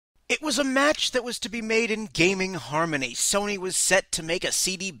It was a match that was to be made in gaming harmony. Sony was set to make a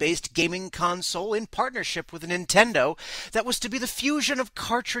CD-based gaming console in partnership with Nintendo that was to be the fusion of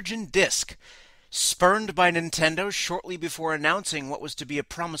cartridge and disc. Spurned by Nintendo shortly before announcing what was to be a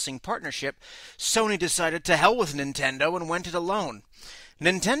promising partnership, Sony decided to hell with Nintendo and went it alone.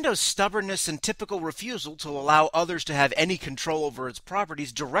 Nintendo's stubbornness and typical refusal to allow others to have any control over its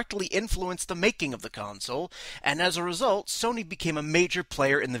properties directly influenced the making of the console, and as a result, Sony became a major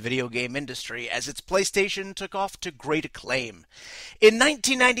player in the video game industry as its PlayStation took off to great acclaim. In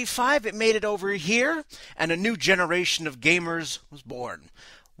 1995, it made it over here, and a new generation of gamers was born.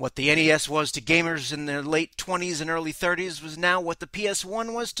 What the NES was to gamers in their late 20s and early 30s was now what the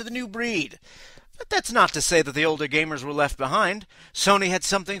PS1 was to the new breed. But that's not to say that the older gamers were left behind. Sony had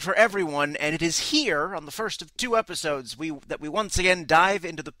something for everyone, and it is here, on the first of two episodes, that we once again dive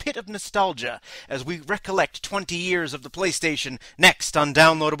into the pit of nostalgia as we recollect 20 years of the PlayStation, next on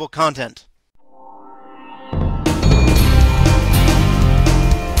Downloadable Content.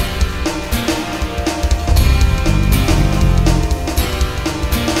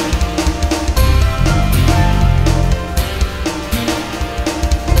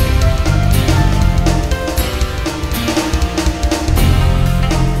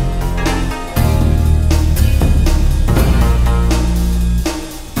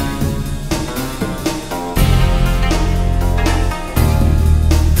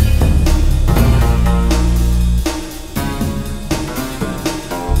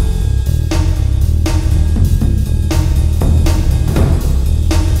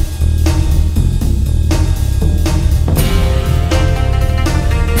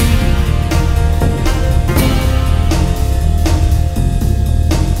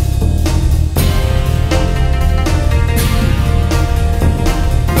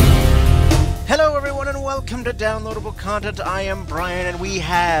 Downloadable Content. I am Brian, and we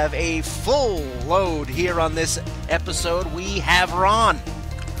have a full load here on this episode. We have Ron.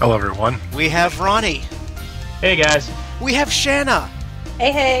 Hello, everyone. We have Ronnie. Hey, guys. We have Shanna.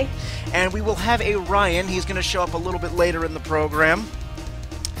 Hey, hey. And we will have a Ryan. He's going to show up a little bit later in the program.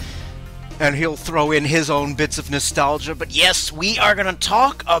 And he'll throw in his own bits of nostalgia. But yes, we are going to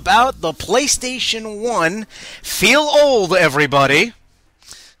talk about the PlayStation 1. Feel old, everybody.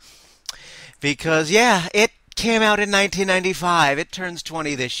 Because, yeah, it came out in 1995. It turns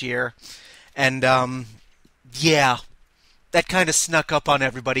 20 this year. And, yeah, that kind of snuck up on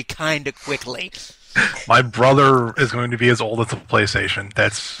everybody kind of quickly. My brother is going to be as old as the PlayStation.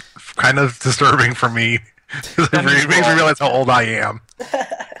 That's kind of disturbing for me. It makes me realize how old I am.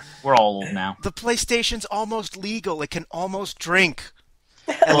 We're all old now. The PlayStation's almost legal. It can almost drink.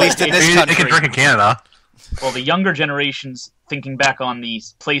 At least in this country. It can drink in Canada. Well, the younger generation's thinking back on the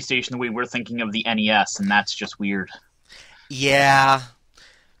PlayStation the way we're thinking of the NES, and that's just weird. Yeah,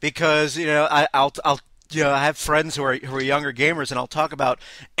 because I'll I have friends who are younger gamers, and I'll talk about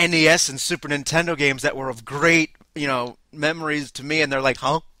NES and Super Nintendo games that were of great memories to me, and they're like,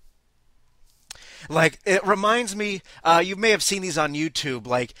 huh? Like, it reminds me, you may have seen these on YouTube,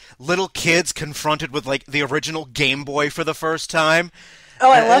 like little kids confronted with like the original Game Boy for the first time. Oh,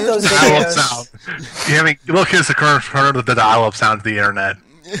 I love those videos. Sound. Little kids are confronted with the dial-up sound of the internet.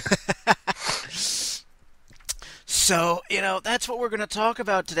 So, that's what we're going to talk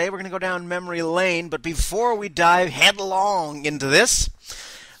about today. We're going to go down memory lane, but before we dive headlong into this,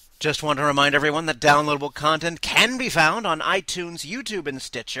 just want to remind everyone that downloadable content can be found on iTunes, YouTube, and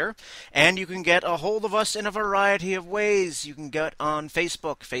Stitcher, and you can get a hold of us in a variety of ways. You can get on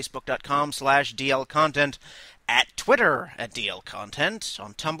Facebook, facebook.com/DLContent, at Twitter at DLContent,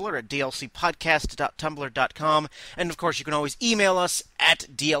 on Tumblr at dlcpodcast.tumblr.com, and of course you can always email us at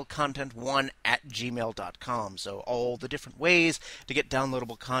dlcontent1@gmail.com. So all the different ways to get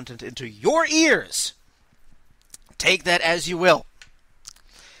downloadable content into your ears. Take that as you will.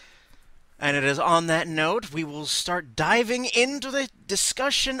 And it is on that note, we will start diving into the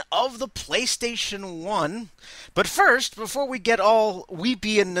discussion of the PlayStation 1. But first, before we get all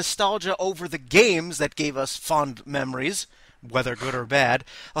weepy and nostalgia over the games that gave us fond memories, whether good or bad,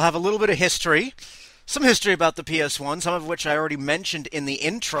 I'll have a little bit of history. Some history about the PS1, some of which I already mentioned in the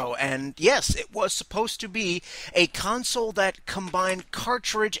intro. And yes, it was supposed to be a console that combined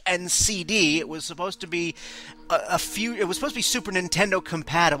cartridge and CD. It was supposed to be it was supposed to be Super Nintendo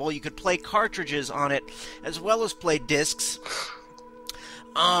compatible. You could play cartridges on it as well as play discs.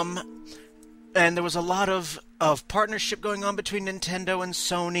 And there was a lot of partnership going on between Nintendo and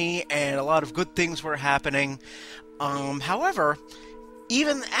Sony, and a lot of good things were happening. However,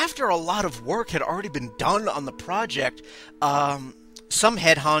 even after a lot of work had already been done on the project, some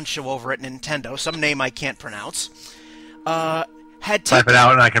head honcho over at Nintendo, some name I can't pronounce, had Type it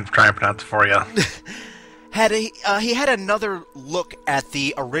out and I can try and pronounce it for you. he had another look at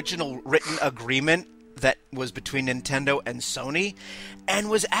the original written agreement that was between Nintendo and Sony, and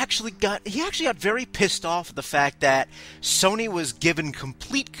he actually got very pissed off at the fact that Sony was given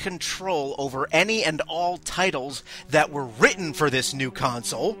complete control over any and all titles that were written for this new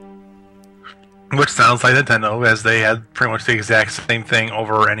console. Which sounds like Nintendo, as they had pretty much the exact same thing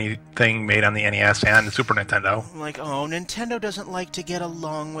over anything made on the NES and the Super Nintendo. Like, oh, Nintendo doesn't like to get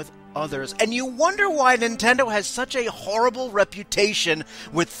along with others. And you wonder why Nintendo has such a horrible reputation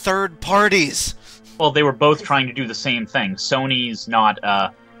with third parties. Well, they were both trying to do the same thing. Sony's not,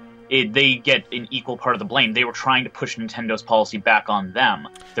 they get an equal part of the blame. They were trying to push Nintendo's policy back on them.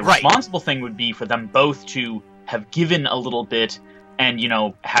 The responsible thing would be for them both to have given a little bit and,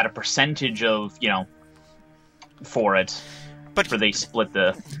 had a percentage of, for it. But for they split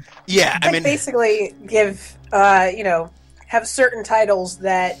the... Yeah, I mean... basically give, have certain titles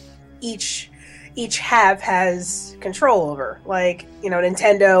that each has control over. Like,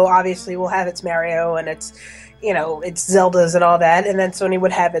 Nintendo obviously will have its Mario and its Zeldas and all that, and then Sony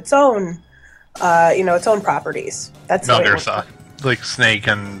would have its own, its own properties. That's there's like Snake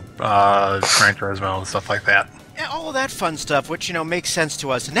and Gran Turismo and stuff like that. All of that fun stuff, which, makes sense to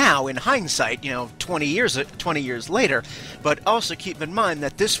us now in hindsight, 20 years later. But also keep in mind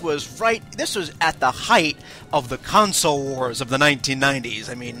that this was at the height of the console wars of the 1990s.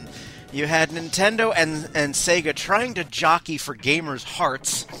 I mean, you had Nintendo and Sega trying to jockey for gamers'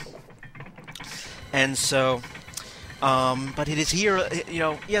 hearts. And so, but it is here,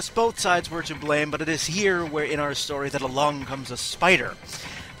 yes, both sides were to blame, but it is here where in our story that along comes a spider.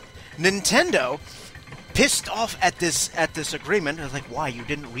 Nintendo, pissed off at this agreement, I was like, why, you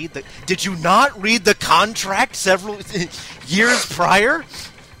didn't read did you not read the contract several years prior?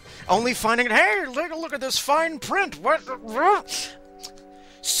 Only finding, hey, take a look at this fine print, what?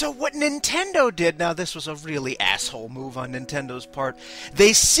 So what Nintendo did, now this was a really asshole move on Nintendo's part,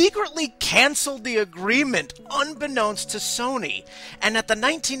 they secretly canceled the agreement unbeknownst to Sony. And at the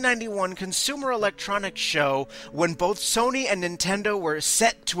 1991 Consumer Electronics Show, when both Sony and Nintendo were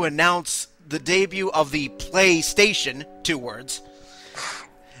set to announce the debut of the PlayStation, 2 words,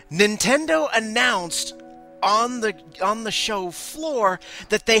 Nintendo announced on the show floor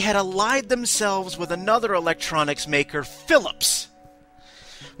that they had allied themselves with another electronics maker, Philips.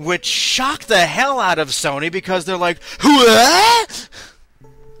 Which shocked the hell out of Sony because they're like, what?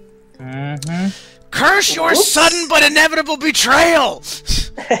 Mm-hmm. Curse your sudden but inevitable betrayal!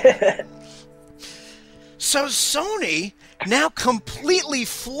 So Sony, now completely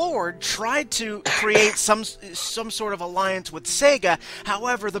floored, tried to create some sort of alliance with Sega.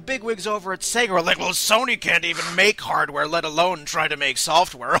 However, the bigwigs over at Sega were like, well, Sony can't even make hardware, let alone try to make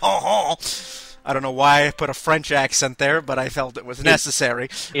software. I don't know why I put a French accent there, but I felt it was necessary.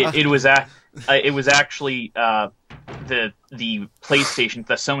 It was actually the PlayStation,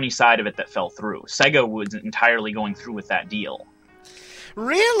 the Sony side of it that fell through. Sega was entirely going through with that deal.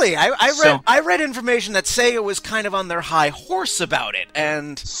 Really? I read information that Sega was kind of on their high horse about it,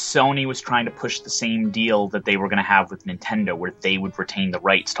 and Sony was trying to push the same deal that they were going to have with Nintendo, where they would retain the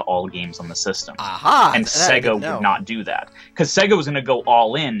rights to all games on the system. Aha! And Sega would not do that. Because Sega was going to go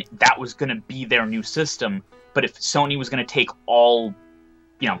all in, that was going to be their new system, but if Sony was going to take all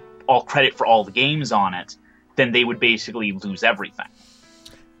credit for all the games on it, then they would basically lose everything.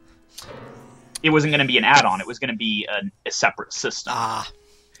 It wasn't going to be an add-on. It was going to be a separate system.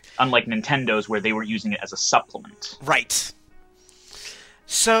 Unlike Nintendo's, where they were using it as a supplement. Right.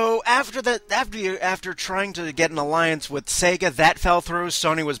 So after trying to get an alliance with Sega, that fell through.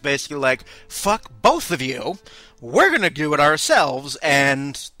 Sony was basically like, fuck both of you. We're going to do it ourselves.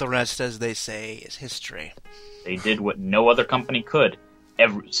 And the rest, as they say, is history. They did what no other company could.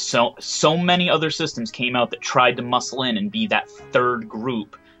 So many other systems came out that tried to muscle in and be that third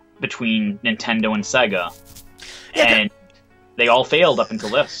group between Nintendo and Sega, and they all failed up until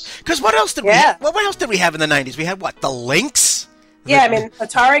this. Because what else did we? What else did we have in the 90s? We had what? The Lynx. Yeah, I mean,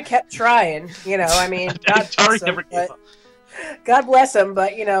 Atari kept trying. I mean, God bless him,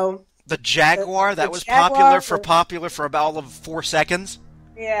 but the Jaguar that was Jaguar popular for about all of 4 seconds.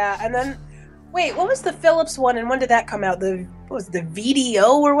 Yeah, and then wait, what was the Philips one? And when did that come out? What was the VDO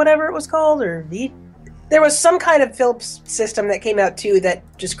or whatever it was called, or There was some kind of Philips system that came out, too, that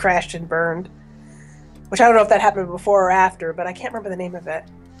just crashed and burned. Which I don't know if that happened before or after, but I can't remember the name of it.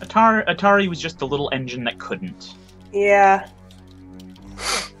 Atari was just a little engine that couldn't. Yeah.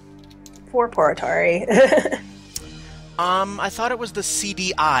 Poor Atari. I thought it was the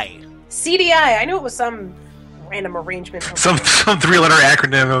CDI. CDI! I knew it was some random arrangement. Some three-letter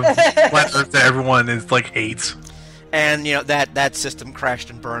acronym of letters that everyone is, hates. And, that system crashed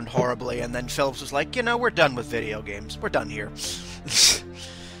and burned horribly, and then Philips was like, we're done with video games. We're done here.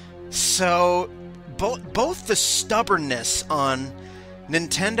 So, both the stubbornness on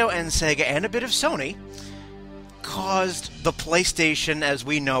Nintendo and Sega, and a bit of Sony, caused the PlayStation as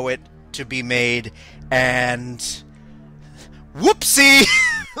we know it to be made, and whoopsie!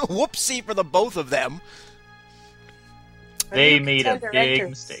 Whoopsie for the both of them. They made a big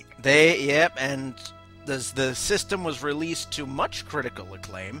mistake. And the system was released to much critical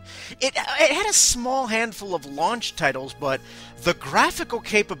acclaim. It had a small handful of launch titles, but the graphical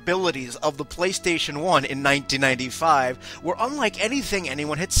capabilities of the PlayStation 1 in 1995 were unlike anything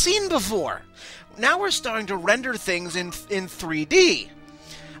anyone had seen before. Now we're starting to render things in 3D.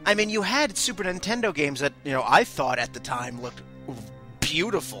 I mean, you had Super Nintendo games that, I thought at the time looked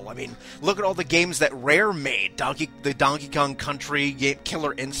beautiful. I mean, look at all the games that Rare made. The Donkey Kong Country game,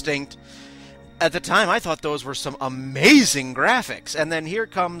 Killer Instinct. At the time, I thought those were some amazing graphics. And then here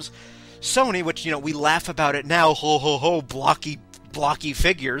comes Sony, which, we laugh about it now. Ho, ho, ho, blocky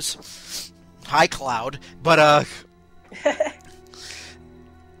figures. Hi, Cloud. But, no,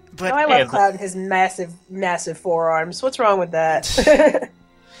 I love Cloud and his massive forearms. What's wrong with that?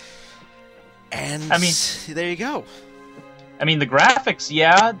 And, there you go. I mean, the graphics,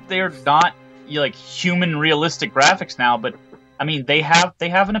 they're not human realistic graphics now, but I mean, they have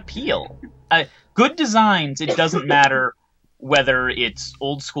an appeal. Good designs, it doesn't matter whether it's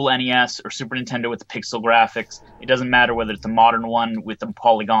old school NES or Super Nintendo with the pixel graphics. It doesn't matter whether it's a modern one with the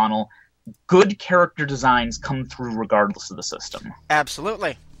polygonal. Good character designs come through regardless of the system.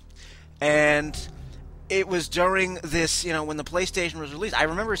 Absolutely. And it was during this, when the PlayStation was released, I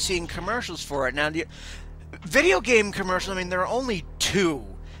remember seeing commercials for it. Now, video game commercials, there are only two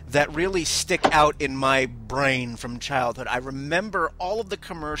that really stick out in my brain from childhood. I remember all of the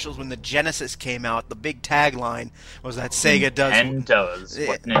commercials when the Genesis came out. The big tagline was that Sega does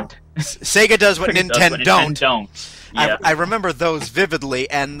what Nintendo don't. Yeah. I remember those vividly,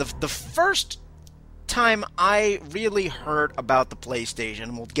 and the first time I really heard about the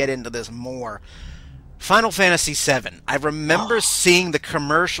PlayStation, we'll get into this more, Final Fantasy VII. I remember seeing the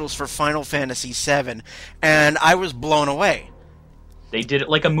commercials for Final Fantasy VII, and I was blown away. They did it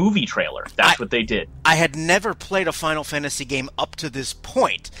like a movie trailer. That's what they did. I had never played a Final Fantasy game up to this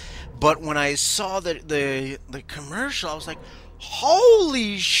point, but when I saw the commercial, I was like,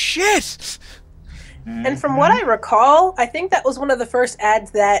 holy shit! And from what I recall, I think that was one of the first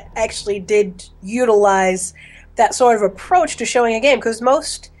ads that actually did utilize that sort of approach to showing a game,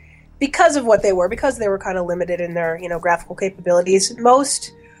 because of what they were, because they were kind of limited in their, graphical capabilities,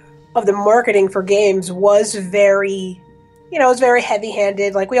 most of the marketing for games was very... it was very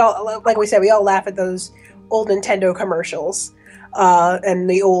heavy-handed. Like we said, we all laugh at those old Nintendo commercials and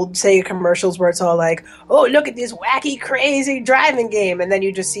the old Sega commercials where it's all like, "Oh, look at this wacky, crazy driving game," and then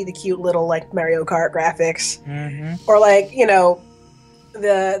you just see the cute little Mario Kart graphics, or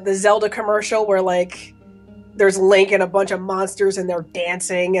the Zelda commercial where there's Link and a bunch of monsters and they're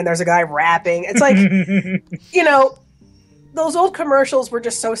dancing and there's a guy rapping. It's like, those old commercials were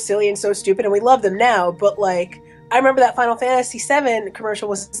just so silly and so stupid, and we love them now, but I remember that Final Fantasy VII commercial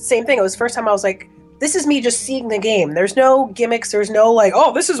was the same thing. It was the first time I was like, this is me just seeing the game. There's no gimmicks. There's no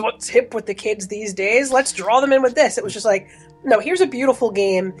oh, this is what's hip with the kids these days. Let's draw them in with this. It was just no, here's a beautiful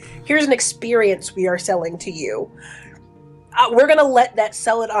game. Here's an experience we are selling to you. We're going to let that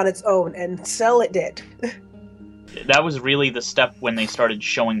sell it on its own, and sell it did. That was really the step when they started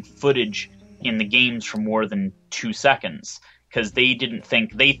showing footage in the games for more than 2 seconds. Because they didn't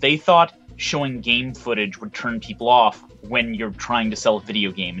think... They thought showing game footage would turn people off when you're trying to sell a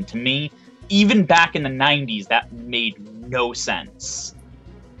video game. And to me, even back in the 90s, that made no sense.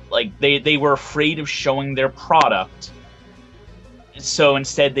 They were afraid of showing their product. So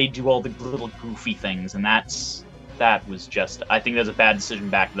instead they do all the little goofy things. And that was just... I think that was a bad decision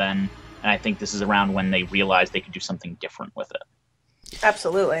back then. And I think this is around when they realized they could do something different with it.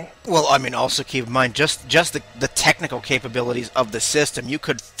 Absolutely. Well, also keep in mind, just the technical capabilities of the system. You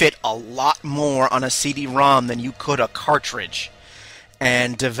could fit a lot more on a CD-ROM than you could a cartridge.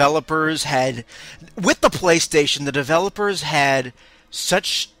 And developers had... With the PlayStation, the developers had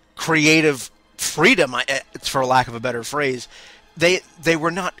such creative freedom, for lack of a better phrase. They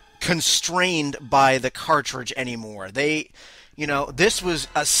were not constrained by the cartridge anymore. This was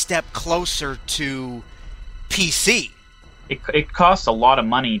a step closer to PC. It costs a lot of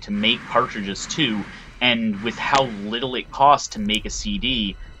money to make cartridges too, and with how little it costs to make a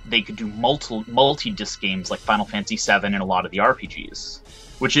CD, they could do multi-disc games like Final Fantasy VII and a lot of the RPGs,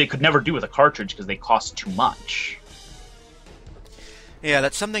 which they could never do with a cartridge because they cost too much. Yeah,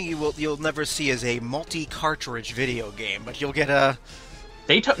 that's something you'll never see as a multi-cartridge video game, but you'll get a.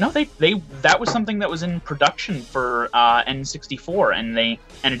 That was something that was in production for N64, and they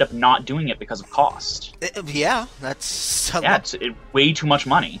ended up not doing it because of cost. Yeah, that's it's way too much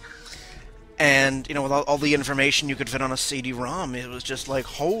money. And, with all the information you could fit on a CD-ROM, it was just like,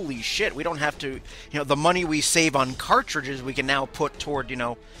 holy shit, we don't have to, the money we save on cartridges we can now put toward,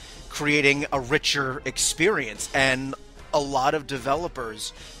 creating a richer experience. And a lot of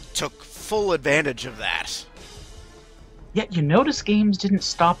developers took full advantage of that. Yet you notice games didn't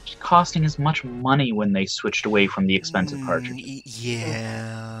stop costing as much money when they switched away from the expensive cartridges.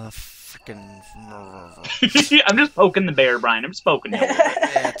 Yeah, freaking. I'm just poking the bear, Brian. I'm just poking it.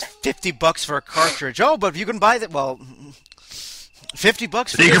 It's $50 for a cartridge. Oh, but if you can buy that, well, $50.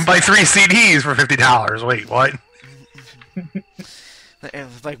 So you can buy 3 CDs for $50. Wait, what?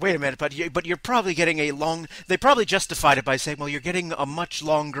 Like, wait a minute, but you're probably getting a long. They probably justified it by saying, well, you're getting a much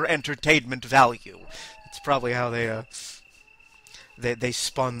longer entertainment value. It's probably how they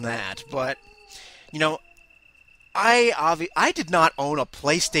spun that. But I did not own a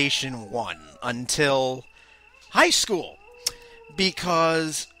PlayStation 1 until high school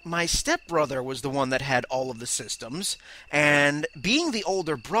because my stepbrother was the one that had all of the systems, and being the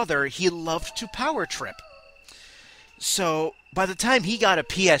older brother, he loved to power trip. So by the time he got a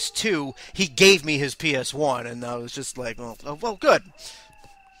PS2, he gave me his PS1, and I was just like, well, good.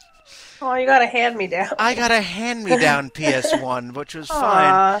 Oh, you got a hand-me-down. I got a hand-me-down PS1, which was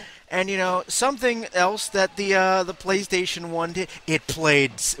fine. And, something else that the PlayStation 1 did, it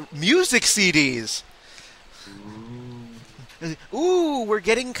played music CDs. Ooh, we're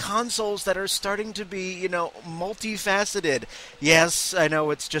getting consoles that are starting to be, multifaceted. Yes, I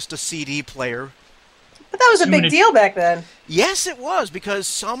know it's just a CD player. But that was a big deal back then. Yes, it was, because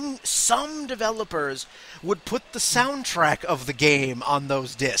some developers would put the soundtrack of the game on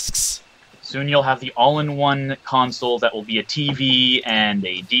those discs. Soon you'll have the all-in-one console that will be a TV and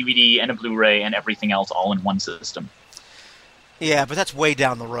a DVD and a Blu-ray and everything else all in one system. Yeah, but that's way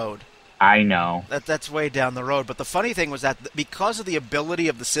down the road. I know. That's way down the road. But the funny thing was that because of the ability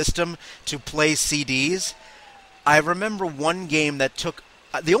of the system to play CDs, I remember one game that took...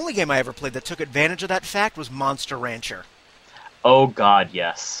 the only game I ever played that took advantage of that fact was Monster Rancher. Oh god,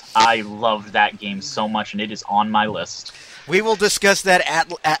 yes. I loved that game so much, and it is on my list. We will discuss that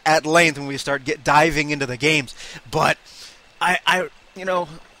at length when we start diving into the games. But that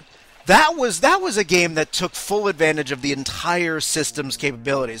was a game that took full advantage of the entire system's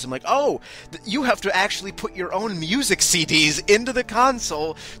capabilities. I'm like, oh, you have to actually put your own music CDs into the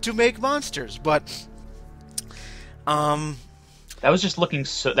console to make monsters. But that was just looking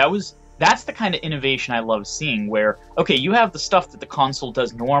so. That's the kind of innovation I love seeing. Where you have the stuff that the console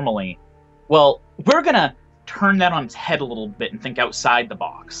does normally. Well, we're gonna turn that on its head a little bit and think outside the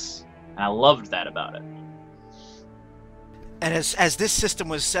box. And I loved that about it. And as this system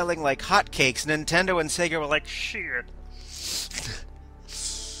was selling like hotcakes, Nintendo and Sega were like, shit.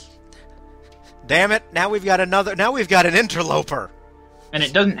 Damn it, now we've got an interloper. And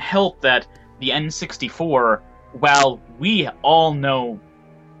it doesn't help that the N64, while we all know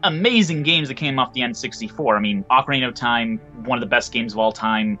amazing games that came off the N64, I mean, Ocarina of Time, one of the best games of all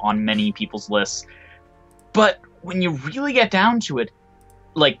time on many people's lists. But when you really get down to it,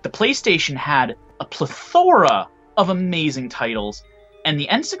 like, the PlayStation had a plethora of amazing titles, and the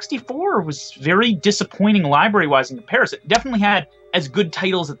N64 was very disappointing library-wise in comparison. It definitely had as good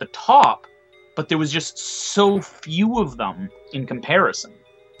titles at the top, but there was just so few of them in comparison.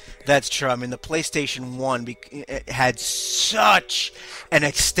 That's true. I mean, the PlayStation 1 had such an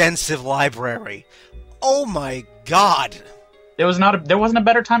extensive library. Oh my god! There wasn't a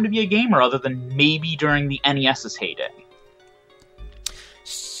better time to be a gamer other than maybe during the NES's heyday.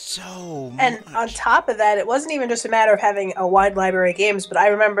 So much. And on top of that, it wasn't even just a matter of having a wide library of games, but I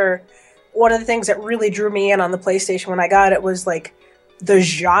remember one of the things that really drew me in on the PlayStation when I got it was, like, the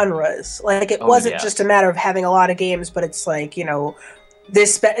genres. Like, it wasn't just a matter of having a lot of games, but it's like,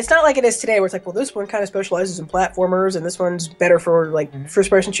 it's not like it is today where it's like, well, this one kind of specializes in platformers and this one's better for, like,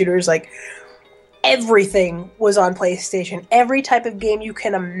 first-person shooters. Like, everything was on PlayStation. Every type of game you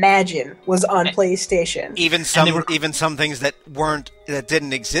can imagine was on PlayStation. Even some things that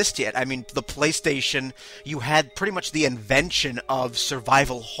didn't exist yet. I mean, the PlayStation, you had pretty much the invention of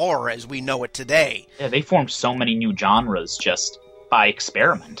survival horror as we know it today. Yeah, they formed so many new genres just by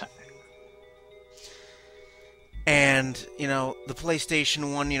experimenting. And, you know, the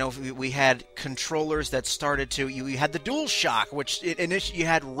PlayStation 1, you know, we had controllers that started to... You had the DualShock, which initially you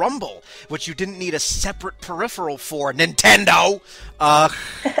had Rumble, which you didn't need a separate peripheral for. Nintendo!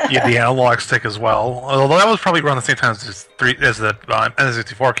 You had the analog stick as well. Although that was probably around the same time as the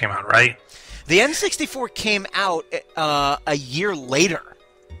N64 came out, right? The N64 came out a year later.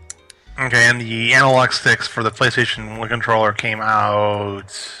 Okay, and the analog sticks for the PlayStation 1 controller came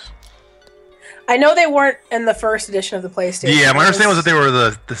out... I know they weren't in the first edition of the PlayStation. Yeah, my understanding was that they were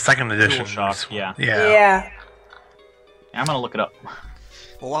the second edition. DualShock, yeah. Yeah. I'm gonna look it up.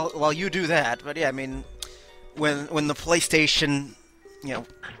 Well, while you do that, but yeah, I mean, when the PlayStation, you know...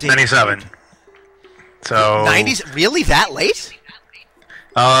 97. So... 90s? Really? That late?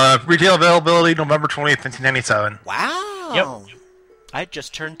 Retail availability, November 20th, 1997. Wow. Yep. I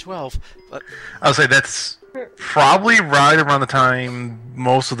just turned 12. But... I would say that's probably right around the time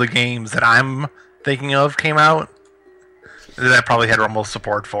most of the games that I'm thinking of came out. That probably had Rumble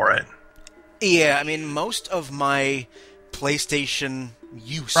support for it. Yeah, I mean, most of my PlayStation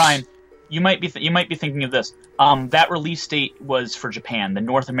use... Brian, you might be thinking of this. That release date was for Japan. The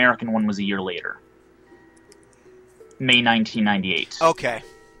North American one was a year later. May 1998. Okay.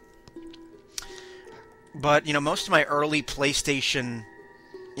 But, you know, most of my early PlayStation,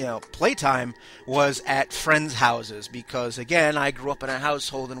 you know, playtime was at friends' houses because, again, I grew up in a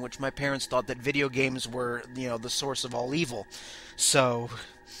household in which my parents thought that video games were, you know, the source of all evil. So...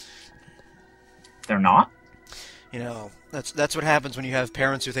 They're not? You know, that's what happens when you have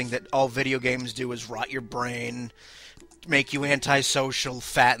parents who think that all video games do is rot your brain, make you antisocial,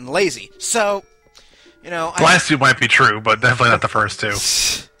 fat, and lazy. So, you know... The last two might be true, but definitely not the first two.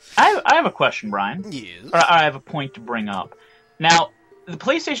 I have a question, Brian. Yes. Or I have a point to bring up. Now, the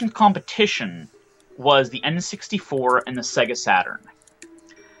PlayStation competition was the N64 and the Sega Saturn.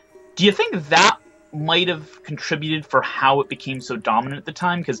 Do you think that might have contributed for how it became so dominant at the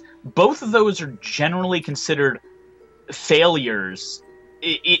time? Because both of those are generally considered failures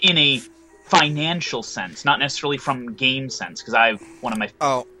in a financial sense, not necessarily from game sense, because I have one of my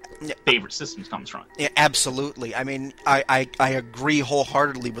favorite systems comes from it. Yeah, absolutely. I mean, I agree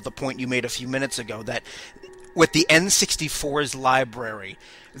wholeheartedly with the point you made a few minutes ago that with the N64's library,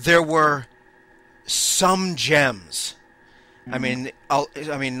 there were some gems. Mm-hmm.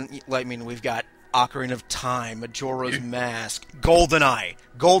 I mean, we've got Ocarina of Time, Majora's Mask,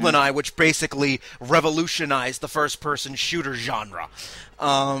 GoldenEye, which basically revolutionized the first-person shooter genre.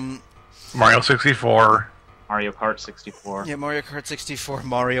 Mario 64. Mario Kart 64. Yeah, Mario Kart 64,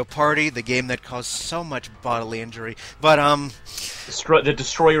 Mario Party, the game that caused so much bodily injury. But the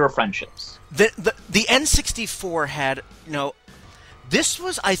destroyer of friendships. The N64 had, you know, this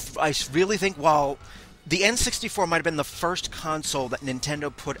was I really think while the N64 might have been the first console that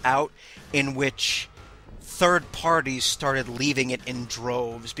Nintendo put out in which third parties started leaving it in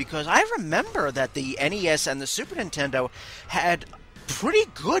droves, because I remember that the NES and the Super Nintendo had pretty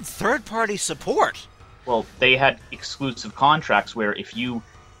good third-party support. Well, they had exclusive contracts where if you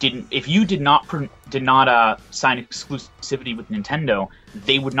did not sign exclusivity with Nintendo,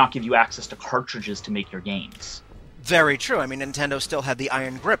 they would not give you access to cartridges to make your games. Very true. I mean, Nintendo still had the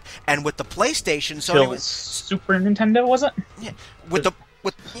iron grip, and with the PlayStation, Sony was Super Nintendo, was it? Yeah, with the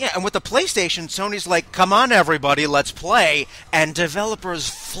PlayStation, Sony's like, "Come on, everybody, let's play," and developers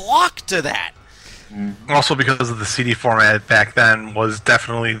flocked to that. Also, because of the CD format back then was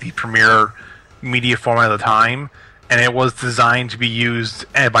definitely the premier media format of the time, and it was designed to be used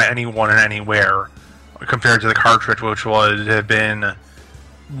by anyone and anywhere, compared to the cartridge, which would have been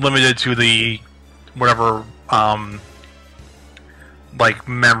limited to the whatever like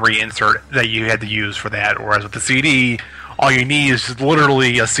memory insert that you had to use for that. Whereas with the CD, all you need is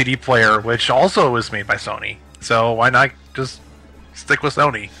literally a CD player, which also was made by Sony. So why not just stick with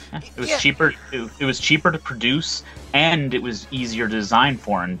Sony? It was cheaper. It was cheaper to produce, and it was easier to design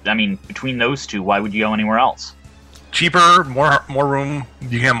for. And I mean, between those two, why would you go anywhere else? Cheaper, more room.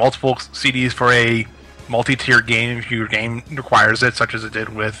 You can have multiple CDs for a multi-tier game if your game requires it, such as it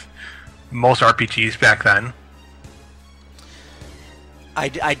did with most RPGs back then.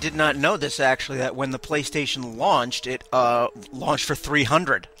 I did not know this, actually, that when the PlayStation launched, it launched for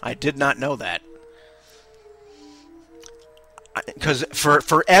 $300. I did not know that. Because for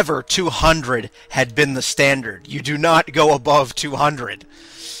forever, 200 had been the standard. You do not go above 200.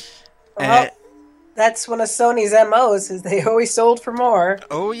 Well, that's one of Sony's MOs, is they always sold for more.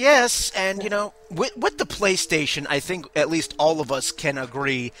 Oh, yes. And, you know, with the PlayStation, I think at least all of us can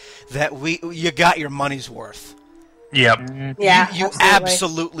agree that you got your money's worth. Yep. Yeah, you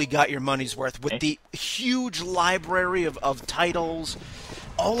absolutely got your money's worth with the huge library of titles.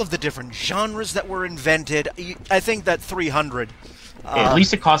 all of the different genres that were invented. I think that 300. At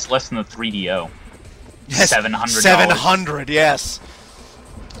least it costs less than the 3DO. Yes, $700. $700, yes.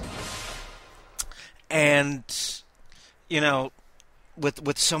 And,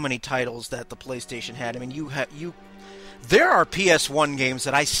 with so many titles that the PlayStation had, I mean, there are PS1 games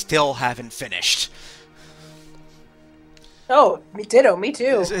that I still haven't finished. Oh, me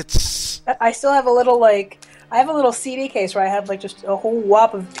too. I still have a little, I have a little CD case where I have, just a whole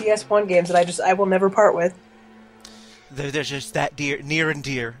whop of PS1 games that I will never part with. They're just that near and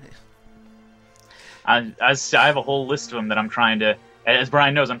dear. I have a whole list of them that I'm trying to, as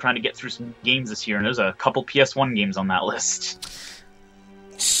Brian knows, I'm trying to get through some games this year, and there's a couple PS1 games on that list.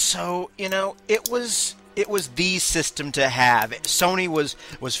 So, it was the system to have. Sony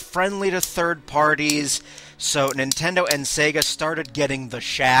was friendly to third parties, so Nintendo and Sega started getting the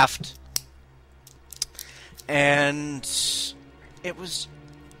shaft. And it was...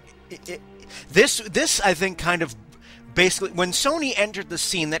 This, I think, kind of... Basically, when Sony entered the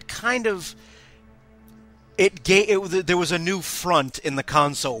scene, that kind of... there was a new front in the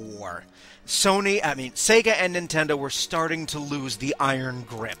console war. Sega and Nintendo were starting to lose the iron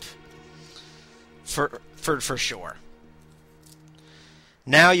grip. For sure.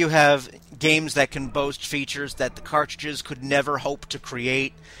 Now you have games that can boast features that the cartridges could never hope to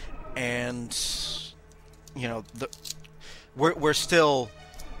create, and we're still,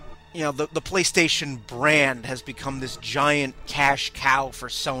 the PlayStation brand has become this giant cash cow for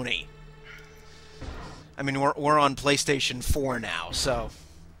Sony. I mean, we're on PlayStation 4 now, so.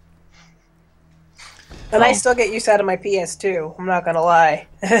 And I still get use out of my PS2. I'm not gonna lie.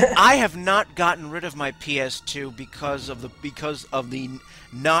 I have not gotten rid of my PS2 because of the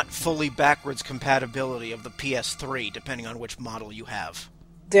not fully backwards compatibility of the PS3, depending on which model you have.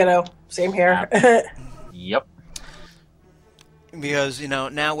 Ditto. Same here. Yep. Because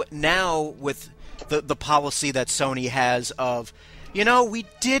now with the policy that Sony has of, we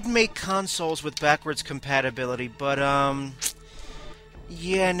did make consoles with backwards compatibility, but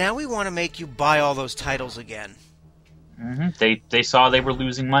yeah, now we want to make you buy all those titles again. Mm-hmm. They saw they were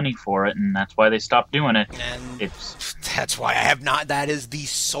losing money for it, and that's why they stopped doing it. And that's why I have not. That is the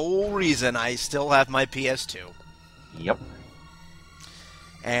sole reason I still have my PS2. Yep.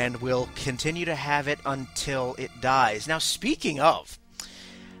 And will continue to have it until it dies. Now, speaking of,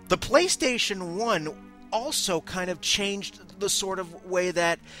 the PlayStation 1 also kind of changed the sort of way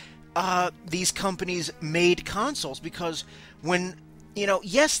that these companies made consoles, because when...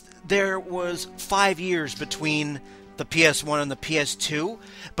 yes, there was 5 years between the PS1 and the PS2,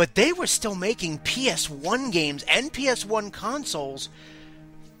 but they were still making PS1 games and PS1 consoles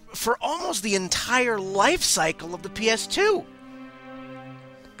for almost the entire life cycle of the PS2.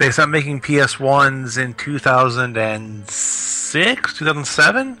 They stopped making PS1s in 2006,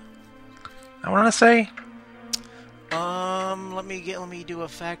 2007? I want to say. Let me do a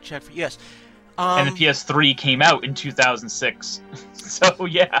fact check for yes. And the PS3 came out in 2006. So,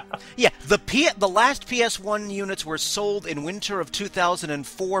 yeah. Yeah, the last PS1 units were sold in winter of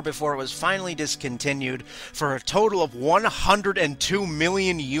 2004 before it was finally discontinued, for a total of 102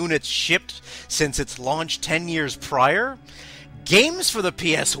 million units shipped since its launch 10 years prior. Games for the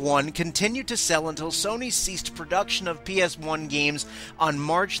PS1 continued to sell until Sony ceased production of PS1 games on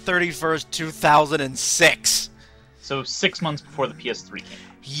March 31st, 2006. So 6 months before the PS3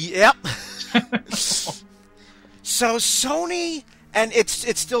 came out. Yep. So Sony, and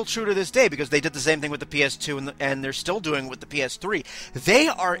it's still true to this day, because they did the same thing with the PS2 and they're still doing it with the PS3. They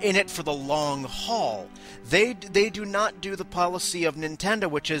are in it for the long haul. They do not do the policy of Nintendo,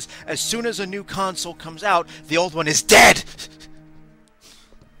 which is as soon as a new console comes out, the old one is dead.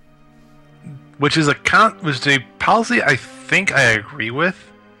 Which is a policy I think I agree with,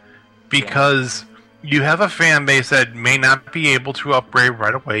 because you have a fan base that may not be able to upgrade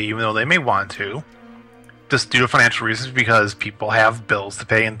right away, even though they may want to, just due to financial reasons, because people have bills to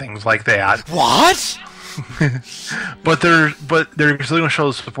pay and things like that. What? but they're still going to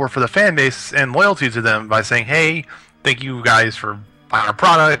show support for the fan base and loyalty to them by saying, "Hey, thank you guys for buying our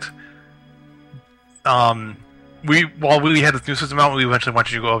product. While we had this new system out, we eventually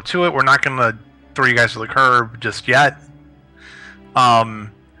want you to go up to it. We're not going to throw you guys to the curb just yet."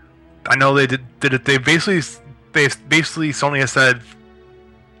 I know they did it. They basically Sony has said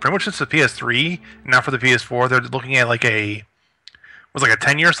pretty much since the PS3, and now for the PS4, they're looking at like a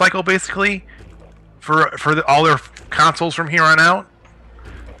 10-year cycle basically for all their consoles from here on out.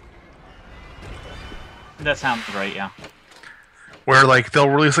 That sounds right, yeah. Where they'll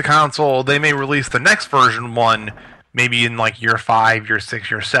release a console, they may release the next version one maybe in year 5, year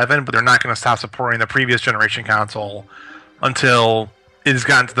 6, year 7, but they're not going to stop supporting the previous generation console until it has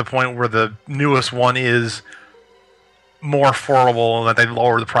gotten to the point where the newest one is more affordable and that they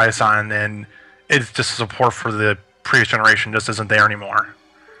lower the price on, and it's just support for the previous generation just isn't there anymore.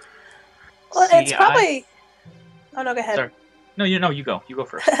 Well, it's probably... Oh, no, go ahead. Sorry. No, you go. You go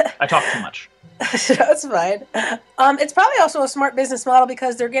first. I talk too much. That's fine. It's probably also a smart business model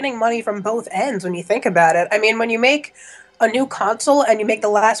because they're getting money from both ends when you think about it. I mean, when you make a new console and you make the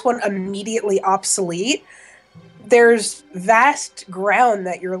last one immediately obsolete, there's vast ground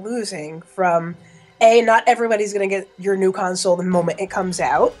that you're losing from, not everybody's going to get your new console the moment it comes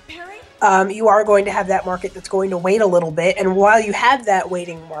out. You are going to have that market that's going to wait a little bit, and while you have that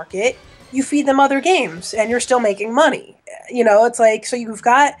waiting market, you feed them other games, and you're still making money. You know, it's like, so you've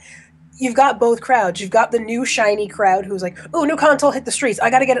got both crowds. You've got the new shiny crowd who's like, "Ooh, new console hit the streets. I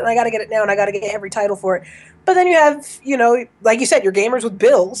gotta get it, and I gotta get it now, and I gotta get every title for it." But then you have, you know, like you said, your gamers with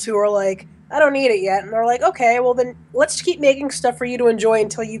bills who are like, "I don't need it yet," and they're like, "Okay, well then let's keep making stuff for you to enjoy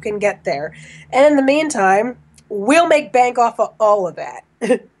until you can get there." And in the meantime, we'll make bank off of all of that.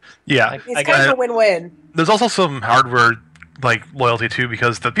 Yeah, it's kind of a win-win. There's also some hardware like loyalty too,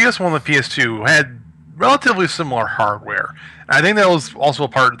 because the PS1 and the PS2 had relatively similar hardware. And I think that was also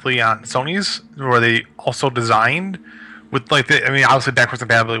partly on Sony's, where they also designed with like obviously backwards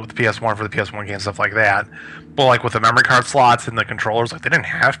compatibility with the PS1 for the PS1 games, stuff like that. But like with the memory card slots and the controllers, like they didn't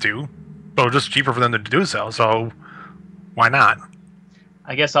have to, but it was just cheaper for them to do so. So why not?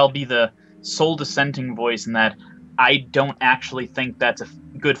 I guess I'll be the sole dissenting voice in that I don't actually think that's a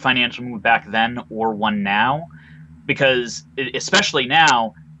good financial move back then or one now. Because especially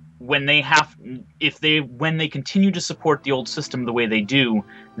now, when they continue to support the old system the way they do,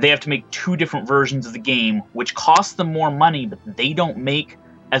 they have to make two different versions of the game, which cost them more money, but they don't make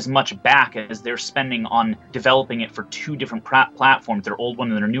as much back as they're spending on developing it for two different platforms, their old one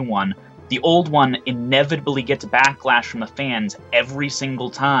and their new one. The old one inevitably gets backlash from the fans every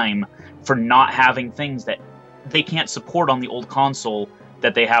single time for not having things that they can't support on the old console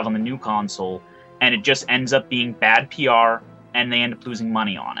that they have on the new console. And it just ends up being bad PR, and they end up losing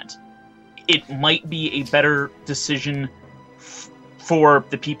money on it. It might be a better decision for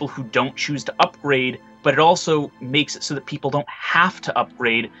the people who don't choose to upgrade, but it also makes it so that people don't have to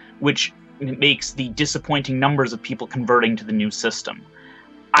upgrade, which makes the disappointing numbers of people converting to the new system.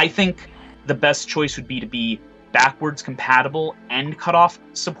 I think the best choice would be to be backwards compatible and cut off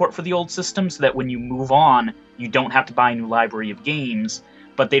support for the old system, so that when you move on, you don't have to buy a new library of games,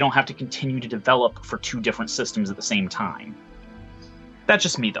 but they don't have to continue to develop for two different systems at the same time. That's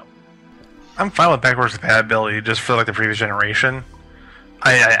just me, though. I'm fine with backwards compatibility just for like the previous generation.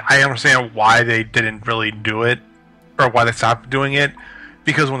 I understand why they didn't really do it, or why they stopped doing it,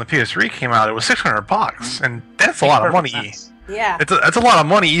 because when the PS3 came out, it was $600, and that's a lot of money. Sense. Yeah, it's a lot of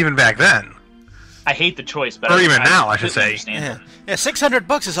money even back then. I hate the choice, but even now, I should say. Yeah,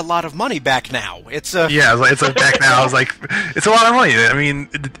 $600 is a lot of money back now. It's like back now. I was like, it's a lot of money. I mean,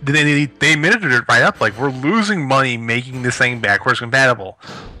 they admitted it right up. Like, we're losing money making this thing backwards compatible.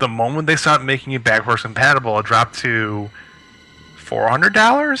 The moment they stopped making it backwards compatible, it dropped to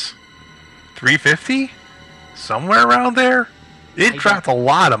 $400, $350, somewhere around there. It dropped a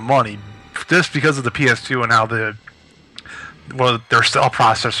lot of money just because of the PS2 and how their cell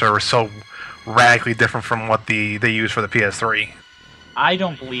processor was so radically different from what they use for the PS3. I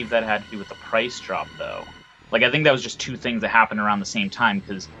don't believe that had to do with the price drop, though. Like, I think that was just two things that happened around the same time,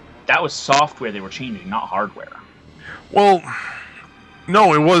 because that was software they were changing, not hardware. Well,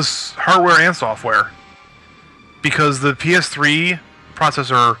 no, it was hardware and software. Because the PS3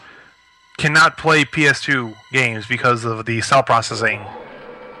 processor cannot play PS2 games because of the cell processing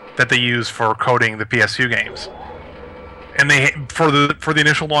that they use for coding the PS2 games. And they for the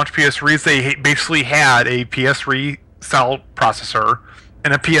initial launch PS3s, they basically had a PS3 cell processor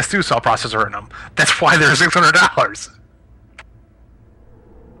and a PS2 cell processor in them. That's why they're $600.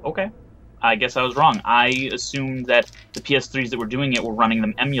 Okay. I guess I was wrong. I assumed that the PS3s that were doing it were running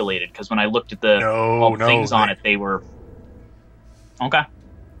them emulated, because when I looked at the things on it, they were... Okay.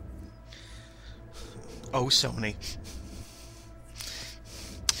 Oh, Sony.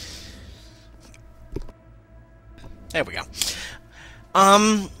 There we go.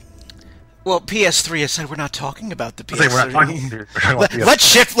 Well, PS3 aside, we're not talking about the PS3.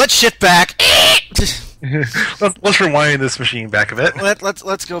 Let's shift back. let's rewind this machine back a bit.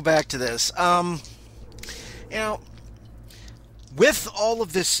 Let's go back to this. With all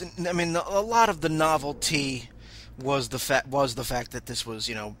of this, I mean, a lot of the novelty was the fact that this was,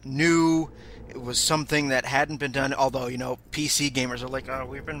 new. It was something that hadn't been done, although, PC gamers are like, oh,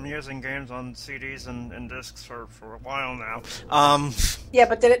 we've been using games on CDs and discs for a while now. Yeah,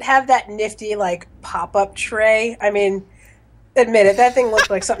 but did it have that nifty, pop-up tray? I mean, admit it, that thing looked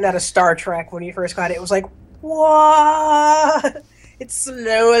like something out of Star Trek when you first got it. It was like, what? It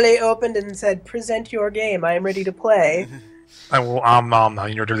slowly opened and said, "Present your game. I am ready to play." I will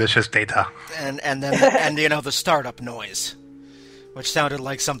on your delicious data. And then the startup noise, which sounded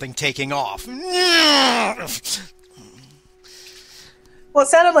like something taking off. Well, it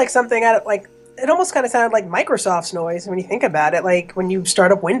sounded like something out of it almost kind of sounded like Microsoft's noise when you think about it, like when you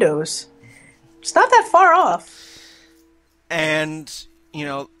start up Windows. It's not that far off. And,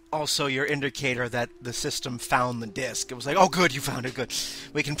 also your indicator that the system found the disk. It was like, oh, good, you found it, good.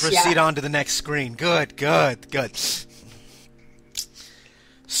 We can proceed on to the next screen. Good.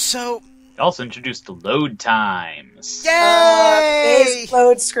 So... It also introduced the load times. Yay! Base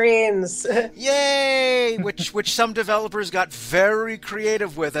load screens. Yay! Which some developers got very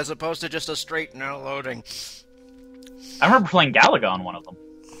creative with, as opposed to just a straight no loading. I remember playing Galaga on one of them.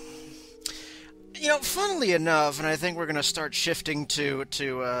 Funnily enough, and I think we're going to start shifting to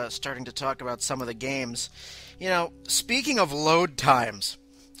starting to talk about some of the games. Speaking of load times,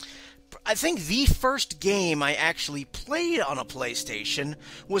 I think the first game I actually played on a PlayStation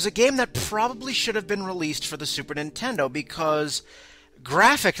was a game that probably should have been released for the Super Nintendo, because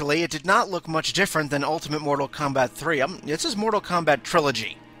graphically it did not look much different than Ultimate Mortal Kombat 3. This is Mortal Kombat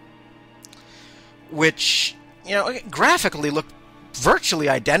Trilogy, which, graphically looked virtually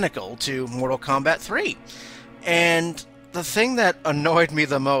identical to Mortal Kombat 3. And the thing that annoyed me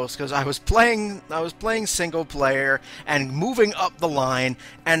the most, because I was playing single player and moving up the line,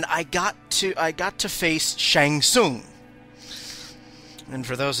 and I got to face Shang Tsung. And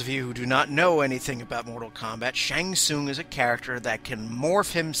for those of you who do not know anything about Mortal Kombat, Shang Tsung is a character that can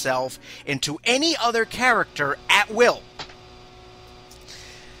morph himself into any other character at will.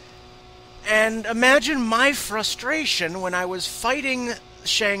 And imagine my frustration when I was fighting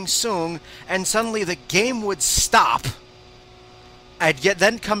Shang Tsung and suddenly the game would stop.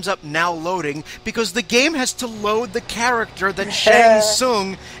 Then comes up now loading, because the game has to load the character that Shang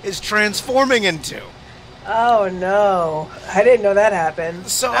Tsung is transforming into. Oh no, I didn't know that happened.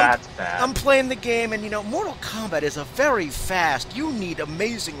 So That's bad. I'm playing the game, and Mortal Kombat is a very fast. You need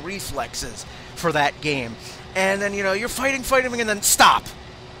amazing reflexes for that game. And then you're fighting, and then stop.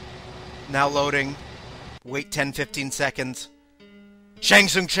 Now loading. Wait 10-15 seconds. Shang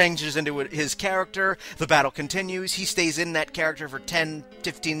Tsung changes into his character. The battle continues. He stays in that character for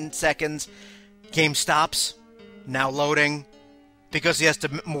 10-15 seconds. Game stops. Now loading. Because he has to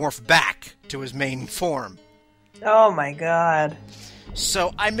morph back to his main form. Oh my god.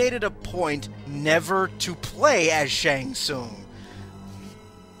 So I made it a point never to play as Shang Tsung.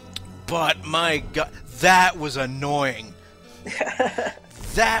 But my god, that was annoying.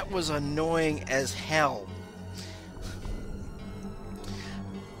 That was annoying as hell.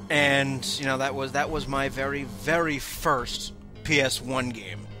 And, that was my very, very first PS1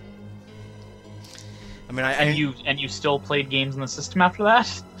 game. I mean, And you still played games in the system after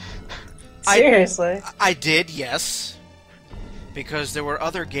that? Seriously? I did, yes. Because there were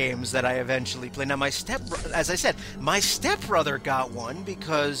other games that I eventually played. Now, as I said, my stepbrother got one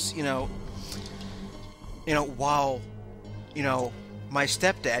because, while, my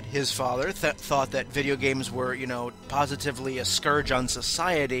stepdad, his father, thought that video games were, positively a scourge on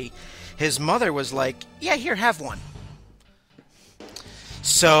society, his mother was like, yeah, here, have one.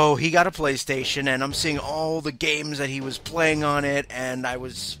 So he got a PlayStation, and I'm seeing all the games that he was playing on it, and I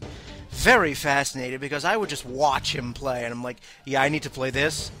was very fascinated because I would just watch him play, and I'm like, yeah, I need to play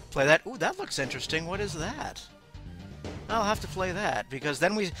this, play that. Ooh, that looks interesting. What is that? I'll have to play that, because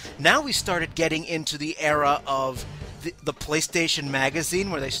then we started getting into the era of the PlayStation Magazine,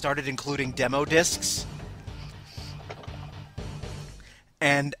 where they started including demo discs.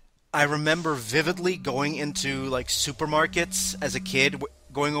 And I remember vividly going into supermarkets as a kid,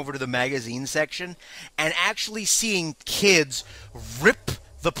 going over to the magazine section, and actually seeing kids rip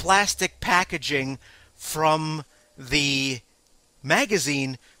the plastic packaging from the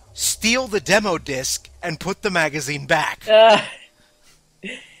magazine, steal the demo disc, and put the magazine back.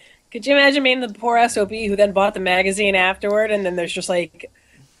 Could you imagine being the poor SOB who then bought the magazine afterward, and then there's just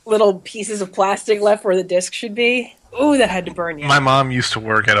little pieces of plastic left where the disc should be? Ooh, that had to burn you. My mom used to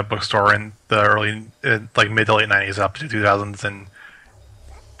work at a bookstore in the early, mid to late 90s up to 2000s, and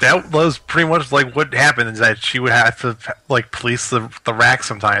that was pretty much what happened, is that she would have to police the rack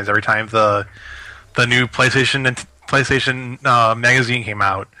sometimes every time the new PlayStation magazine came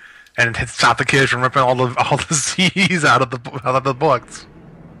out, and it stopped the kids from ripping all the CDs out of the books.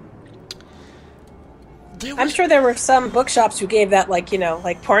 I'm sure there were some bookshops who gave that,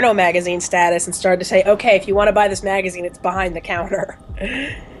 porno magazine status and started to say, okay, if you want to buy this magazine, it's behind the counter.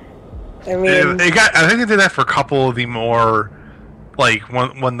 I mean... I think they did that for a couple of the more Like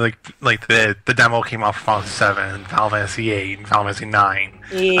when the demo came out for Final Fantasy 7, Final Fantasy 8, and Final Fantasy 9.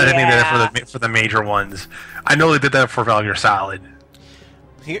 Yeah. I think they did that for the major ones. I know they did that for Metal Gear Solid.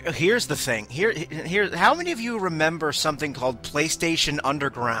 Here's the thing. Here. How many of you remember something called PlayStation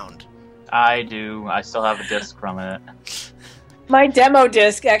Underground? I do. I still have a disc from it. My demo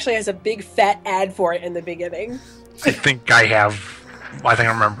disc actually has a big fat ad for it in the beginning. I think I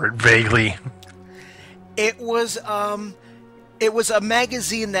remember it vaguely. It was a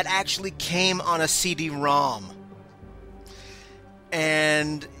magazine that actually came on a CD-ROM,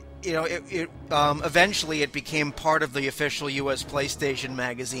 and eventually it became part of the official U.S. PlayStation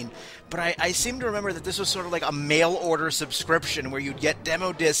magazine. But I seem to remember that this was sort of like a mail order subscription where you'd get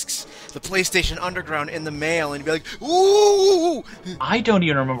demo discs, the PlayStation Underground, in the mail, and you'd be like, ooh! I don't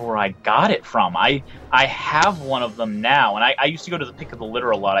even remember where I got it from. I have one of them now, and I used to go to the Pick of the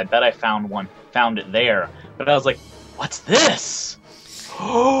Litter a lot. I bet I found it there. But I was like, what's this?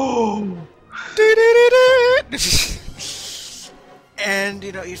 Oh! And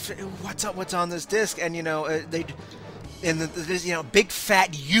what's on this disc? And there's big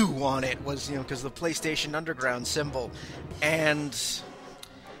fat U on it was because of the PlayStation Underground symbol, and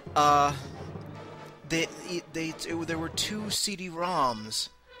there were 2 CD-ROMs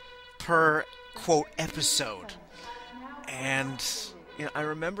per quote episode, and I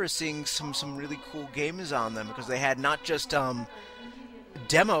remember seeing some really cool games on them because they had not just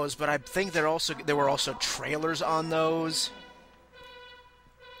demos, but I think there were also trailers on those.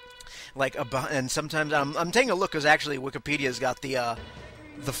 And sometimes I'm taking a look because actually Wikipedia's got the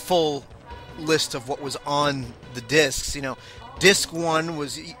full list of what was on the discs. Disc 1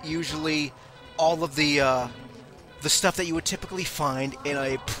 was usually all of the stuff that you would typically find in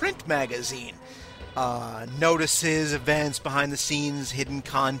a print magazine. Notices, events, behind the scenes, hidden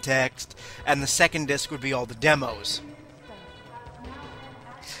context, and the second disc would be all the demos.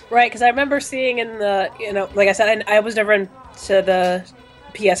 Right, because I remember seeing in the, like I said, I was never into the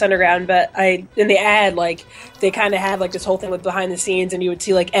PS Underground, but in the ad, they kind of had this whole thing with behind the scenes, and you would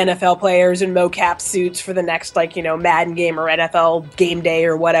see NFL players in mocap suits for the next Madden game or NFL game day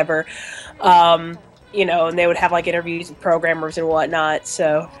or whatever, and they would have interviews with programmers and whatnot.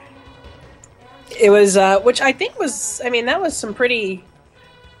 So it was, which I think was, that was some pretty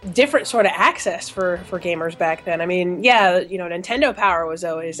different sort of access for gamers back then. Nintendo Power was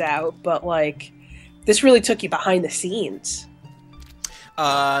always out, but this really took you behind the scenes.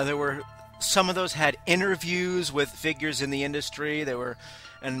 There were some of those had interviews with figures in the industry. And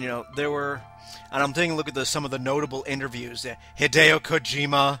I'm taking a look at some of the notable interviews. Hideo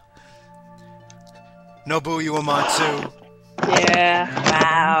Kojima, Nobuo Uematsu. Yeah,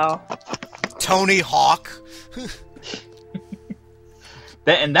 wow. Tony Hawk.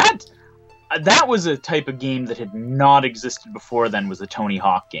 That was a type of game that had not existed before then, was the Tony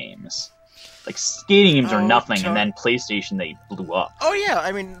Hawk games. Skating games are nothing, and then PlayStation, they blew up. Oh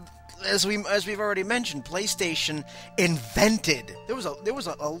yeah, as we've already mentioned, PlayStation invented. There was a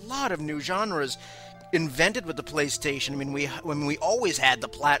lot of new genres invented with the PlayStation. We always had the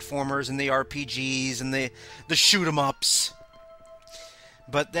platformers and the RPGs and the shoot 'em ups.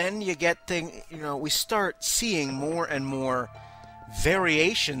 But then you get we start seeing more and more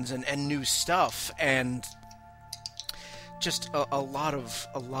variations and new stuff, and just a lot of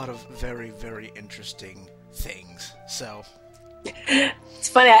very, very interesting things. So it's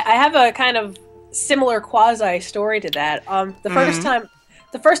funny. I have a kind of similar quasi story to that. The first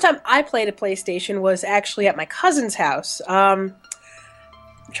time I played a PlayStation was actually at my cousin's house. This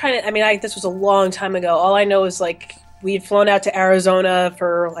was a long time ago. All I know is we had flown out to Arizona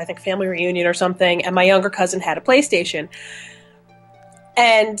for I think family reunion or something, and my younger cousin had a PlayStation.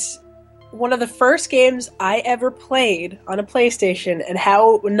 And one of the first games I ever played on a PlayStation, and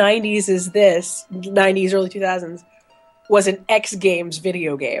how 90s is this, 90s, early 2000s, was an X Games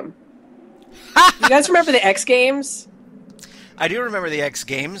video game. You guys remember the X Games? I do remember the X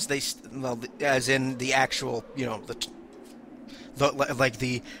Games. As in the actual, the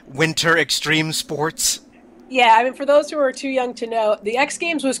winter extreme sports. Yeah, for those who are too young to know, the X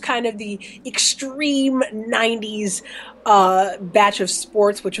Games was kind of the extreme 90s batch of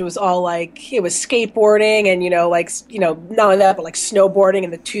sports, which was all it was skateboarding and, not only that, but snowboarding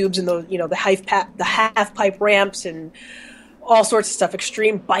and the tubes and the half pipe ramps and all sorts of stuff,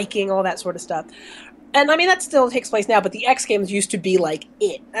 extreme biking, all that sort of stuff. And that still takes place now, but the X Games used to be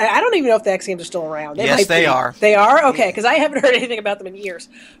it. I don't even know if the X Games are still around. Yes, they are. They are? Okay, because I haven't heard anything about them in years.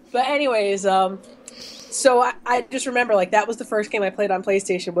 But anyways, so I just remember, that was the first game I played on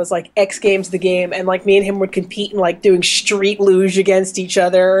PlayStation was, X Games the game, and, me and him would compete in, doing street luge against each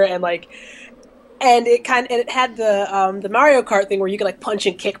other, and, And it had the Mario Kart thing where you could like punch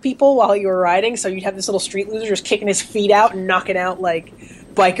and kick people while you were riding. So you'd have this little street loser just kicking his feet out and knocking out like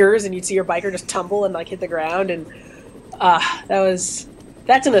bikers, and you'd see your biker just tumble and like hit the ground. And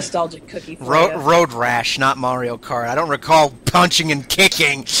that's a nostalgic cookie. For Road Rash, not Mario Kart. I don't recall punching and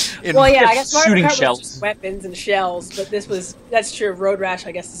kicking. Well, yeah, I guess Mario shooting Kart shells. was just weapons and shells, but that's true. Road Rash,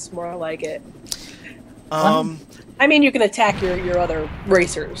 I guess, is more like it. I mean, you can attack your other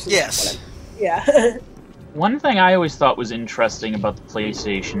racers. Yes. Yeah. One thing I always thought was interesting about the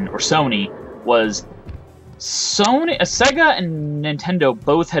PlayStation, or Sony, was Sega and Nintendo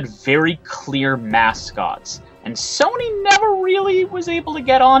both had very clear mascots, and Sony never really was able to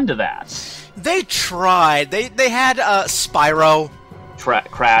get onto that. They tried. They had Spyro.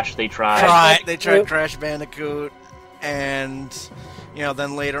 Crash, they tried. They tried Crash Bandicoot, and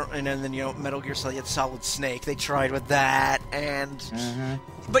then later, and then Metal Gear Solid Snake. They tried with that, and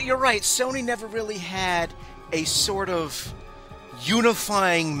but you're right. Sony never really had a sort of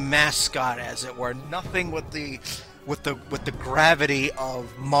unifying mascot, as it were. Nothing with the gravity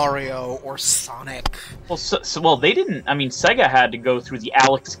of Mario or Sonic. Well, they didn't. I mean, Sega had to go through the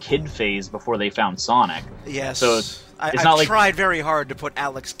Alex Kidd phase before they found Sonic. Yes. So I've tried very hard to put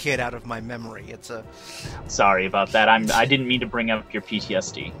Alex Kidd out of my memory. Sorry about that. I didn't mean to bring up your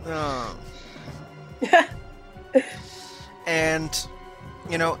PTSD. Oh. And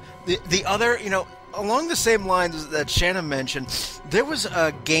the other, along the same lines that Shanna mentioned, there was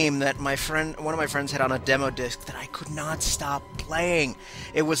a game that one of my friends had on a demo disc that I could not stop playing.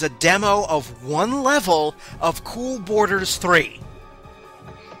 It was a demo of one level of Cool Borders 3.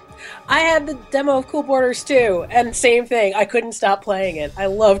 I had the demo of Cool Borders 2, and same thing. I couldn't stop playing it. I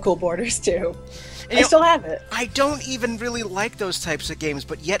love Cool Borders 2. I still have it. I don't even really like those types of games,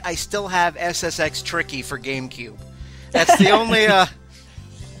 but yet I still have SSX Tricky for GameCube. That's the only...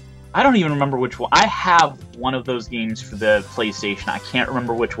 I don't even remember which one. I have one of those games for the PlayStation. I can't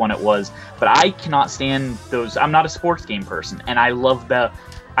remember which one it was, but I cannot stand those. I'm not a sports game person, and I love that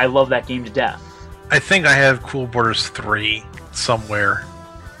game to death. I think I have Cool Borders 3 somewhere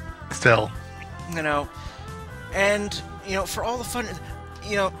still. And for all the fun,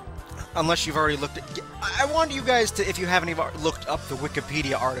 unless you've already looked at, I want you guys to, if you haven't even looked up the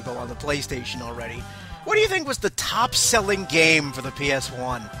Wikipedia article on the PlayStation already, what do you think was the top-selling game for the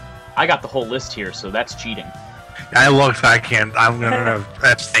PS1? I got the whole list here, so that's cheating. I looked. I can't. I'm gonna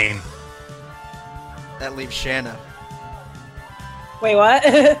abstain. That leaves Shanna. Wait,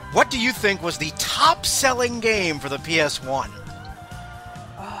 what? What do you think was the top-selling game for the PS1?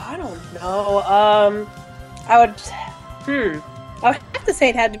 Oh, I don't know. I would have to say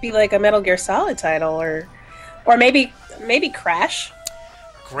it had to be like a Metal Gear Solid title, or maybe Crash.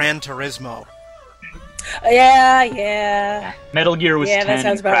 Gran Turismo. Yeah. Metal Gear was 10, that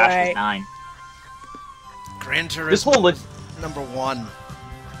sounds about Crash right. was 9. Gran Turismo. This whole list, number 1.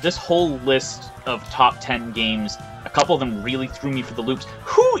 This whole list of top 10 games, a couple of them really threw me for the loops.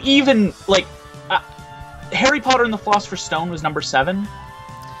 Who even Harry Potter and the Philosopher's Stone was number 7.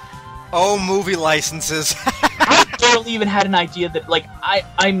 Oh, movie licenses. I barely even had an idea that,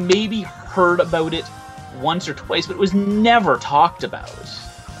 I maybe heard about it once or twice, but it was never talked about.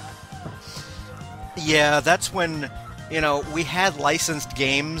 Yeah, that's when, we had licensed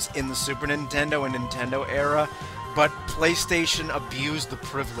games in the Super Nintendo and Nintendo era, but PlayStation abused the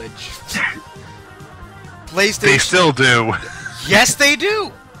privilege. PlayStation... They still do. Yes, they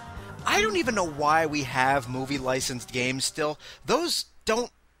do! I don't even know why we have movie licensed games still. Those don't...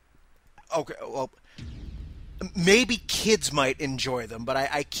 Okay, well... Maybe kids might enjoy them, but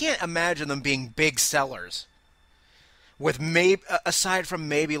I can't imagine them being big sellers. With aside from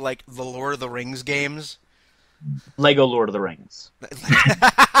maybe like the Lord of the Rings games, Lego Lord of the Rings.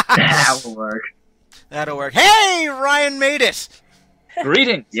 That'll work. That'll work. Hey, Ryan made it.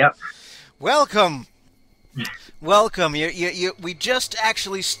 Greetings. Yep. Welcome. We just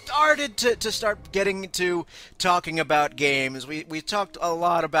actually started to start getting to talking about games. We talked a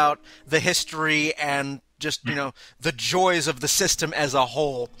lot about the history and just the joys of the system as a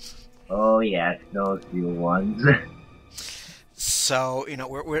whole. Oh yes, those few ones. So,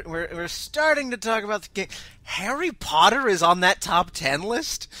 we're starting to talk about the game. Harry Potter is on that top 10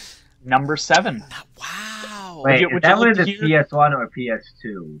 list? Number 7. Wow. Wait, is that was the PS1 or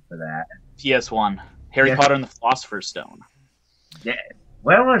PS2 for that? PS1. Harry Potter and the Philosopher's Stone. Yeah.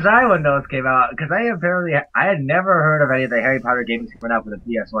 Where was I when those came out? Because I had never heard of any of the Harry Potter games coming out for the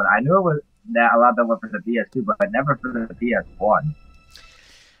PS1. I knew it was that a lot of them were for the PS2, but never for the PS1.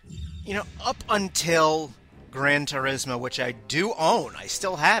 Up until Gran Turismo, which I do own. I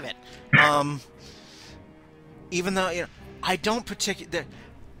still have it. Even though, I don't particularly...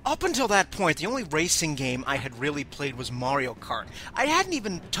 up until that point, the only racing game I had really played was Mario Kart. I hadn't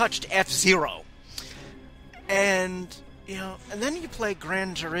even touched F-Zero. And, you know, and then you play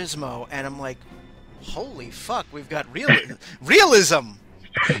Gran Turismo, and I'm like, holy fuck, we've got realism!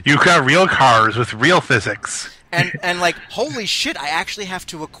 You've got real cars with real physics. And like, holy shit, I actually have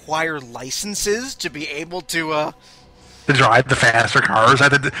to acquire licenses to be able to drive the faster cars. I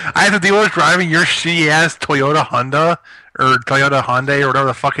have to deal with driving your shitty-ass Toyota Honda, or Toyota Hyundai, or whatever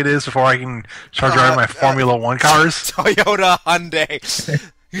the fuck it is, before I can start driving my Formula 1 cars. Toyota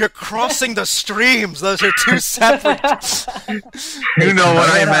Hyundai. You're crossing the streams. Those are two separate... You know what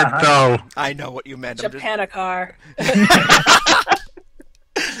I meant, though. I know what you meant. Japanacar.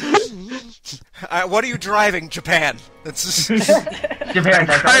 What are you driving, Japan? That's Japan.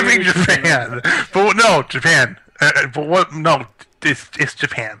 I'm driving Japan. But no, Japan. But what? No, it's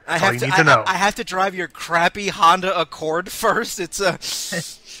Japan. That's all you need to know. I have to drive your crappy Honda Accord first.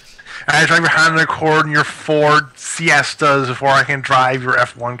 I drive your Honda Accord and your Ford Siestas before I can drive your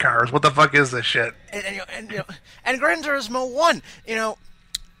F1 cars. What the fuck is this shit? And Gran Turismo 1, and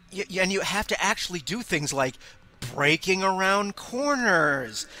you have to actually do things like braking around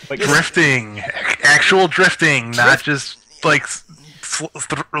corners, drifting, actual drifting, not just like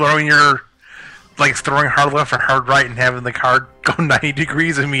throwing hard left or hard right and having the car go 90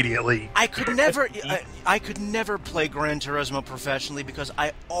 degrees immediately. I could never play Gran Turismo professionally because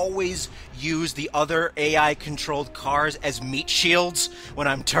I always use the other AI-controlled cars as meat shields when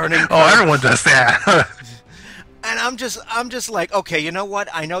I'm turning. Oh, everyone does that. And I'm just like, okay, you know what?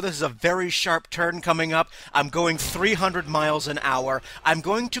 I know this is a very sharp turn coming up. I'm going 300 miles an hour. I'm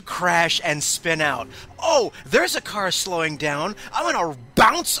going to crash and spin out. Oh, there's a car slowing down. I'm going to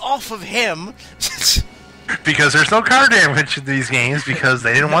bounce off of him. Because there's no car damage in these games because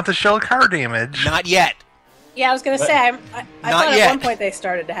they didn't want to show car damage. Not yet. Yeah, I was going to say, I thought at one point they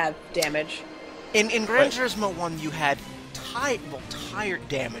started to have damage. In Gran Turismo 1, you had tire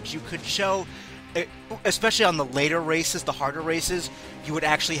damage. You could show... Especially on the later races, the harder races, you would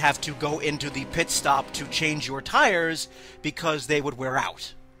actually have to go into the pit stop to change your tires because they would wear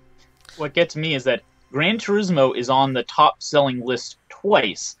out. What gets me is that Gran Turismo is on the top-selling list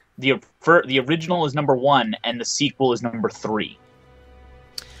twice. The original is number 1, and the sequel is number 3.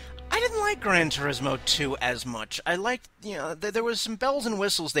 I didn't like Gran Turismo 2 as much. I liked, there was some bells and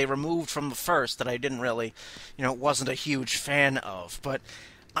whistles they removed from the first that I didn't really, wasn't a huge fan of, but...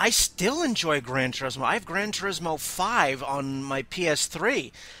 I still enjoy Gran Turismo. I have Gran Turismo 5 on my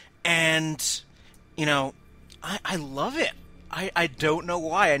PS3, and, I love it. I don't know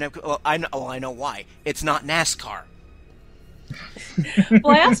why. I know why. It's not NASCAR.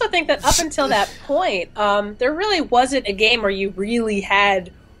 Well, I also think that up until that point, there really wasn't a game where you really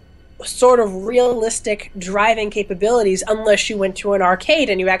had sort of realistic driving capabilities unless you went to an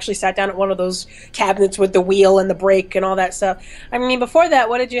arcade and you actually sat down at one of those cabinets with the wheel and the brake and all that stuff. I mean, before that,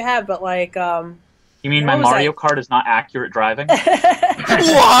 what did you have but like... You mean my Mario Kart is not accurate driving?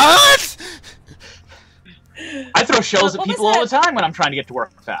 What? I throw shells at people all the time when I'm trying to get to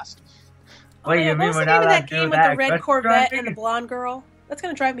work fast. Wait, you mean what's we're the name not of allowed that to game do with that? the red Quick Corvette driving? and the blonde girl? That's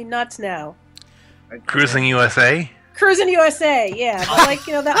going to drive me nuts now. Cruising USA? Cruising USA, yeah. But like,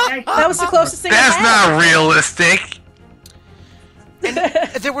 that was the closest thing That's I had. not realistic! And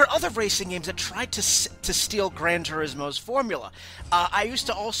there were other racing games that tried to steal Gran Turismo's formula. I used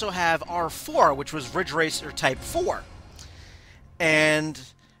to also have R4, which was Ridge Racer Type 4. And,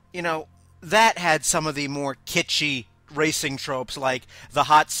 that had some of the more kitschy racing tropes, like the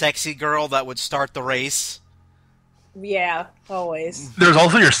hot, sexy girl that would start the race. Yeah, always. There's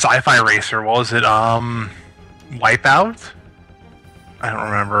also your sci-fi racer. What was it? Wipeout? I don't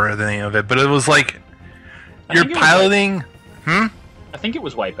remember the name of it, but it was like you're piloting. I think it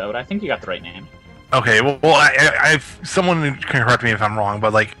was Wipeout. I think you got the right name. Okay, well, I've someone can correct me if I'm wrong,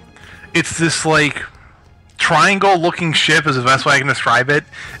 but like, it's this like triangle-looking ship is the best way I can describe it,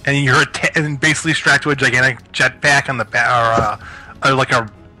 and you're and basically strapped to a gigantic jetpack on the back, or like a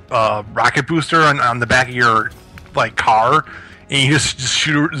rocket booster on the back of your like car, and you just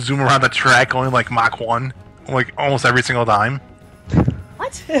zoom around the track going like Mach 1. Like, almost every single time.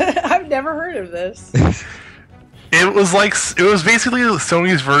 What? I've never heard of this. It was basically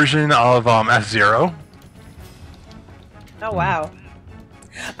Sony's version of F-Zero. Oh, wow.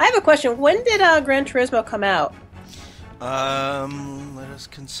 I have a question. When did Gran Turismo come out? Let us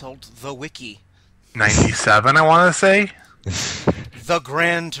consult the wiki. 97, I want to say. The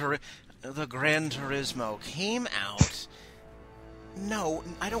Gran Turismo came out... No,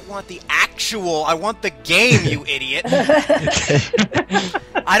 I don't want the actual... I want the game, you idiot.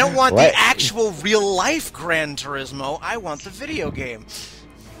 I don't want the actual real-life Gran Turismo. I want the video game.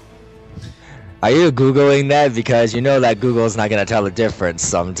 Are you Googling that? Because you know that Google's not going to tell the difference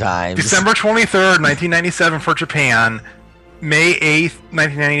sometimes. December 23rd, 1997 for Japan, May 8th,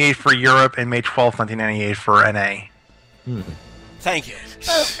 1998 for Europe, and May 12th, 1998 for NA. Thank you.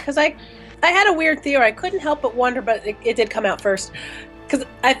 Because I had a weird theory. I couldn't help but wonder, but it did come out first. Because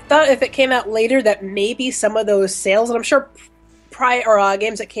I thought if it came out later, that maybe some of those sales, and I'm sure prior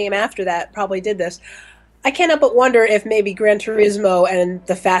games that came after that probably did this. I can't help but wonder if maybe Gran Turismo and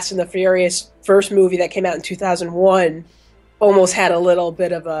the Fast and the Furious first movie that came out in 2001 almost had a little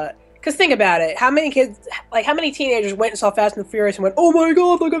bit of a... Because think about it. How many teenagers went and saw Fast and the Furious and went, oh my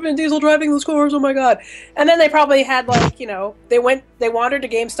god, look at Vin Diesel driving those cars, oh my god. And then they probably had, they wandered to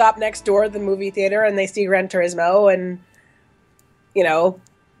GameStop next door to the movie theater and they see Gran Turismo and,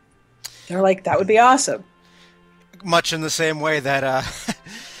 they're like, that would be awesome. Much in the same way that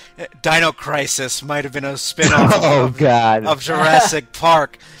Dino Crisis might have been a spin-off of Jurassic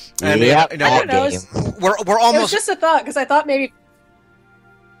Park. And, I don't know. We're almost... It was just a thought, because I thought maybe...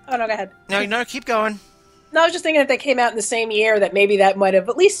 Oh, no, go ahead. No, keep going. No, I was just thinking if they came out in the same year, that maybe that might have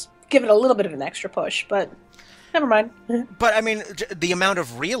at least given a little bit of an extra push, but never mind. But, I mean, the amount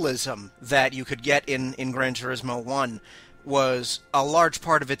of realism that you could get in Gran Turismo 1 was a large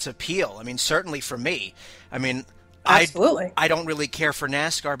part of its appeal. I mean, certainly for me. I mean... Absolutely. I don't really care for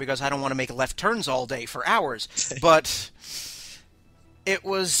NASCAR because I don't want to make left turns all day for hours. But it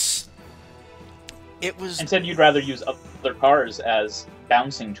was... Instead, you'd rather use other cars as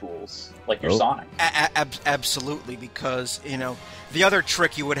bouncing tools, like your Sonic. Absolutely, because, the other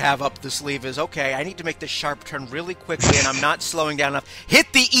trick you would have up the sleeve is, okay, I need to make this sharp turn really quickly and I'm not slowing down enough.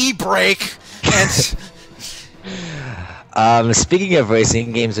 Hit the E-brake! And... Speaking of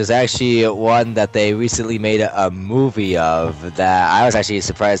racing games, there's actually one that they recently made a movie of that I was actually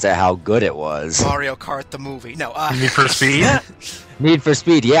surprised at how good it was. Mario Kart the movie. No, Need for Speed? Need for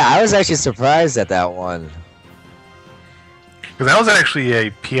Speed, yeah, I was actually surprised at that one. Because that was actually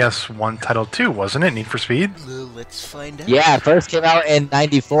a PS1 title too, wasn't it? Need for Speed? Let's find out. Yeah, it first came out in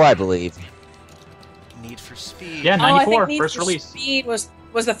 '94, I believe. Need for Speed. Yeah, 94, first Need for release. Speed was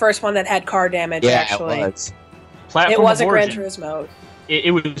the first one that had car damage, actually. It was. It wasn't Gran Turismo.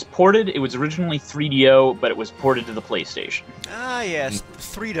 It was ported. It was originally 3DO, but it was ported to the PlayStation. Ah, yes,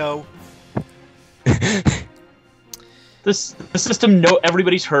 3DO. The system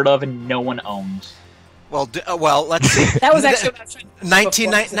everybody's heard of and no one owns. Well, let's see. That was actually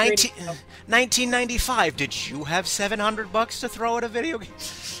 1995. Did you have $700 to throw at a video game?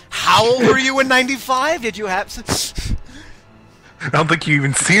 How old were you in '95? Did you have? I don't think you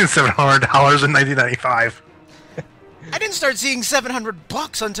even seen $700 in 1995. I didn't start seeing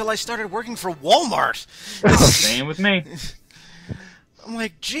 $700 until I started working for Walmart. Same with me. I'm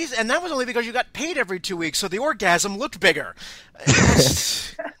like, geez, and that was only because you got paid every 2 weeks, so the orgasm looked bigger.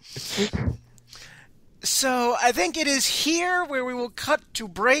 So I think it is here where we will cut to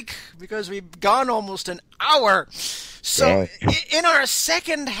break because we've gone almost an hour. So in our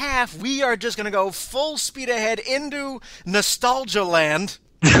second half, we are just going to go full speed ahead into Nostalgia Land.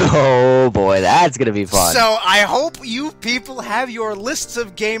 Oh boy, that's going to be fun. So I hope you people have your lists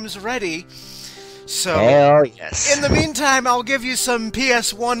of games ready. So, hell yes. In the meantime, I'll give you some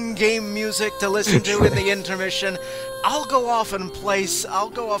PS1 game music to listen to in the intermission. I'll go off and play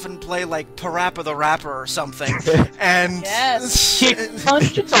like Parappa the Rapper or something. And yes. Kick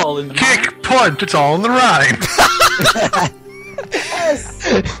punch, it's all in the Kick punch, it's all in the rhyme. Yes.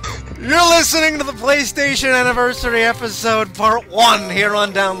 You're listening to the PlayStation Anniversary Episode Part 1 here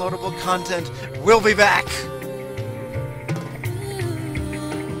on Downloadable Content. We'll be back.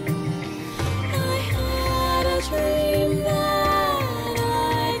 Dream that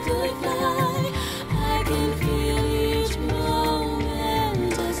I could fly. I can feel each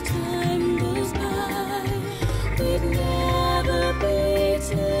moment as time goes by. We'd never be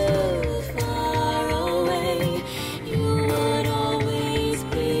too far away. You would always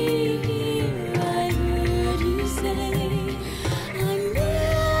be here, I heard you say. I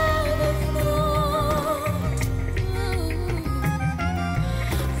never thought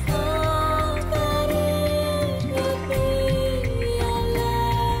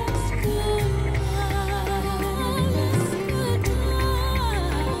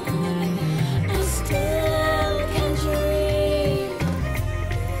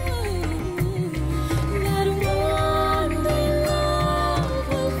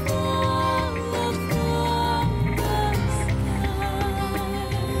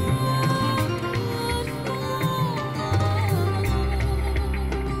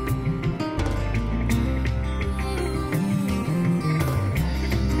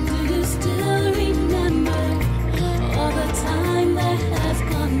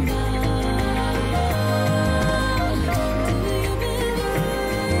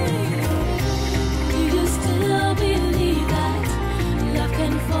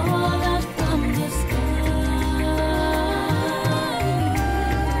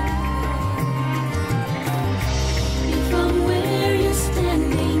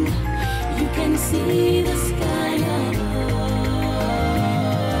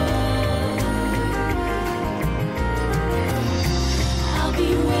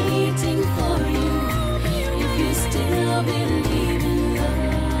believe in love,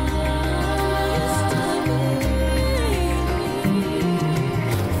 find a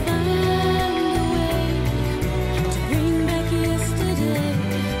way to bring back yesterday.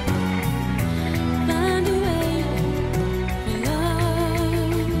 Find a way for love.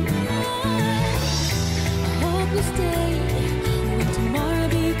 I hope you'll stay when tomorrow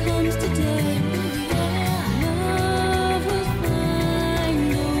becomes today. Love will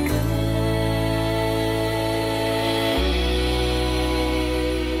find a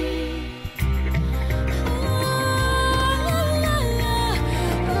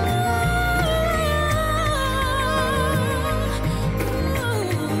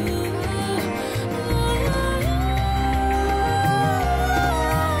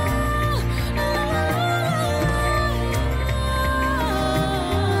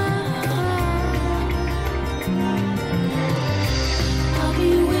I'll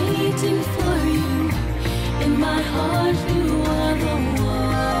be waiting for you. In my heart, you are the one.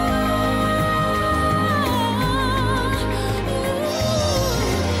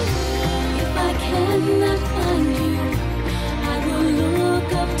 If I cannot find you, I will look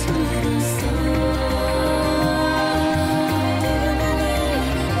up to the sun.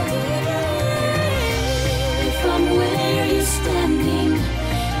 From where you're standing,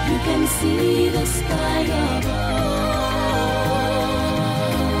 you can see the sky above.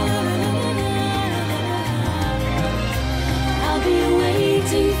 I'll be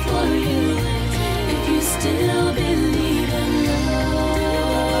waiting for you if you still believe in love.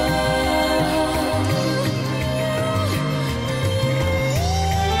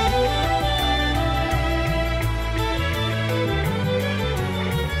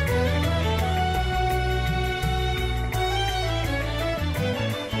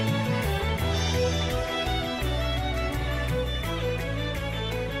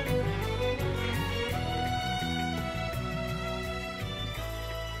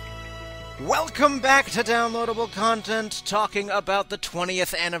 Welcome back to Downloadable Content, talking about the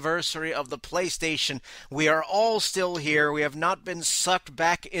 20th anniversary of the PlayStation. We are all still here. We have not been sucked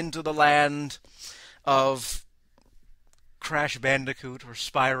back into the land of Crash Bandicoot or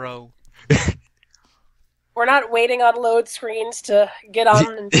Spyro. We're not waiting on load screens to get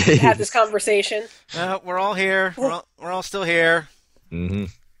on and have this conversation. We're all here. We're all still here. Mm-hmm.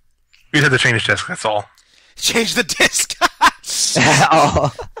 We just had to change disc, that's all. Change the disc.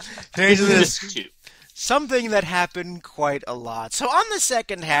 Oh. Change the disc. Disc 2. Something that happened quite a lot. So on the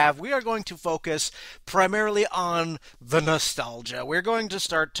second half, we are going to focus primarily on the nostalgia. We're going to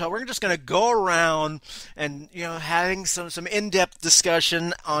we're just going to go around and, having some in-depth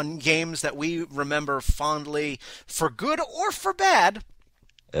discussion on games that we remember fondly, for good or for bad.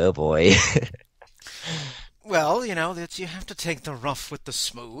 Oh boy. Well, you have to take the rough with the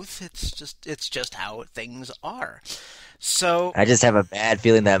smooth. It's just how things are. So I just have a bad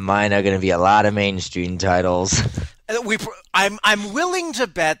feeling that mine are going to be a lot of mainstream titles. I'm willing to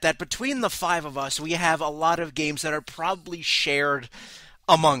bet that between the five of us, we have a lot of games that are probably shared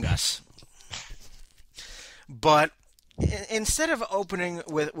among us. But instead of opening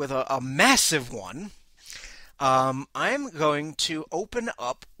with a massive one, I'm going to open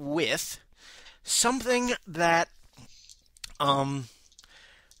up with something that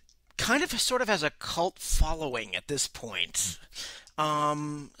kind of sort of has a cult following at this point.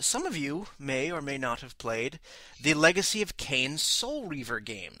 Some of you may or may not have played the Legacy of Kain Soul Reaver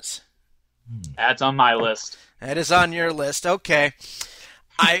games. That's on my list. That is on your list. Okay.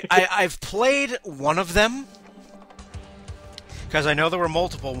 I've played one of them, because I know there were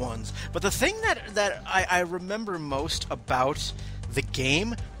multiple ones. But the thing that I remember most about the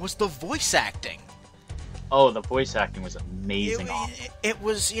game was the voice acting. Oh, the voice acting was amazing. It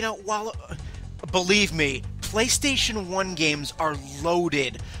was, believe me, PlayStation 1 games are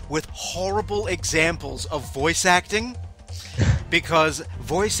loaded with horrible examples of voice acting, because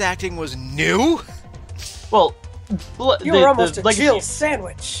voice acting was new. Well, You were almost a Jill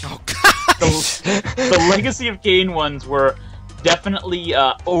sandwich. Oh, God. The Legacy of Kain ones were definitely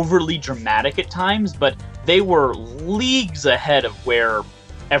overly dramatic at times, but they were leagues ahead of where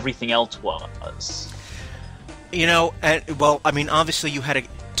everything else was. Obviously you had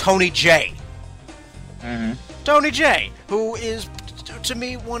Tony J. Mm-hmm. Tony J, who is, to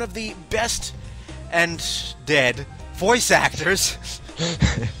me, one of the best and dead voice actors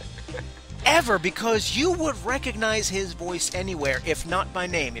ever, because you would recognize his voice anywhere, if not by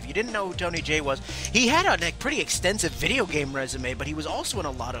name. If you didn't know who Tony J was, he had a pretty extensive video game resume, but he was also in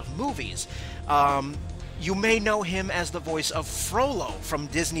a lot of movies. You may know him as the voice of Frollo from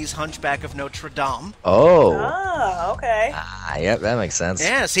Disney's Hunchback of Notre Dame. Oh. Oh, okay. Yep, that makes sense.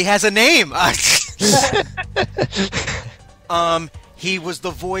 Yes, he has a name. He was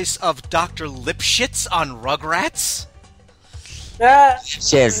the voice of Dr. Lipschitz on Rugrats.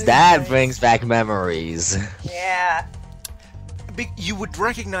 Shit, that brings back memories. Yeah. You would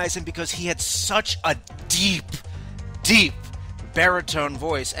recognize him because he had such a deep, deep baritone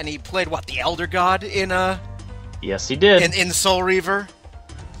voice, and he played what, the Elder God in Yes, he did. in Soul Reaver.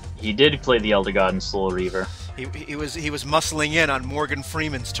 He did play the Elder God in Soul Reaver. He was muscling in on Morgan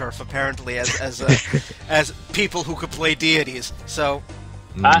Freeman's turf, apparently, as people who could play deities. So,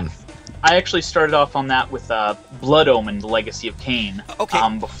 I actually started off on that with Blood Omen: The Legacy of Kain. Okay.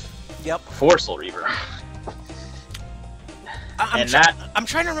 Yep. Before Soul Reaver. I'm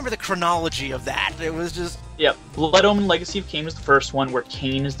trying to remember the chronology of that. It was just... Yeah, Blood Omen: Legacy of Kain was the first one, where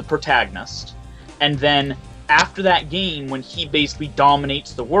Kain is the protagonist. And then, after that game, when he basically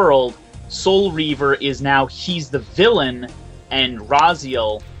dominates the world, Soul Reaver is now, he's the villain, and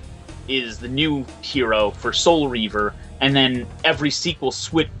Raziel is the new hero for Soul Reaver. And then every sequel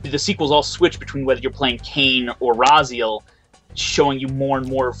the sequels all switch between whether you're playing Kain or Raziel, showing you more and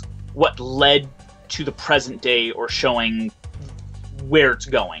more of what led to the present day, or showing where it's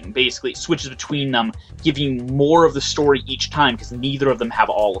going. Basically, it switches between them, giving you more of the story each time, because neither of them have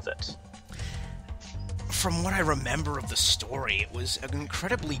all of it. From what I remember of the story, it was an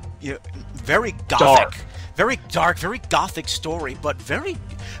incredibly, very gothic, very dark, very gothic story, but very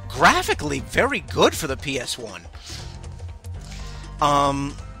graphically very good for the PS1.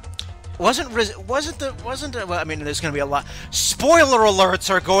 Wasn't well, I mean, there's going to be a lot. Spoiler alerts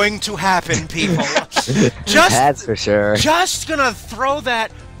are going to happen, people. That's for sure. Just gonna throw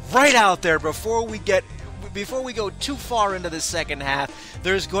that right out there before we go too far into the second half.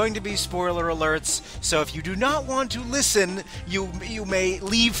 There's going to be spoiler alerts, so if you do not want to listen, you may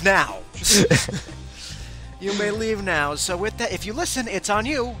leave now. You may leave now. So with that, if you listen, it's on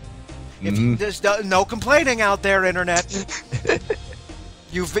you. There's no complaining out there, internet.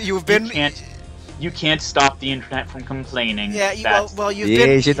 You've been. You can't stop the internet from complaining. Yeah, you've Yeah, been.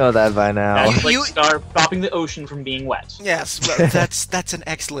 you should know that by now. That's like stopping the ocean from being wet. Yes, but that's an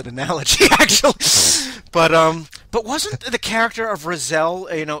excellent analogy, actually. But wasn't the character of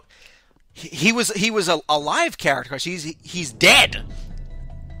Raziel, he was a live character? He's dead.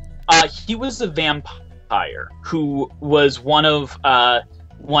 He was a vampire who was one of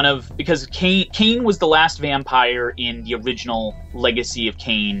because Kain was the last vampire in the original Legacy of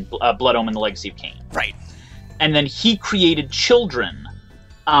Kain, Blood Omen: The Legacy of Kain. Right. And then he created children,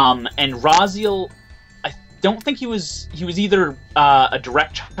 and Raziel, I don't think he was either a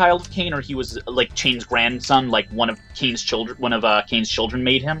direct child of Kain, or he was like Kain's grandson, like one of Kain's children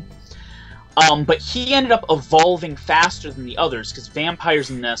made him. But he ended up evolving faster than the others, because vampires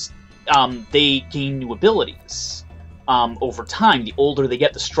in this, they gain new abilities. Over time. The older they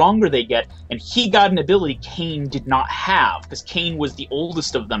get, the stronger they get, and he got an ability Kain did not have, because Kain was the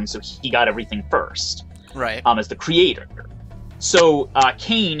oldest of them, so he got everything first. Right. As the creator. So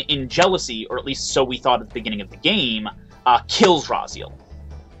Kain, in jealousy, or at least so we thought at the beginning of the game, kills Raziel.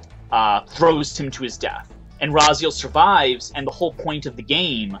 Throws him to his death. And Raziel survives, and the whole point of the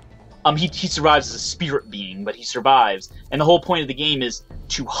game... he survives as a spirit being, but he survives. And the whole point of the game is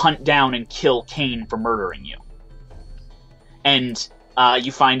to hunt down and kill Kain for murdering you. And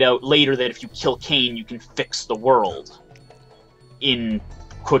you find out later that if you kill Kain, you can fix the world. In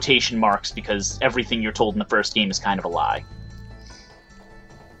quotation marks, because everything you're told in the first game is kind of a lie.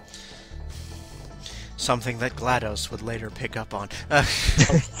 Something that GLaDOS would later pick up on.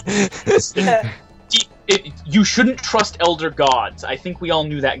 You shouldn't trust elder gods. I think we all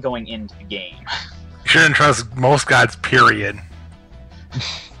knew that going into the game. You shouldn't trust most gods, period.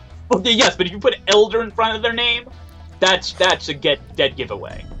 Well, yes, but if you put elder in front of their name... That's a dead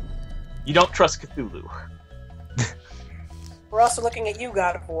giveaway. You don't trust Cthulhu. We're also looking at you,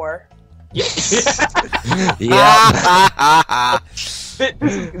 God of War. Yeah. Yeah.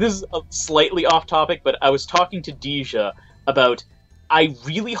 This is slightly off topic, but I was talking to Deja about, I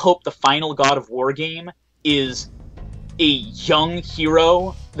really hope the final God of War game is a young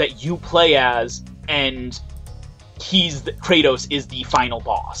hero that you play as, and Kratos is the final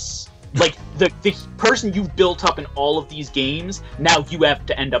boss. Like, the person you've built up in all of these games, now you have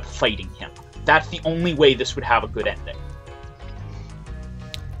to end up fighting him. That's the only way this would have a good ending.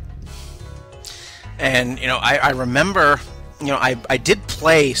 And, I remember, I did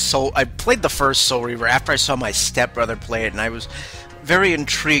play I played the first Soul Reaver after I saw my stepbrother play it, and I was very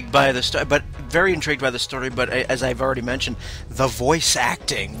intrigued by the story, but as I've already mentioned, the voice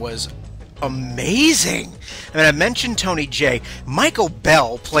acting was amazing. I mean, I mentioned Tony J. Michael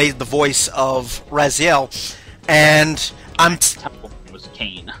Bell played the voice of Raziel, and Was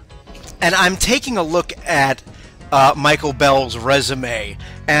Kain. And I'm taking a look at Michael Bell's resume.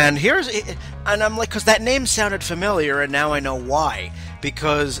 And I'm like, because that name sounded familiar, and now I know why.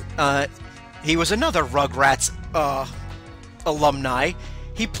 Because he was another Rugrats alumni.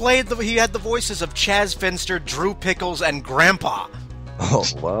 He had the voices of Chaz Finster, Drew Pickles, and Grandpa. Oh,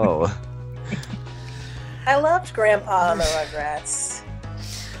 whoa. I loved Grandpa on the Rugrats.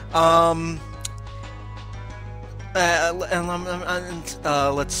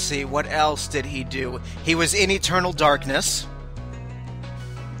 Let's see, what else did he do? He was in Eternal Darkness.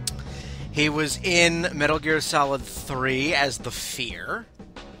 He was in Metal Gear Solid 3 as the Fear.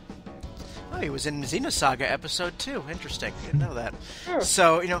 Oh, he was in Xenosaga Episode 2. Interesting. Didn't know that.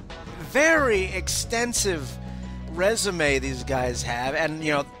 So, very extensive resume these guys have, and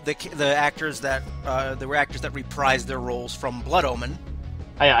the actors that there were actors that reprised their roles from Blood Omen.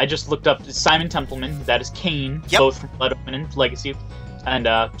 I just looked up Simon Templeman. That is Kane, both from Blood Omen and Legacy, and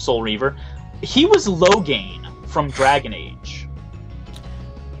Soul Reaver. He was Logain from Dragon Age.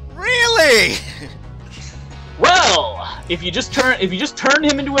 Really? Well, if you just turn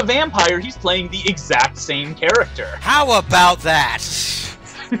him into a vampire, he's playing the exact same character. How about that?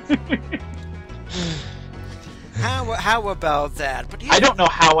 How about that? But I don't know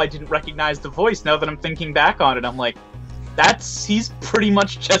how I didn't recognize the voice. Now that I'm thinking back on it, I'm like, he's pretty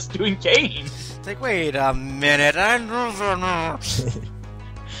much just doing Kane. It's like, wait a minute,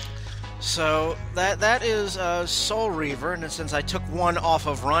 So that is Soul Reaver, and since I took one off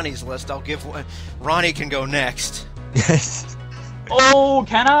of Ronnie's list, I'll give one. Ronnie can go next. Oh,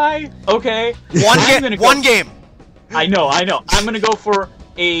 can I? Okay. One game. I know. I'm gonna go for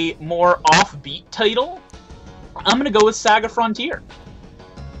a more offbeat title. I'm gonna go with Saga Frontier.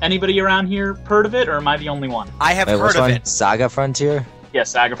 Anybody around here heard of it, or am I the only one? I have heard of it. Saga Frontier? Yeah,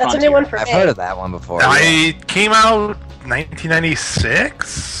 Saga Frontier. That's a new one for me. I've heard of that one before. It came out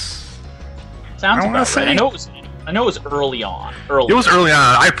 1996. Sounds about right. I know it was early on. It was early on.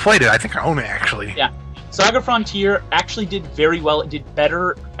 I played it. I think I own it, actually. Yeah. Saga Frontier actually did very well. It did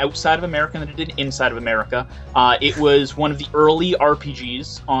better outside of America than it did inside of America. It was one of the early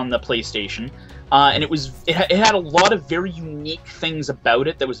RPGs on the PlayStation, and it had a lot of very unique things about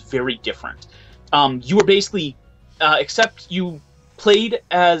it that was very different. You were basically, except you played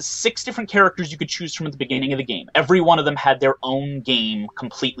as 6 different characters you could choose from at the beginning of the game. Every one of them had their own game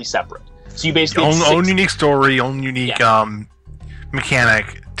completely separate. So you basically own unique story, own unique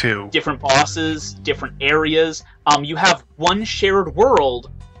mechanic too. Different bosses, different areas. You have one shared world.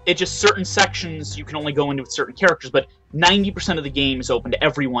 It just certain sections you can only go into with certain characters, but 90% of the game is open to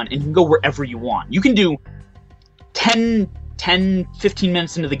everyone, and you can go wherever you want. You can do 10, 15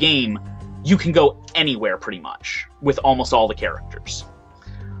 minutes into the game, you can go anywhere pretty much with almost all the characters.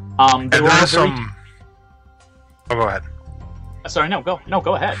 Oh, go ahead. Sorry, no, go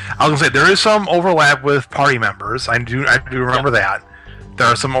ahead. I was gonna say there is some overlap with party members. I do remember that. There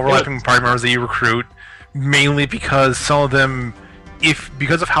are some overlapping party members that you recruit, mainly because some of them,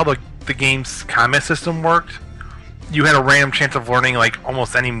 because of how the game's combat system worked, you had a random chance of learning like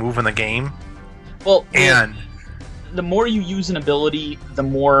almost any move in the game. Well, and the more you use an ability, the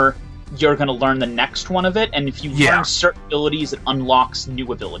more you're going to learn the next one of it, and if you learn certain abilities, it unlocks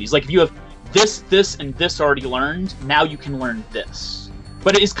new abilities. Like if you have this, and this already learned, now you can learn this.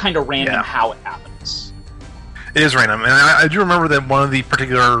 But it is kind of random how it happens. It is random, and I do remember that one of the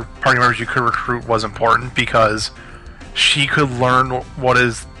particular party members you could recruit was important because she could learn what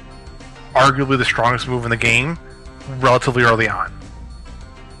is arguably the strongest move in the game relatively early on.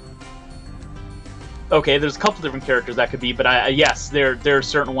 Okay, there's a couple different characters that could be, but yes, there are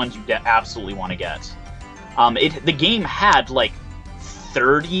certain ones you absolutely want to get. The game had like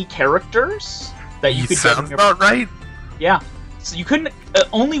 30 characters that you could get. Sounds about right. Yeah, so you couldn't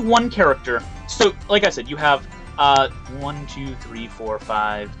only one character. So, like I said, you have 1, 2, 3, 4,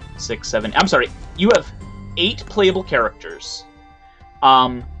 5, 6, 7. I'm sorry, you have 8 playable characters.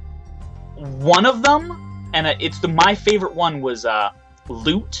 One of them, and my favorite one was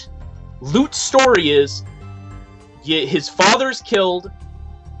Lute. Lute's story is his father's killed,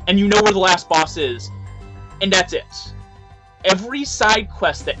 and you know where the last boss is, and that's it. Every side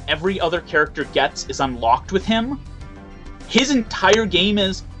quest that every other character gets is unlocked with him. His entire game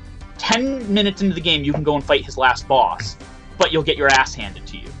is 10 minutes into the game you can go and fight his last boss, but you'll get your ass handed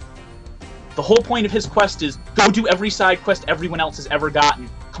to you. The whole point of his quest is go do every side quest everyone else has ever gotten,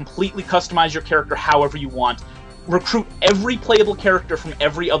 completely customize your character however you want, recruit every playable character from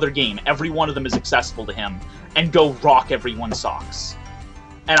every other game, every one of them is accessible to him, and go rock everyone's socks.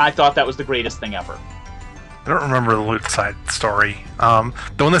 And I thought that was the greatest thing ever. I don't remember the loot side story. The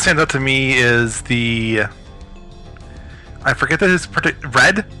one that stands out to me is I forget that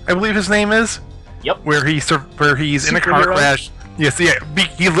Red, I believe his name is. Yep. Where he's in a car Superhero? crash. Yes, yeah.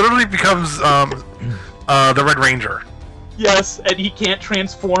 He literally becomes the Red Ranger. Yes, and he can't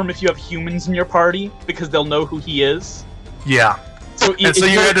transform if you have humans in your party because they'll know who he is. Yeah. So And so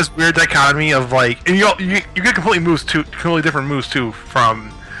you had this weird dichotomy of like, and you get completely different moves too from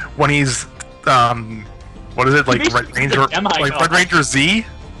when he's what is it, like basically Red Ranger, like Red Ranger Z?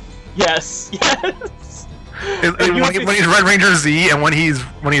 Yes, yes. And when he's Red Ranger Z and when he's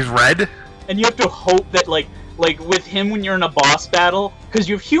red. And you have to hope that like with him when you're in a boss battle, because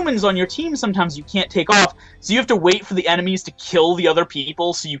you have humans on your team sometimes you can't take off, so you have to wait for the enemies to kill the other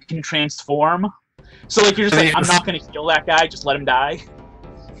people so you can transform. So like you're just like, I'm not gonna kill that guy, just let him die.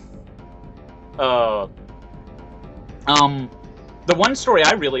 The one story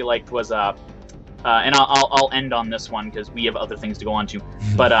I really liked was and I'll end on this one because we have other things to go on to.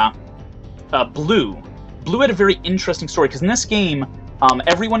 But Blue had a very interesting story because in this game,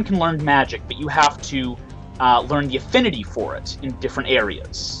 everyone can learn magic, but you have to learn the affinity for it in different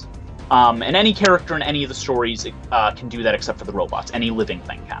areas. And any character in any of the stories can do that except for the robots. Any living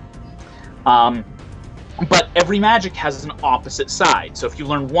thing can. But every magic has an opposite side. So if you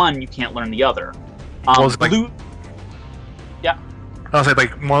learn one, you can't learn the other. Blue... Yeah. I'll say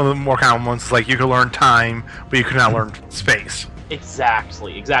like one of the more common ones is like you can learn time, but you cannot learn space.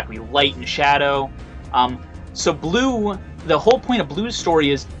 Exactly. Light and shadow. So Blue, the whole point of Blue's story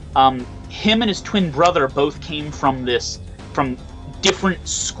is him and his twin brother both came from different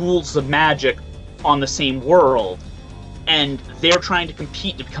schools of magic on the same world, and they're trying to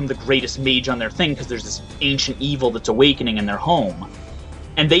compete to become the greatest mage on their thing because there's this ancient evil that's awakening in their home,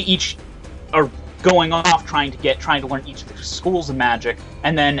 and they each are going off trying to learn each of the schools of magic,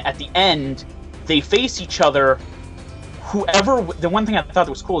 and then at the end they face each other. The one thing I thought that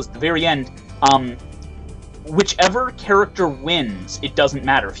was cool is at the very end, whichever character wins, it doesn't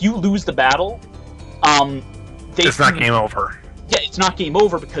matter. If you lose the battle, it's not game over. Yeah, it's not game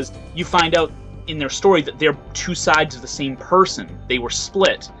over because you find out in their story that they're two sides of the same person. They were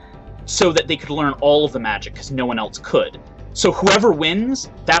split so that they could learn all of the magic because no one else could. So whoever wins,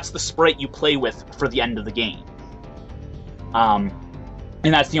 that's the sprite you play with for the end of the game. And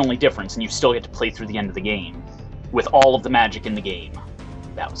that's the only difference, and you still get to play through the end of the game with all of the magic in the game.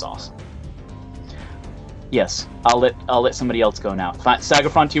 That was awesome. Yes, I'll let somebody else go now. Saga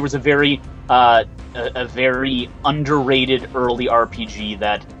Frontier was a very underrated early RPG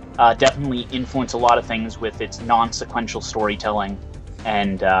that definitely influenced a lot of things with its non-sequential storytelling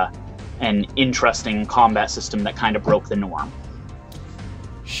and an interesting combat system that kind of broke the norm.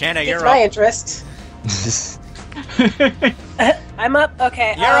 Shanna, you're It's up. my interest. I'm up.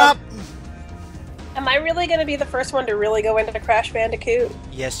 Okay. You're up. Am I really going to be the first one to really go into Crash Bandicoot?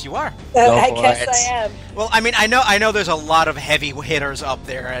 Yes, you are. I for guess it. I am. Well, I mean, I know there's a lot of heavy hitters up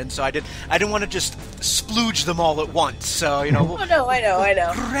there, and so I didn't want to just splooge them all at once. So we'll Oh no, I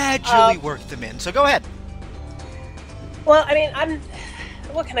know. gradually work them in. So go ahead. Well, I mean,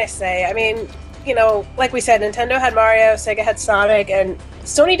 what can I say? I mean, like we said, Nintendo had Mario, Sega had Sonic, and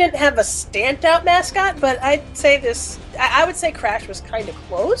Sony didn't have a standout mascot, but I would say Crash was kind of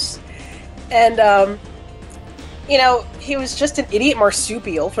close. And, he was just an idiot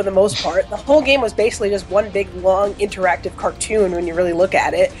marsupial for the most part. The whole game was basically just one big, long, interactive cartoon when you really look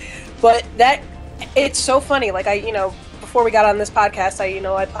at it. But it's so funny. Like, before we got on this podcast,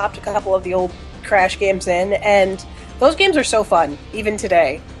 I popped a couple of the old Crash games in, and those games are so fun, even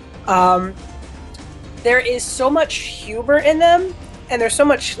today. There is so much humor in them, and there's so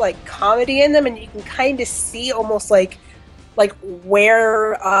much, like, comedy in them, and you can kind of see almost, like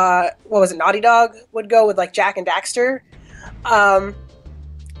where what was it, Naughty Dog would go with like Jak and Daxter.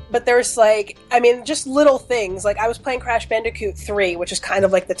 But there's just little things. Like I was playing Crash Bandicoot 3, which is kind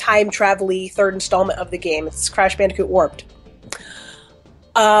of like the time travel-y third installment of the game. It's Crash Bandicoot Warped.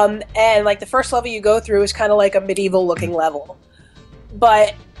 And like the first level you go through is kind of like a medieval looking level.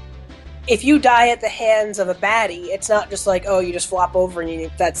 But if you die at the hands of a baddie, it's not just like, oh, you just flop over and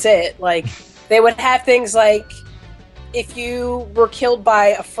that's it. Like they would have things like, if you were killed by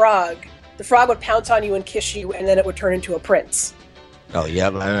a frog, the frog would pounce on you and kiss you, and then it would turn into a prince. Oh,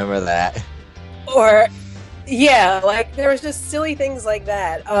 yep, I remember that. Or, yeah, like, there was just silly things like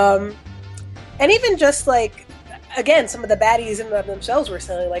that. And even just, like, again, some of the baddies in and of themselves were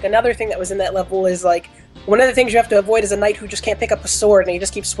silly. Like, another thing that was in that level is, like, one of the things you have to avoid is a knight who just can't pick up a sword, and he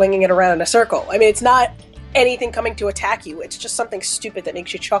just keeps swinging it around in a circle. I mean, it's not anything coming to attack you. It's just something stupid that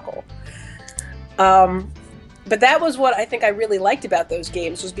makes you chuckle. But that was what I think I really liked about those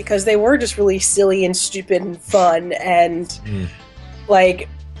games, was because they were just really silly and stupid and fun, and like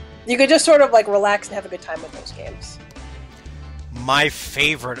you could just sort of like relax and have a good time with those games. my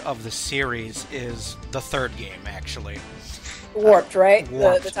favorite of the series is the third game, actually. Warped, right?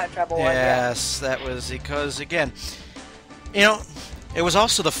 Warped. The time travel one. Yeah. Yes, that was because, again, you know, it was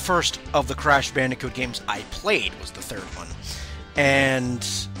also the first of the Crash Bandicoot games I played, was the third one. And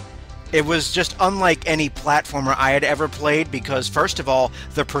it was just unlike any platformer I had ever played because, first of all,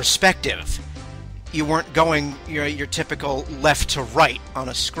 the perspective. You weren't going your typical left to right on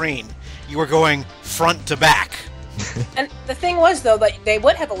a screen. You were going front to back. And the thing was, though, that they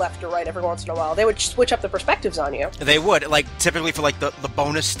would have a left or right every once in a while. They would switch up the perspectives on you. They would, like, typically for, like, the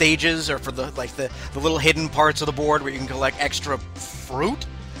bonus stages or for the little hidden parts of the board where you can collect extra fruit.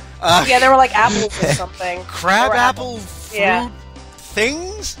 Yeah, they were like apples or something. Crab Or apple fruit Yeah.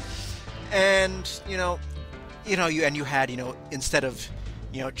 things. And, you had, instead of,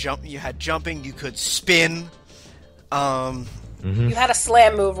 you had jumping, you could spin. You had a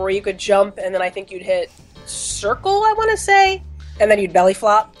slam move where you could jump, and then I think you'd hit circle, I want to say, and then you'd belly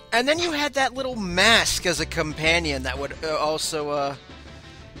flop. And then you had that little mask as a companion that would also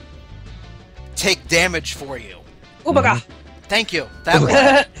take damage for you. Oobaga. Thank you. That one.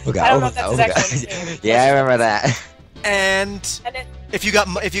 I don't know if that's exactly what it is. Yeah, I remember that. And if you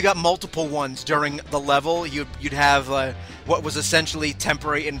got multiple ones during the level, you'd have what was essentially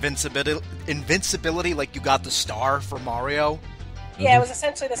temporary invincibility, like you got the star for Mario. Yeah, it was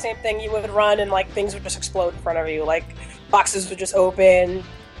essentially the same thing. You would run and like things would just explode in front of you. Like boxes would just open,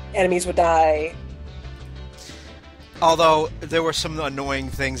 enemies would die. Although there were some annoying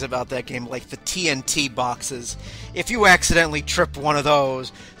things about that game, like the TNT boxes. If you accidentally tripped one of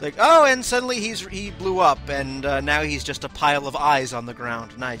those, like, oh, and suddenly he blew up, and now he's just a pile of eyes on the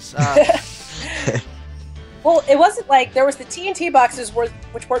ground. Nice. Well, it wasn't like there was the TNT boxes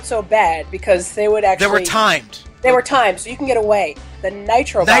which weren't so bad because they would actually They were timed. They were timed, so you can get away. The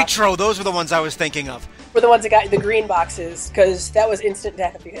Nitro boxes Those were the ones I was thinking of. were the ones that got the green boxes because that was instant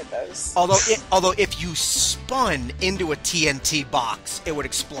death if you hit those. Although if you spun into a TNT box, it would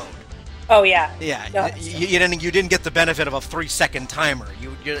explode. Oh yeah. Yeah, No, you didn't get the benefit of a 3-second timer.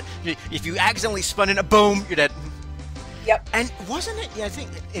 If you accidentally spun in, boom, you're dead. Yep. And wasn't it? Yeah, I think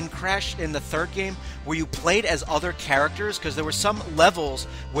in Crash in the third game where you played as other characters because there were some levels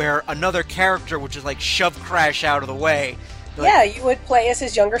where another character would just like shove Crash out of the way. Yeah, you would play as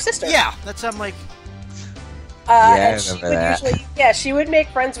his younger sister. Yeah, that's I'm like. And she remember would that. usually, she would make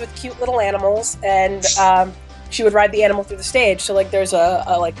friends with cute little animals, and she would ride the animal through the stage. So like, there's a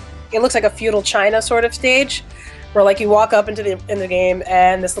like, it looks like a feudal China sort of stage, where like you walk up into the game,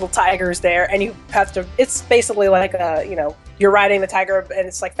 and this little tiger's there, and you have to. It's basically like you're riding the tiger, and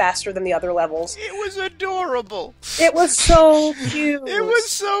it's like faster than the other levels. It was adorable. It was so cute. It was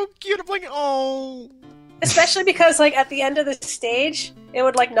so cute. I'm like, oh. Especially because, like, at the end of the stage, it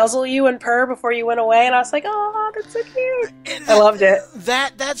would, like, nuzzle you and purr before you went away, and I was like, oh, that's so cute. I loved it.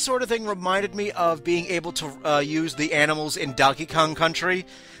 That sort of thing reminded me of being able to use the animals in Donkey Kong Country,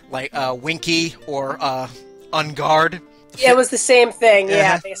 like Winky or Unguard. Yeah, it was the same thing,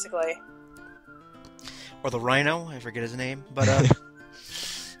 yeah, Uh-huh. basically. Or the Rhino, I forget his name, but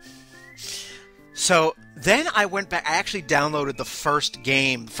So then I went back. I actually downloaded the first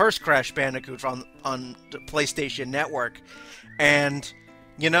first Crash Bandicoot on the PlayStation Network, and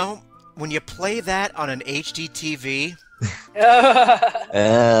when you play that on an HD TV,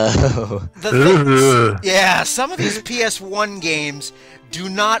 Oh. yeah, some of these PS1 games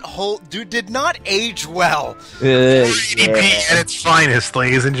did not age well. 80p at its finest,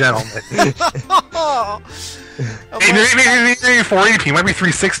 ladies and gentlemen. Maybe 480p, might be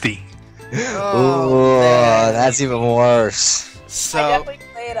 360. Ooh, that's even worse. So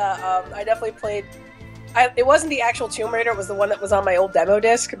I definitely played. It wasn't the actual Tomb Raider; it was the one that was on my old demo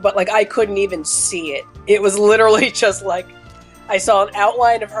disc. But like, I couldn't even see it. It was literally just like I saw an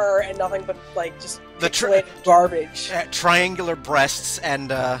outline of her and nothing but like just The pixelated garbage. triangular breasts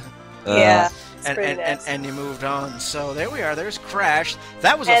and Yeah, it's and, pretty and, nasty. and you moved on. So there we are. There's Crash.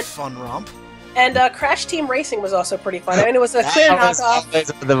 That was a And- fun romp. And Crash Team Racing was also pretty fun. I mean, it was a clear That was knockoff.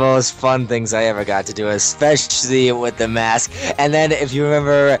 always one of the most fun things I ever got to do, especially with the mask. And then, if you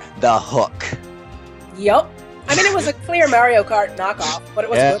remember, the hook. Yup. I mean, it was a clear Mario Kart knockoff, but it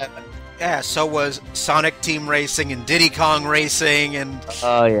was Yeah. good. Yeah, so was Sonic Team Racing and Diddy Kong Racing and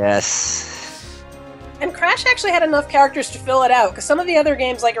Oh, yes. And Crash actually had enough characters to fill it out, because some of the other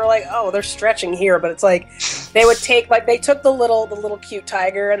games like were like, oh, they're stretching here, but it's like they would take they took the little cute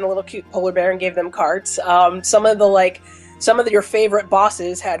tiger and the little cute polar bear and gave them carts. Some of your favorite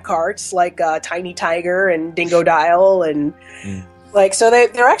bosses had carts, like Tiny Tiger and Dingo Dial, and so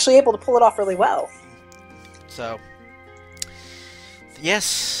they're actually able to pull it off really well. so.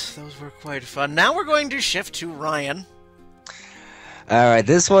 Yes, those were quite fun. Now we're going to shift to Ryan. All right,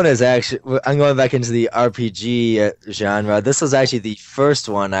 this one is actually. I'm going back into the RPG genre. This was actually the first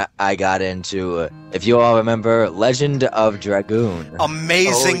one I got into. If you all remember, Legend of Dragoon.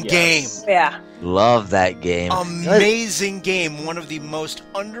 Amazing game. Yeah. Love that game. Amazing game. One of the most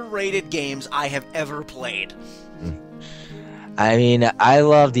underrated games I have ever played. I mean, I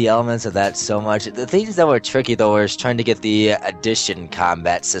love the elements of that so much. The things that were tricky, though, was trying to get the addition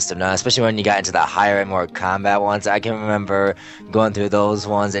combat system down, especially when you got into the higher and more combat ones. I can remember going through those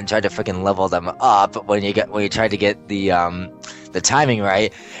ones and trying to freaking level them up when you tried to get the timing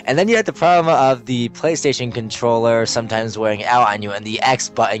right. And then you had the problem of the PlayStation controller sometimes wearing out on you and the X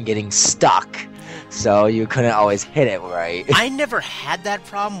button getting stuck. So you couldn't always hit it right. I never had that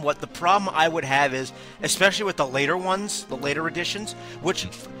problem. What the problem I would have is, especially with the later ones, the later editions, which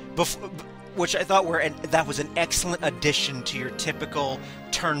I thought that was an excellent addition to your typical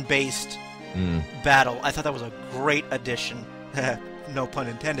turn-based battle. I thought that was a great addition. No pun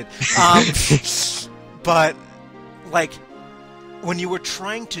intended. But, like, when you were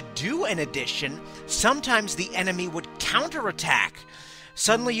trying to do an addition, sometimes the enemy would counterattack.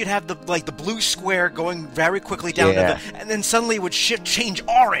 Suddenly you'd have the blue square going very quickly down and then suddenly it would change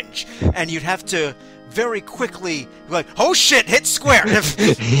orange, and you'd have to very quickly be like, oh shit, hit square.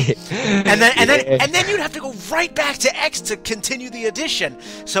 and then you'd have to go right back to X to continue the addition.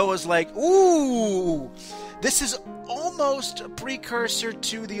 So it was like, ooh, this is almost a precursor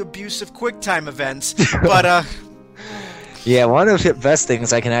to the abusive QuickTime events, but yeah, one of the best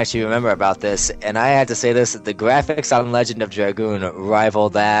things I can actually remember about this, and I had to say this, the graphics on Legend of Dragoon rival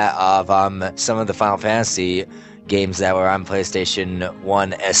that of some of the Final Fantasy games that were on PlayStation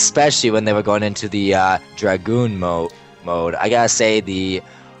 1, especially when they were going into the Dragoon mode. I gotta say,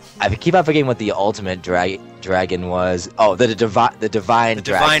 I keep on forgetting what the ultimate dragon was. Oh, the Divine Dragon. The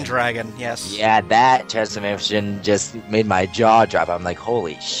Divine Dragon, yes. Yeah, that transformation just made my jaw drop. I'm like,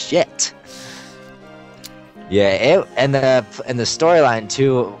 holy shit. Yeah, and the storyline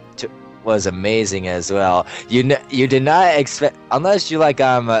too was amazing as well. You did not expect, unless you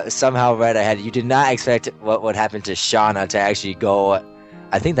somehow read ahead, you did not expect what would happen to Shanna to actually go.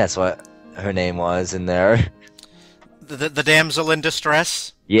 I think that's what her name was in there. The damsel in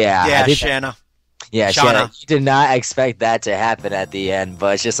distress. Yeah, Shanna. Shanna. You did not expect that to happen at the end,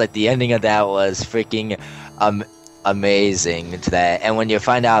 but it's just like the ending of that was freaking amazing to that. And when you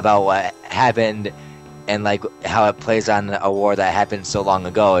find out about what happened. And like how it plays on a war that happened so long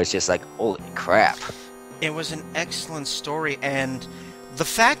ago, it's just like, holy crap. It was an excellent story, and the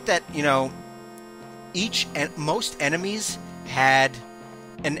fact that, most enemies had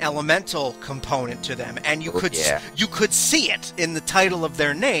an elemental component to them, and you could see it in the title of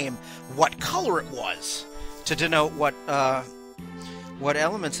their name, what color it was, to denote what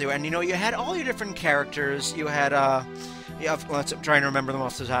elements they were. And you had all your different characters. You had I'm trying to remember them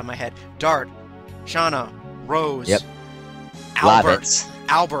off the top of my head. Dart, Shanna, Rose, Albert,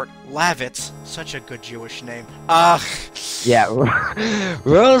 Lavitz, such a good Jewish name. Yeah,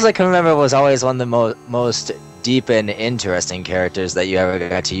 Rose, I can remember, was always one of the most deep and interesting characters that you ever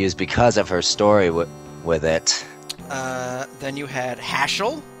got to use because of her story with it. Then you had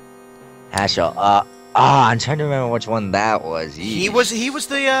Haschel. I'm trying to remember which one that was. Yeesh. He was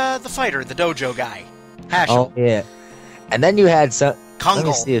the fighter, the dojo guy. Haschel. Oh yeah, and then you had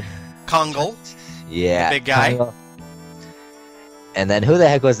Kongal. Yeah, the big guy. And then who the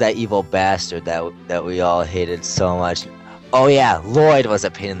heck was that evil bastard that we all hated so much? Oh yeah, Lloyd was a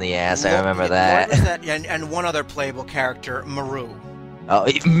pain in the ass. I remember that. Lloyd was that, and one other playable character, Maru. Oh,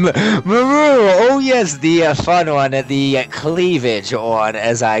 Maru! Oh yes, the fun one, the cleavage one,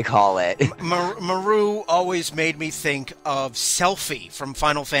 as I call it. Maru always made me think of Selphie from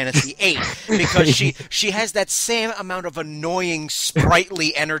Final Fantasy VIII because she has that same amount of annoying,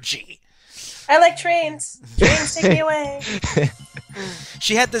 sprightly energy. I like trains. Trains take me away.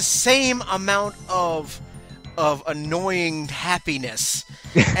 She had the same amount of annoying happiness,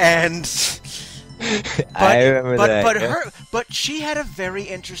 and I remember that. But she had a very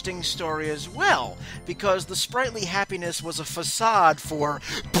interesting story as well, because the sprightly happiness was a facade for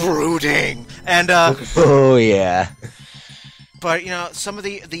brooding, and oh yeah. But some of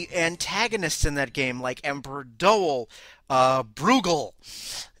the antagonists in that game, like Emperor Dole, Bruegel.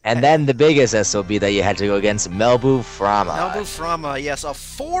 And then the biggest SOB that you had to go against, Melbu Frama. Melbu Frama, yes, a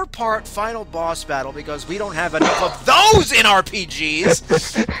 4-part final boss battle, because we don't have enough of those in RPGs.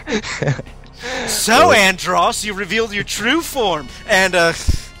 So, Andros, you revealed your true form, and that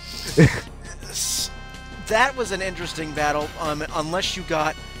was an interesting battle. Unless you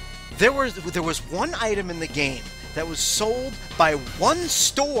got, there was one item in the game that was sold by one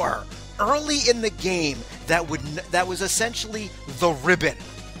store early in the game that was essentially the ribbon.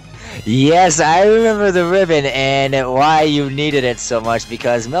 Yes, I remember the ribbon and why you needed it so much,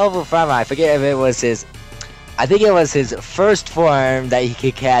 because Melville Farmer, I forget if it was his... I think it was his first form that he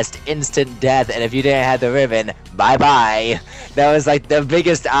could cast instant death, and if you didn't have the ribbon, bye-bye. That was like the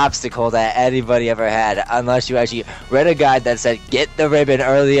biggest obstacle that anybody ever had, unless you actually read a guide that said, get the ribbon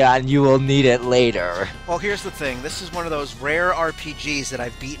early on, you will need it later. Well, here's the thing. This is one of those rare RPGs that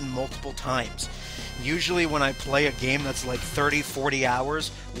I've beaten multiple times. Usually when I play a game that's like 30, 40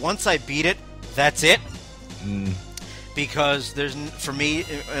 hours, once I beat it, that's it. Because for me,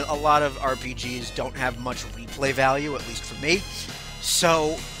 a lot of RPGs don't have much replay value, at least for me.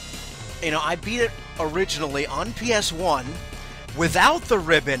 So, I beat it originally on PS1 without the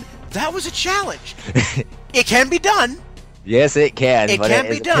ribbon. That was a challenge. It can be done. Yes, it can. It can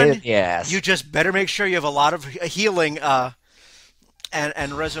be done. Yes. You just better make sure you have a lot of healing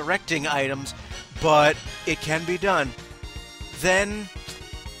and resurrecting items, but it can be done. Then,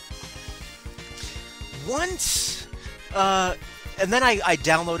 once... and then I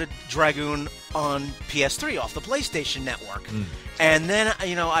downloaded Dragoon on PS3 off the PlayStation Network. And then,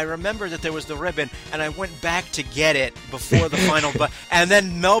 I remember that there was the ribbon, and I went back to get it before the final... and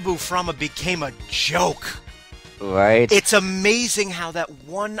then Melbu Frama became a joke. Right. It's amazing how that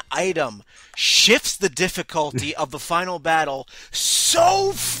one item shifts the difficulty of the final battle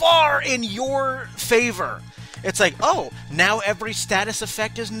so far in your favor. It's like, oh, now every status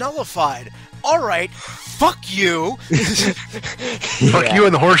effect is nullified. All right, fuck you. Fuck you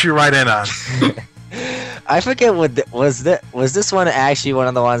and the horse you ride in on. I forget was this one actually one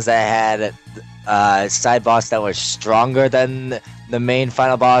of the ones that had side boss that was stronger than the main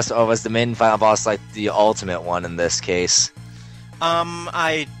final boss, or was the main final boss like the ultimate one in this case?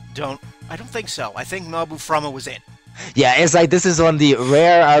 I don't think so. I think Melbu Frama was it. Yeah, it's like this is one of the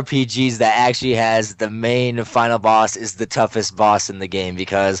rare RPGs that actually has the main final boss is the toughest boss in the game,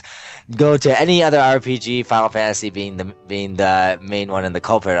 because go to any other RPG, Final Fantasy being the main one and the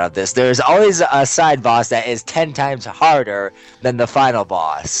culprit of this, there's always a side boss that is 10 times harder than the final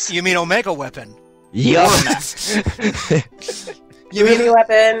boss. You mean Omega Weapon? Yup. You mean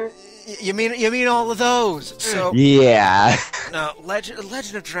weapon? You mean all of those? So yeah. No, Legend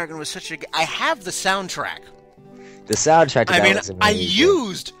of Dragon was such a... I have the soundtrack. The soundtrack to that was amazing. I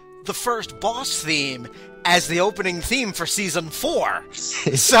used the first boss theme as the opening theme for Season 4.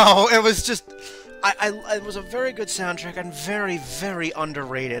 So it was just... it was a very good soundtrack and very, very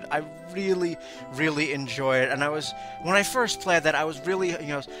underrated. I really, really enjoyed it. And when I first played that, I was really,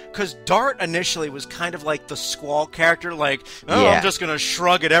 because Dart initially was kind of like the Squall character, like, I'm just going to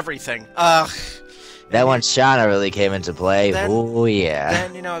shrug at everything. That one, Shanna really came into play. Oh yeah.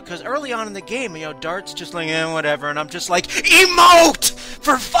 Then, because early on in the game, Dart's just like, whatever, and I'm just like, emote!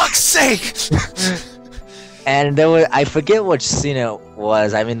 For fuck's sake! And I forget which scene it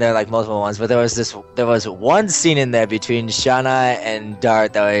was. I mean, there are like multiple ones, but there was one scene in there between Shanna and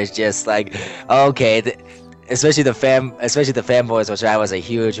Dart that was just like, okay, especially the fanboys, which I was a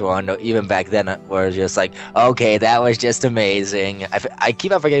huge one, even back then, were just like, okay, that was just amazing. I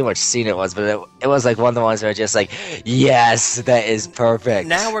keep on forgetting which scene it was, but it was like one of the ones where just like, yes, that is perfect.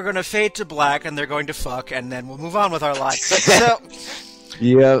 Now we're going to fade to black, and they're going to fuck, and then we'll move on with our lives. So...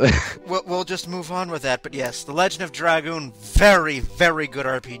 Yep. We'll just move on with that, but yes, The Legend of Dragoon, very, very good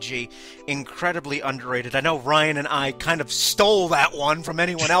RPG, incredibly underrated. I know Ryan and I kind of stole that one from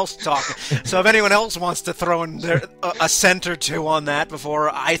anyone else talking, so if anyone else wants to throw in a cent or two on that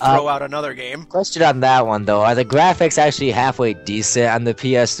before I throw out another game. Question on that one, though. Are the graphics actually halfway decent on the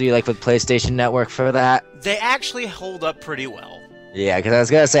PS3, like with PlayStation Network for that? They actually hold up pretty well. Yeah, because I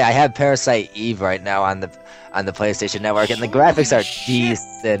was going to say, I have Parasite Eve right now on the PlayStation Network, and the graphics are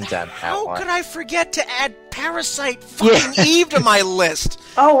decent on that How one. could I forget to add Parasite fucking Eve to my list?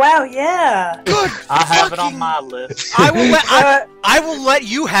 Oh, wow, yeah. Good I have it on my list. I will let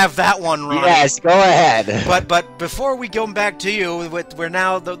you have that one, Ronnie. Yes, go ahead. But before we go back to you, we're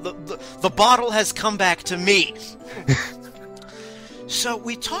now the bottle has come back to me. So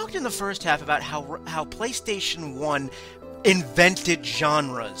we talked in the first half about how PlayStation 1 invented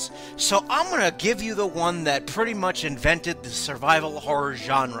genres. So I'm going to give you the one that pretty much invented the survival horror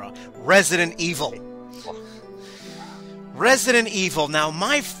genre, Resident Evil. Resident Evil. Now,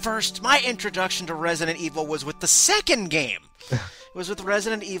 my introduction to Resident Evil was with the second game. It was with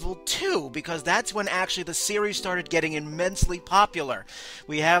Resident Evil 2, because that's when actually the series started getting immensely popular.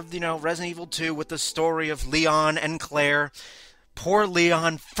 We have, Resident Evil 2 with the story of Leon and Claire. Poor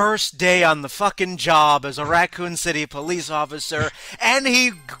Leon, first day on the fucking job as a Raccoon City police officer, and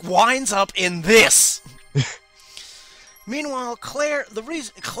he winds up in this. Meanwhile, Claire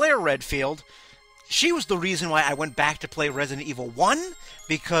Redfield, she was the reason why I went back to play Resident Evil 1,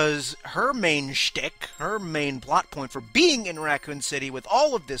 because her main shtick, her main plot point for being in Raccoon City with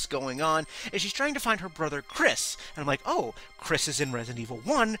all of this going on, is she's trying to find her brother Chris. And I'm like, oh, Chris is in Resident Evil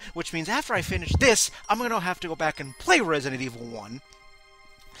 1, which means after I finish this, I'm going to have to go back and play Resident Evil 1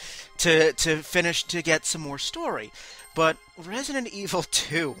 to finish, to get some more story. But Resident Evil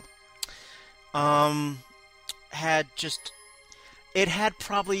 2 had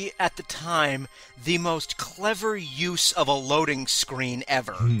probably, at the time, the most clever use of a loading screen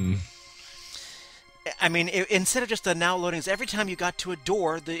ever. I mean, instead of just the now loadings, every time you got to a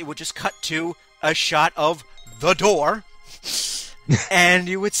door, it would just cut to a shot of the door, and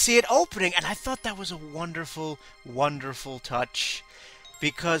you would see it opening, and I thought that was a wonderful, wonderful touch,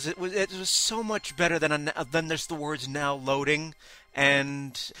 because it was so much better than there's the words "now loading,"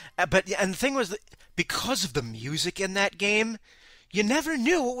 and the thing was that because of the music in that game, you never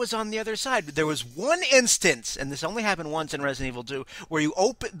knew what was on the other side. There was one instance, and this only happened once in Resident Evil 2, where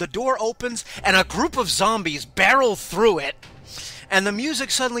the door opens and a group of zombies barrel through it, and the music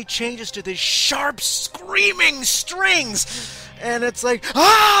suddenly changes to this sharp, screaming strings, and it's like,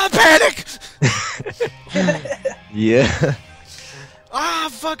 panic! Yeah.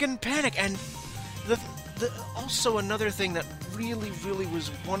 Fucking panic! And also another thing that really, really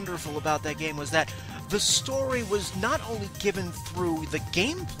was wonderful about that game was that the story was not only given through the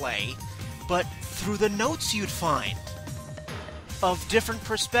gameplay, but through the notes you'd find of different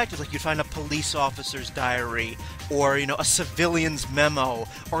perspectives. Like you'd find a police officer's diary, or a civilian's memo,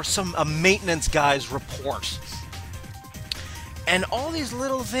 or a maintenance guy's report. And all these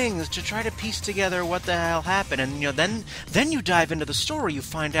little things to try to piece together what the hell happened. And then you dive into the story, you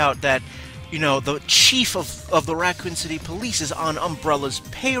find out that the chief of the Raccoon City Police is on Umbrella's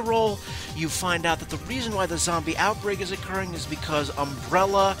payroll. You find out that the reason why the zombie outbreak is occurring is because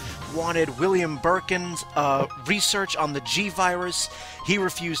Umbrella wanted William Birkin's research on the G-Virus. He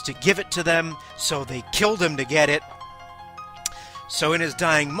refused to give it to them, so they killed him to get it. So in his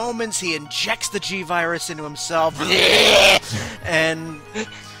dying moments, he injects the G-Virus into himself, and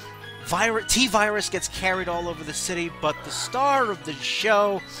T-Virus gets carried all over the city, but the star of the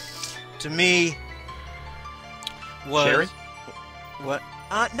show, to me, was... Sherry? What?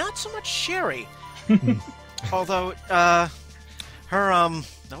 Not so much Sherry. Although, her,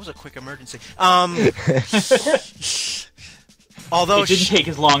 that was a quick emergency. Although it didn't take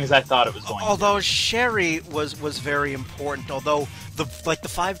as long as I thought it was going Although to. Sherry was very important, although the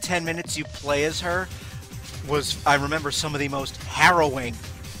 5-10 minutes you play as her was, I remember, some of the most harrowing,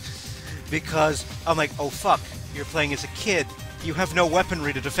 because I'm like, oh fuck, you're playing as a kid. You have no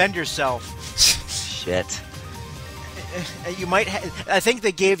weaponry to defend yourself. Shit. You might I think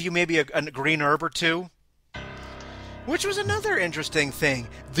they gave you maybe a green herb or two. Which was another interesting thing.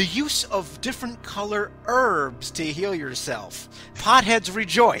 The use of different color herbs to heal yourself. Potheads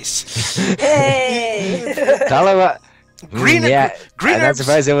rejoice. Hey! Colorado. Green, yeah, green I'm herbs. not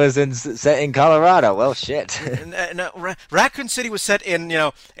surprised it was set in Colorado. Well, shit. Raccoon City was set in,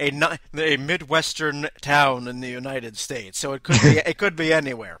 a midwestern town in the United States, so it could be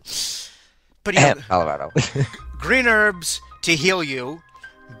anywhere. But Colorado. Green herbs to heal you,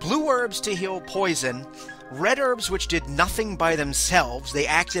 blue herbs to heal poison, red herbs which did nothing by themselves. They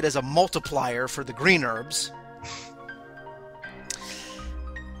acted as a multiplier for the green herbs.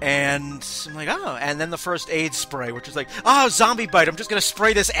 And I'm like, oh, and then the first aid spray, which was like, oh, zombie bite, I'm just going to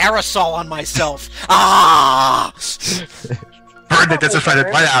spray this aerosol on myself. Burn it, disinfect it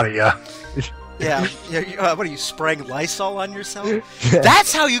right out of you. Yeah, what are you, spraying Lysol on yourself?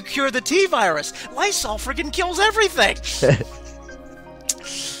 That's how you cure the T-Virus. Lysol freaking kills everything.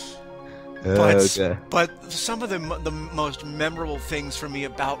 But some of the most memorable things for me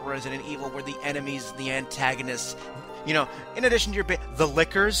about Resident Evil were the enemies, the antagonists. In addition to the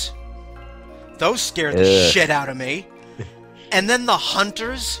lickers, those scared the shit out of me. And then the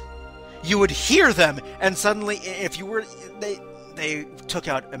hunters, you would hear them, and suddenly, if you were, they took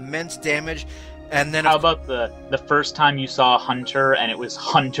out immense damage. And then how about the first time you saw a hunter, and it was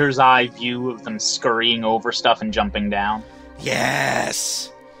Hunter's eye view of them scurrying over stuff and jumping down?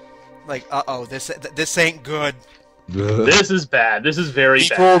 Yes. Like, this ain't good. This is bad. This is very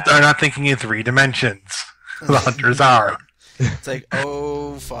People bad. are not thinking in 3 dimensions. The hunters are. It's like,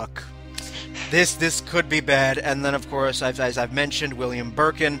 oh fuck, this could be bad. And then, of course, as I've mentioned, William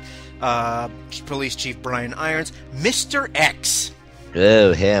Birkin, Police Chief Brian Irons, Mr. X.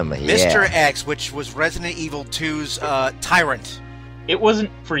 Oh, him. Mr. Yeah. X, which was Resident Evil 2's tyrant. It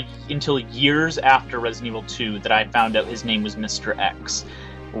wasn't until years after Resident Evil 2 that I found out his name was Mr. X.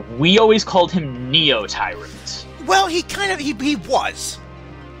 We always called him Neo Tyrant. Well, he kind of he was.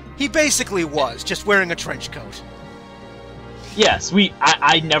 He basically was, just wearing a trench coat. Yes,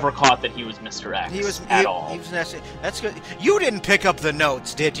 I never caught that he was Mr. X at all. He was that's good. You didn't pick up the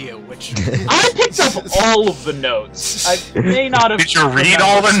notes, did you? Which I picked up all of the notes. I may not have. Did you read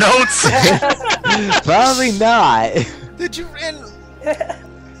all the notes? Probably not. Did you?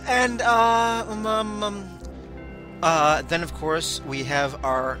 And then of course we have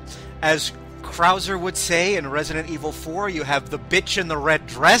our, as Krauser would say in Resident Evil 4, you have the bitch in the red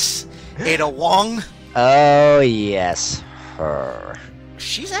dress, Ada Wong. Oh yes. Her.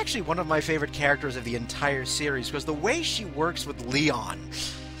 She's actually one of my favorite characters of the entire series because the way she works with Leon.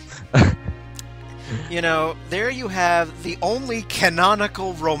 You know, there you have the only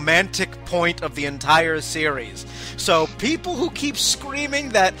canonical romantic point of the entire series. So people who keep screaming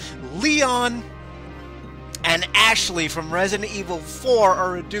that Leon and Ashley from Resident Evil 4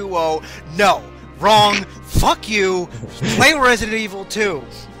 are a duo, no, wrong, fuck you, play Resident Evil 2.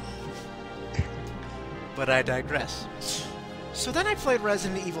 But I digress. So then I played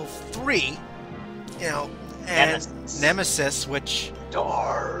Resident Evil 3, you know, and Nemesis, which...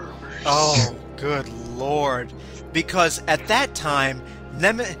 Oh, good lord. Because at that time,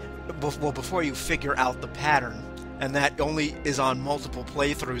 well, before you figure out the pattern, and that only is on multiple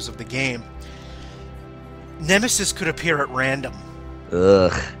playthroughs of the game, Nemesis could appear at random.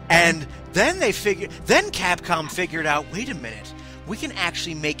 Ugh. And then then Capcom figured out, wait a minute, we can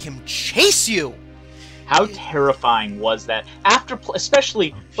actually make him chase you! How terrifying was that?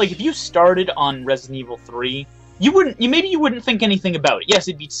 Especially, like, if you started on Resident Evil 3, you wouldn't think anything about it. Yes,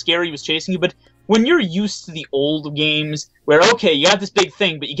 it'd be scary he was chasing you, but when you're used to the old games, where, okay, you have this big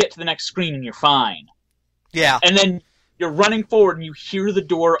thing, but you get to the next screen and you're fine. Yeah. And then you're running forward and you hear the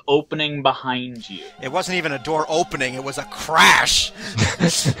door opening behind you. It wasn't even a door opening, it was a crash!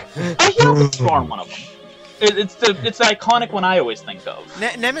 I hear the door on one of them. It's the iconic one I always think of.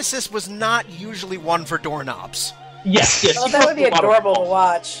 Nemesis was not usually one for doorknobs. Yes. Oh, that would be adorable to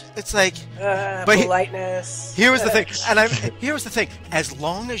watch. It's like, but politeness. Here was the thing, here was the thing. As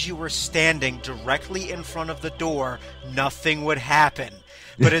long as you were standing directly in front of the door, nothing would happen.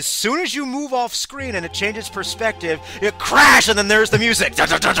 But as soon as you move off screen and it changes perspective, it crash, and then there's the music, and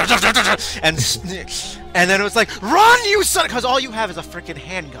then it was like, run, you son! Because all you have is a freaking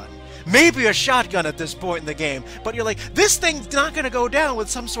handgun. Maybe a shotgun at this point in the game, but you're like, this thing's not going to go down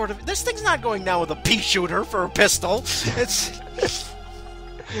with some sort of... This thing's not going down with a pea shooter for a pistol. It's...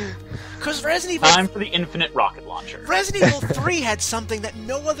 Because Resident Evil... Time for the infinite rocket launcher. Resident Evil 3 had something that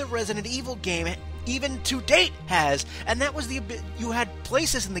no other Resident Evil game, even to date, has, and that was you had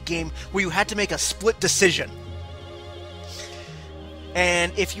places in the game where you had to make a split decision.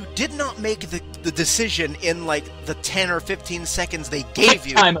 And if you did not make the decision in, like, the 10 or 15 seconds they gave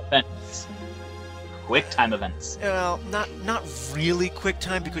you... Quick time events. Well, not really quick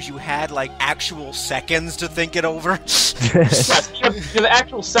time, because you had, like, actual seconds to think it over. Yes, you have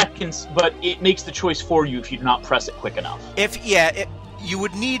actual seconds, but it makes the choice for you if you do not press it quick enough. You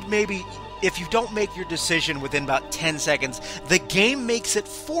would need maybe... If you don't make your decision within about 10 seconds, the game makes it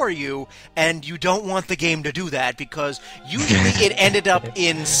for you, and you don't want the game to do that, because usually it ended up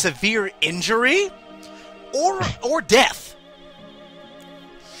in severe injury or death.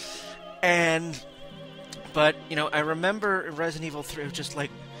 But, you know, I remember Resident Evil 3 was just like...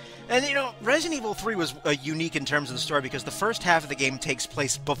 And, you know, Resident Evil 3 was unique in terms of the story, because the first half of the game takes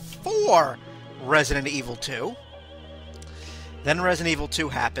place before Resident Evil 2. Then Resident Evil 2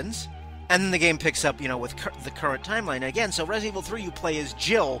 happens. And then the game picks up, you know, with the current timeline again. So Resident Evil 3, you play as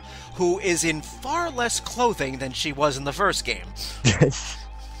Jill, who is in far less clothing than she was in the first game.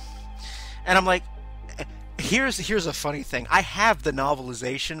 And I'm like, here's a funny thing. I have the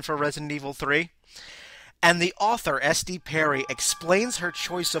novelization for Resident Evil 3, and the author, S.D. Perry, explains her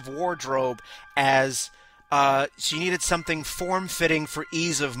choice of wardrobe as she needed something form-fitting for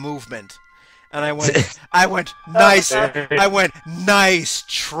ease of movement. And I went, nice. I went, nice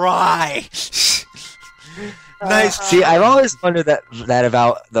try. Nice. See, I've always wondered that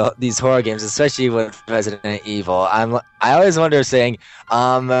about these horror games, especially with Resident Evil. I always wonder, saying,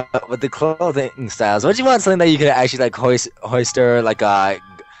 with the clothing styles, would you want something that you could actually like hoist her like a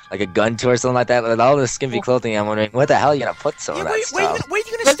gun to or something like that? With all the skimpy clothing, I'm wondering what the hell are you gonna put some of that stuff. Wait,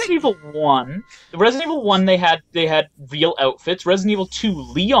 you gonna Resident Evil 1. Resident Evil 1, they had real outfits. Resident Evil 2,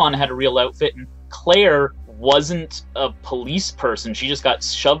 Leon had a real outfit, and Claire wasn't a police person. She just got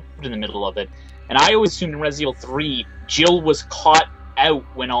shoved in the middle of it. And I always assumed in Resident Evil 3, Jill was caught out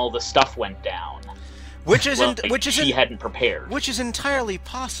when all the stuff went down. She hadn't prepared. Which is entirely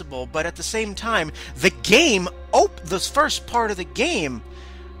possible, but at the same time, the game, this first part of the game,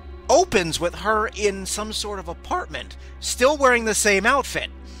 opens with her in some sort of apartment, still wearing the same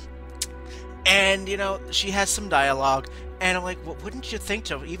outfit. And, you know, she has some dialogue, and I'm like, well, wouldn't you think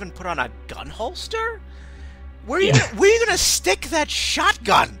to even put on a gun holster? Where are you going to stick that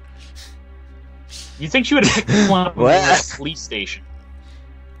shotgun? You think she would have picked one up in the police station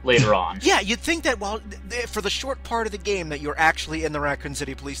later on? Yeah, you'd think that for the short part of the game that you're actually in the Raccoon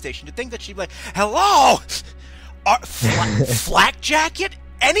City police station, you'd think that she'd be like, hello! Flak jacket?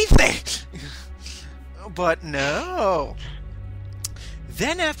 Anything! But no.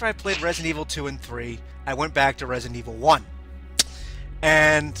 Then after I played Resident Evil 2 and 3, I went back to Resident Evil 1.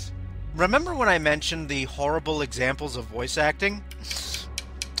 And remember when I mentioned the horrible examples of voice acting?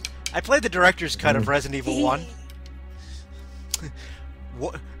 I played the director's cut of Resident Evil 1.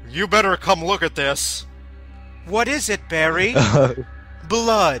 You better come look at this. What is it, Barry?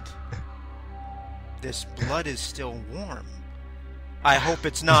 Blood. This blood is still warm. I hope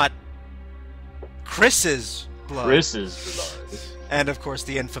it's not Chris's blood. Chris's blood. And of course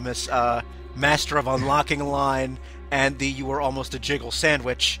the infamous Master of Unlocking line and the you were almost a jiggle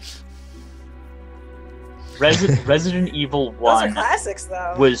sandwich. Resident Evil 1 Those are classics,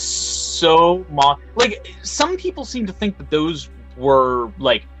 though. was so like, some people seem to think that those were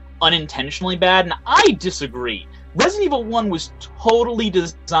like unintentionally bad, and I disagree. Resident Evil 1 was totally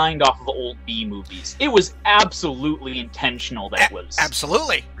designed off of old B movies. It was absolutely intentional. That was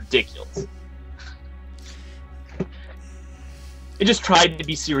absolutely ridiculous. It just tried to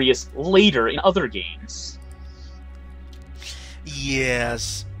be serious later in other games.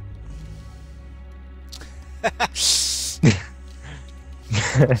 Yes.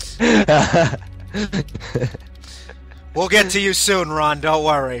 We'll get to you soon, Ron. Don't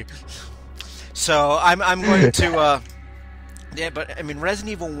worry. So I'm going to yeah, but I mean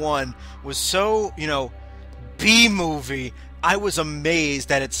Resident Evil 1 was so, you know, B movie. I was amazed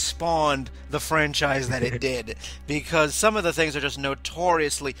that it spawned the franchise that it did, because some of the things are just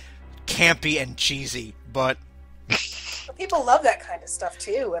notoriously campy and cheesy, but people love that kind of stuff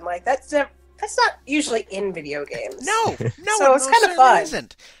too, and like that's not usually in video games. No, so it's kind of fun.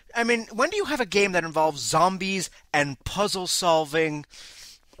 Isn't. I mean, when do you have a game that involves zombies and puzzle solving?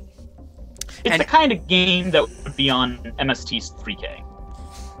 It's the kind of game that would be on MST's 3K.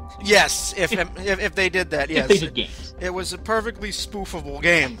 Yes, if they did that, yes. If they did games. It was a perfectly spoofable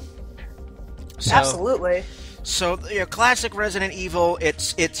game. So, absolutely. So, you know, classic Resident Evil, it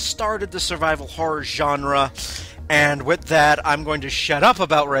started the survival horror genre, and with that, I'm going to shut up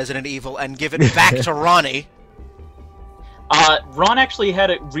about Resident Evil and give it back to Ronnie. Ron actually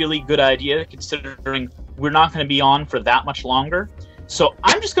had a really good idea, considering we're not going to be on for that much longer. So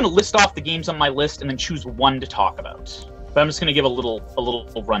I'm just going to list off the games on my list and then choose one to talk about. But I'm just going to give a little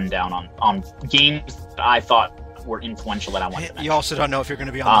rundown on games that I thought were influential that I wanted to mention. You also don't know if you're going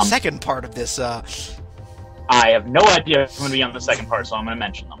to be on the second part of this. I have no idea if I'm going to be on the second part, so I'm going to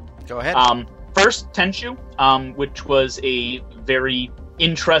mention them. Go ahead. First, Tenchu, which was a very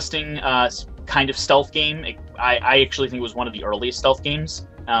interesting kind of stealth game. I actually think it was one of the earliest stealth games.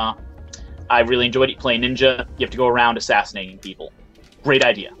 I really enjoyed it. You play ninja. You have to go around assassinating people. Great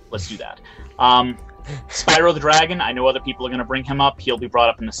idea. Let's do that. Spyro the Dragon, I know other people are going to bring him up. He'll be brought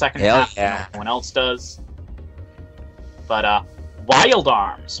up in the second half. Yeah. No one else does. But Wild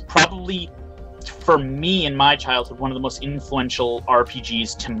Arms, probably for me in my childhood, one of the most influential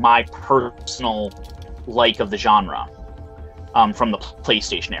RPGs to my personal like of the genre from the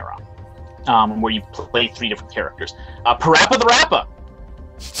PlayStation era, where you play 3 different characters. Parappa the Rappa.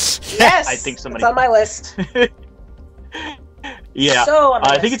 Yes, I think somebody... it's on my list. Yeah, so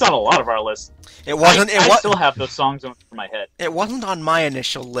I think it's on a lot of our lists. It wasn't. I still have those songs in my head. It wasn't on my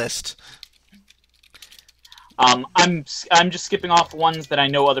initial list. I'm just skipping off ones that I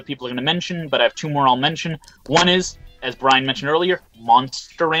know other people are going to mention, but I have 2 more I'll mention. One is, as Brian mentioned earlier,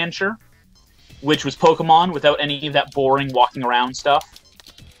 Monster Rancher, which was Pokemon without any of that boring walking around stuff.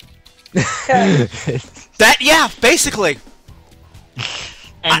 Basically.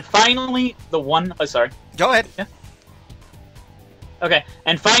 And finally, the one... Oh, sorry. Go ahead. Yeah. Okay,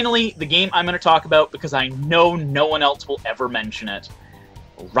 and finally, the game I'm going to talk about, because I know no one else will ever mention it.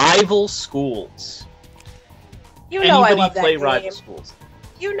 Rival Schools. You know I love that play game. Rival Schools?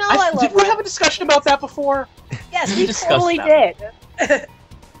 You know I love Did we have a discussion about that before? Yes, we totally did.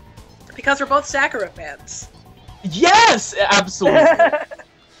 Because we're both Sakura fans. Yes, absolutely.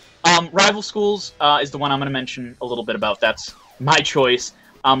 Rival Schools is the one I'm going to mention a little bit about. That's my choice.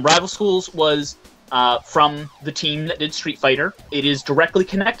 Rival Schools was from the team that did Street Fighter. It is directly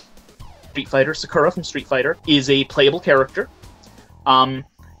connected to Street Fighter. Sakura from Street Fighter is a playable character.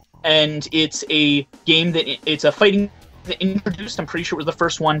 And it's a game it's a fighting introduced, I'm pretty sure it was the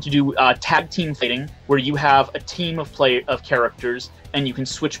first one to do tag team fighting, where you have a team of characters and you can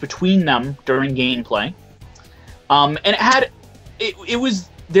switch between them during gameplay. And it was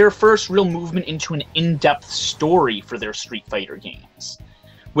their first real movement into an in-depth story for their Street Fighter games,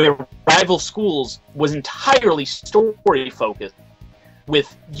 where Rival Schools was entirely story-focused,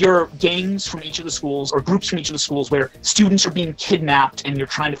 with your gangs from each of the schools, or groups from each of the schools, where students are being kidnapped and you're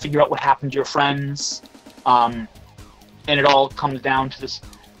trying to figure out what happened to your friends. And it all comes down to this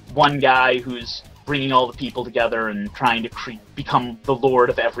one guy who's bringing all the people together and trying to become the lord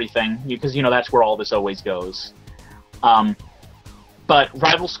of everything, because, that's where all this always goes. But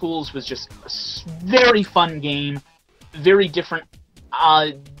Rival Schools was just a very fun game, very different.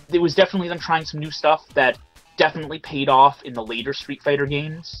 It was definitely them trying some new stuff that definitely paid off in the later Street Fighter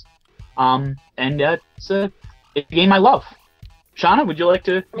games. And it's a game I love. Shanna, would you like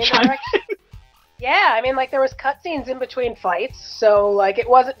to chime in? Yeah, there was cutscenes in between fights, so, it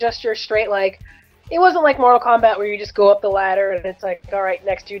wasn't just your straight, it wasn't like Mortal Kombat where you just go up the ladder and it's like, alright,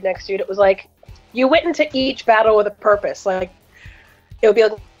 next dude. It was like, you went into each battle with a purpose. It would be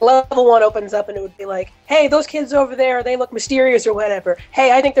like, level 1 opens up and it would be like, hey, those kids over there, they look mysterious or whatever.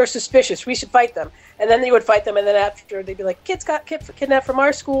 Hey, I think they're suspicious. We should fight them. And then you would fight them, and then after, they'd be like, kids got kidnapped from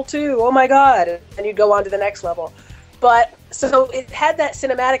our school too. Oh my god. And you'd go on to the next level. But, so it had that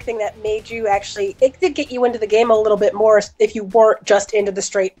cinematic thing that made you actually, it did get you into the game a little bit more if you weren't just into the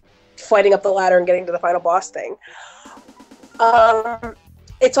straight fighting up the ladder and getting to the final boss thing.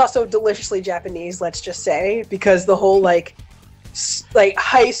 It's also deliciously Japanese, let's just say, because the whole,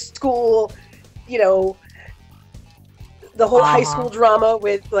 high school, the whole high school drama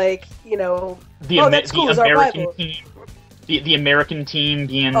with, that school is our rival. The American team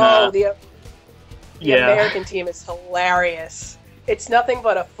being... The American team is hilarious. It's nothing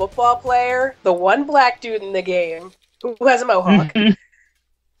but a football player, the one black dude in the game, who has a mohawk,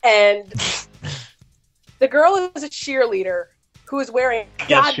 and the girl is a cheerleader who is wearing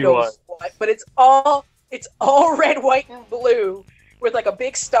God knows what, but it's all red, white, and blue with a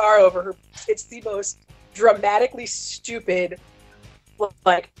big star over her. It's the most dramatically stupid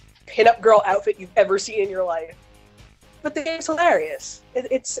pinup girl outfit you've ever seen in your life. But the game's hilarious.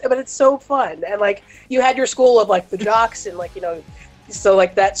 It's so fun. And you had your school of the jocks and so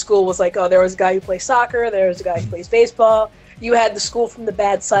that school was there was a guy who plays soccer, there was a guy who plays baseball. You had the school from the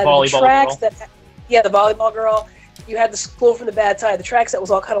bad side of the tracks the volleyball girl. You had the school from the bad side of the tracks that was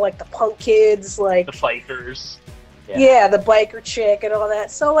all kind of the punk kids, the bikers. Yeah, the biker chick and all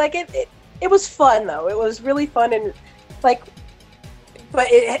that. So it was fun though. It was really fun and but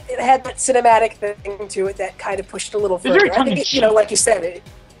it had that cinematic thing to it that kind of pushed a little further. Very I think like you said, it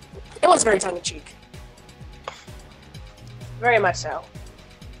was very tongue in cheek. Very much so.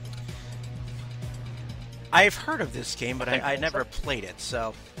 I've heard of this game, but I never played it,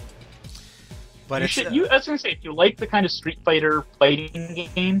 so. But I was gonna say, if you like the kind of Street Fighter fighting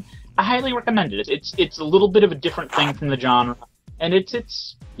game, I highly recommend it. It's a little bit of a different thing from the genre, and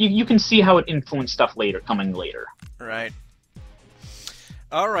you can see how it influenced stuff coming later. Right.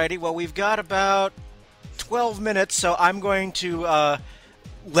 Alrighty, well, we've got about 12 minutes, so I'm going to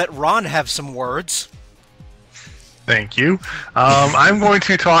let Ron have some words. Thank you. I'm going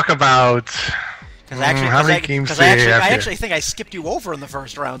to talk about... how many games do you have here? I actually think I skipped you over in the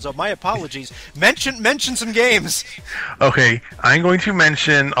first round, so my apologies. Mention some games. Okay, I'm going to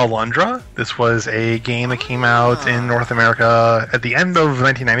mention Alundra. This was a game that came out in North America at the end of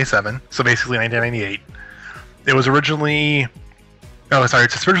 1997, so basically 1998. It was originally... Oh, sorry,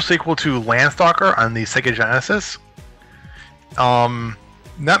 it's a spiritual sequel to Landstalker on the Sega Genesis.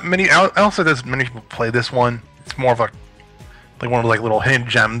 Not many... I also there's many people play this one. It's more of a... one of the little hidden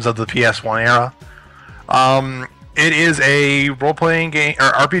gems of the PS1 era. It is a role-playing game, or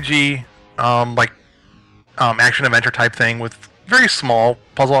RPG, action-adventure type thing with very small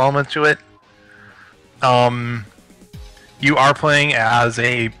puzzle elements to it. You are playing as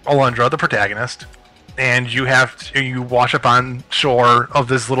Alundra, the protagonist, and you wash up on shore of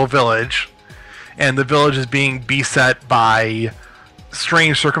this little village, and the village is being beset by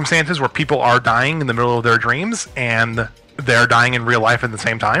strange circumstances where people are dying in the middle of their dreams, and they're dying in real life at the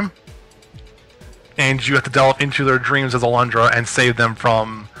same time. And you have to delve into their dreams as Alundra and save them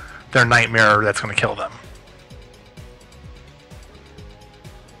from their nightmare that's going to kill them.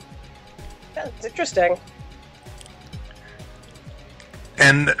 That's interesting.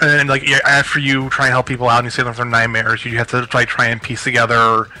 And after you try and help people out and you save them from nightmares, you have to try and piece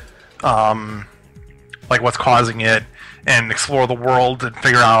together what's causing it and explore the world and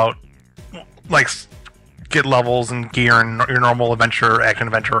figure out get levels and gear and your normal action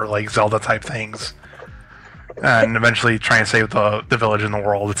adventure Zelda type things. and eventually try and save the village and the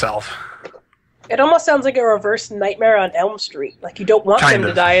world itself. It almost sounds like a reverse Nightmare on Elm Street. Like you don't want Kind them to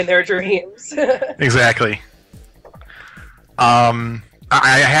of. die in their dreams. Exactly. I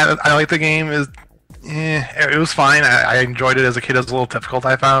like the game. It was fine. I enjoyed it as a kid. It was a little difficult,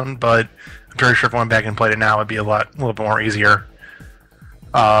 I found, but I'm pretty sure if I went back and played it now, it'd be a little bit more easier.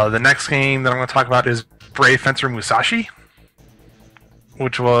 The next game that I'm going to talk about is Brave Fencer Musashi,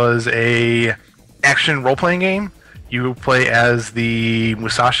 which was a action role-playing game. You play as the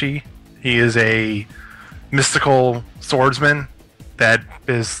Musashi. He is a mystical swordsman that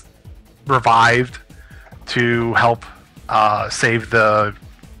is revived to help save the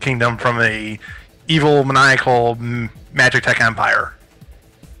kingdom from a evil, maniacal magic tech empire.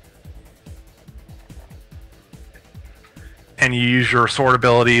 And you use your sword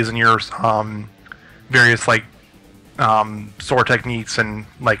abilities and your various sword techniques and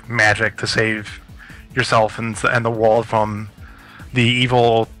like magic to save yourself and the world from the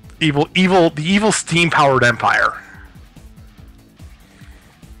evil steam-powered empire.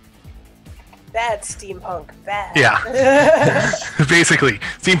 Bad steampunk, bad. Yeah. Basically,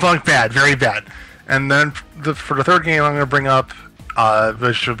 steampunk bad, very bad. And then for the third game I'm going to bring up,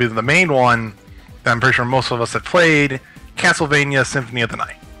 which will be the main one that I'm pretty sure most of us have played, Castlevania Symphony of the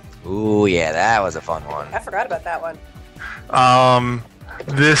Night. Ooh, yeah, that was a fun one. I forgot about that one.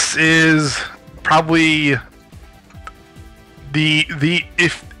 This is probably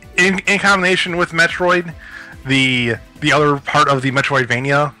if in combination with Metroid, the other part of the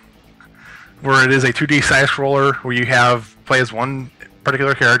Metroidvania, where it is a 2D side scroller where you play as one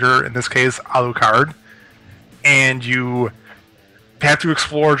particular character, in this case Alucard, and you have to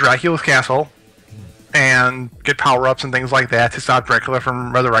explore Dracula's castle and get power-ups and things like that to stop Dracula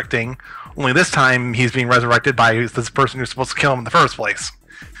from resurrecting. Only this time he's being resurrected by this person who's supposed to kill him in the first place.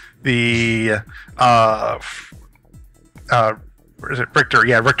 The where is it? Richter,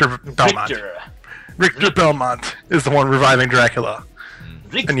 yeah, Richter Belmont. Richter Belmont is the one reviving Dracula.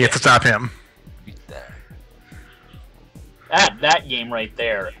 And you have to stop him. That game right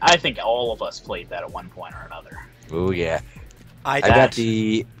there, I think all of us played that at one point or another. Ooh, yeah. I've got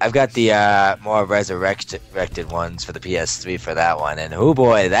the more resurrected ones for the PS3 for that one, and oh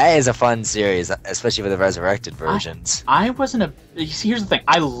boy, that is a fun series, especially with the resurrected versions. I wasn't a. You see, here's the thing.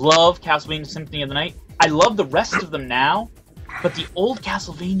 I love Castlevania Symphony of the Night. I love the rest of them now, but the old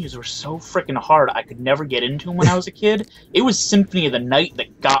Castlevanias were so freaking hard. I could never get into them when I was a kid. It was Symphony of the Night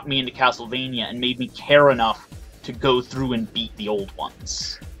that got me into Castlevania and made me care enough to go through and beat the old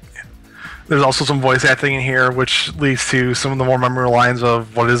ones. There's also some voice acting in here, which leads to some of the more memorable lines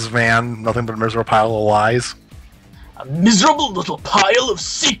of "What is man? Nothing but a miserable pile of lies." A miserable little pile of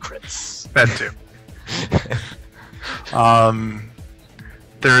secrets. That too.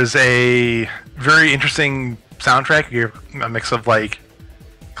 There's a very interesting soundtrack. You have a mix of like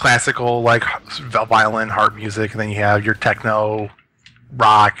classical, like violin, harp music, and then you have your techno,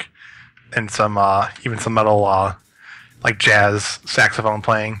 rock, and some even some metal, like jazz saxophone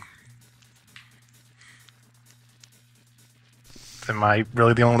playing. Am I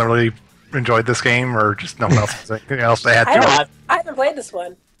really the only one that really enjoyed this game, or just no one else has anything else to add to it? I haven't played this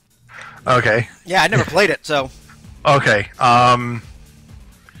one. Okay. Yeah, I never played it, so. Okay. I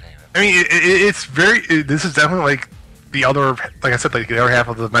mean, it's very. This is definitely like the other, like I said, like the other half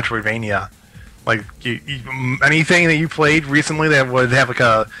of the Metroidvania. Like anything that you played recently that would have like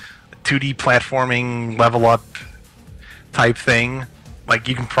a 2D platforming level up type thing, like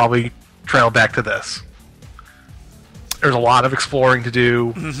you can probably trail back to this. There's a lot of exploring to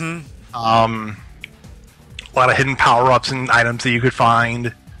do. Mm-hmm. A lot of hidden power-ups and items that you could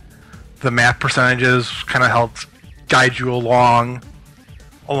find. The map percentages kind of helped guide you along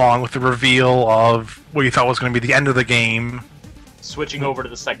with the reveal of what you thought was going to be the end of the game. Switching over to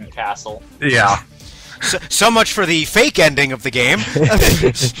the second castle. Yeah. So much for the fake ending of the game.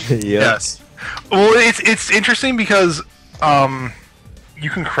 Yes. Well, it's interesting because you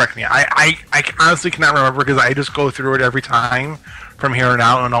can correct me. I honestly cannot remember because I just go through it every time from here on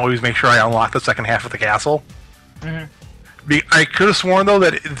out and always make sure I unlock the second half of the castle. Mm-hmm. I could have sworn though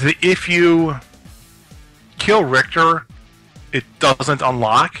that if you kill Richter, it doesn't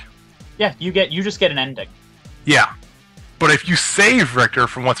unlock. Yeah, you just get an ending. Yeah, but if you save Richter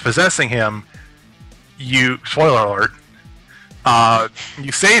from what's possessing him, spoiler alert,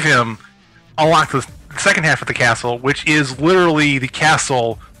 you save him, unlock the second half of the castle, which is literally the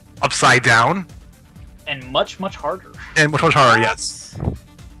castle upside down. And much, much harder. And much, much harder, yes.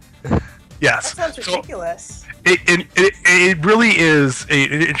 Yes. That sounds ridiculous. It really is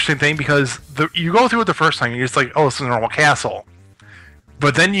an interesting thing because you go through it the first time, you're just like, oh, it's a normal castle.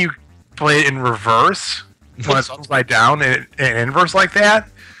 But then you play it in reverse, when it's upside down and inverse like that,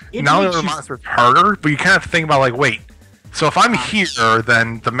 not only are the monsters harder, but you kind of think about like, wait, so if I'm here,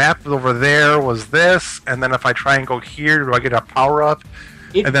 then the map over there was this, and then if I try and go here, do I get a power up?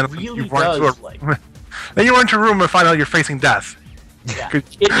 It and then really does. Then you run into a room and find out you're facing death. Yeah.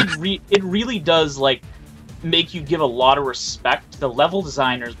 It really does like make you give a lot of respect to the level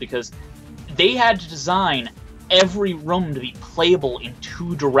designers, because they had to design every room to be playable in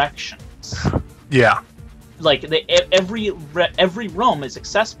 2 directions. Yeah. Like every room is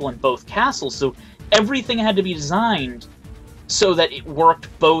accessible in both castles, so everything had to be designed so that it worked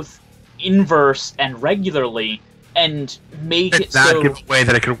both inverse and regularly, and make it not so... give away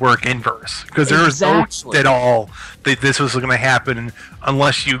that it could work inverse, because there was no at all that this was going to happen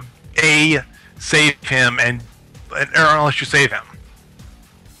unless you save him or unless you save him.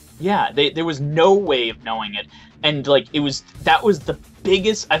 Yeah, there was no way of knowing it, and like that was the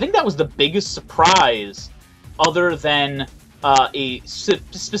biggest. I think that was the biggest surprise, other than a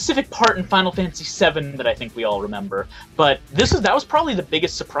specific part in Final Fantasy VII that I think we all remember. But that was probably the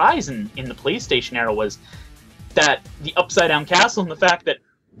biggest surprise in the PlayStation era, was that the upside down castle, and the fact that,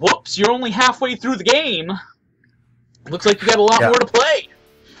 whoops, you're only halfway through the game. Looks like you got a lot more to play.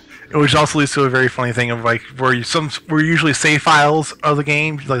 Which also leads to a very funny thing of like where usually save files of the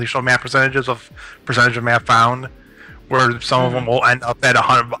game, like they show map percentage of map found, where some of them will end up at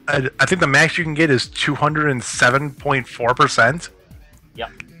 100. I think the max you can get is 207.4%.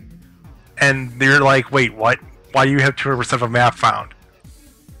 Yep. And they're like, wait, what? Why do you have 200% of map found?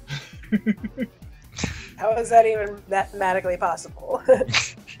 How is that even mathematically possible?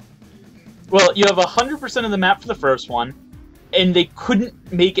 Well, you have 100% of the map for the first one, and they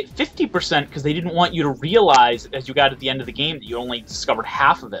couldn't make it 50% because they didn't want you to realize as you got at the end of the game that you only discovered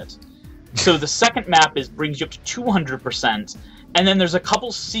half of it. So the second map brings you up to 200%, and then there's a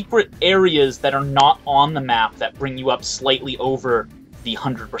couple secret areas that are not on the map that bring you up slightly over the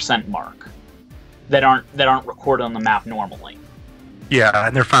 100% mark, that aren't recorded on the map normally. Yeah,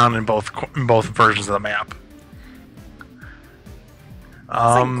 and they're found in both versions of the map. It's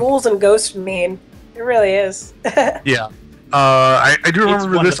like ghouls and ghosts mean. It really is. Yeah. I do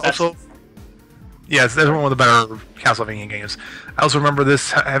remember this also. Yes, that's one of the better Castlevania games. I also remember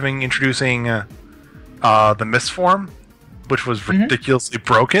this introducing the mist form, which was ridiculously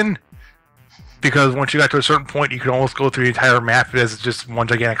broken. Because once you got to a certain point, you could almost go through the entire map as just one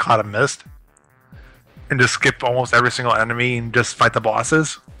gigantic cloud of mist, and just skip almost every single enemy and just fight the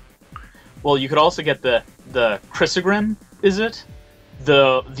bosses. Well, you could also get the Chrysogrim, is it?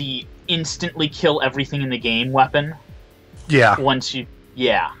 The instantly kill everything in the game weapon. Yeah.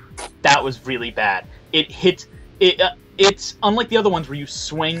 Yeah, that was really bad. It's unlike the other ones where you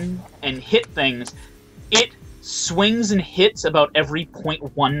swing and hit things. It swings and hits about every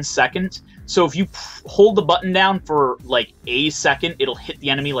 0.1 second. So if you hold the button down for like a second, it'll hit the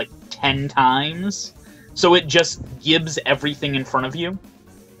enemy like 10 times. So it just gives everything in front of you.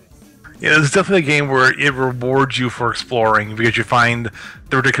 Yeah, it's definitely a game where it rewards you for exploring, because you find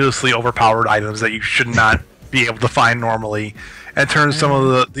the ridiculously overpowered items that you should not be able to find normally, and turns some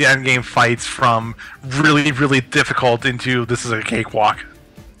of the end game fights from really, really difficult into this is a cakewalk.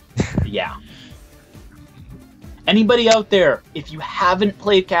 Yeah. Anybody out there, if you haven't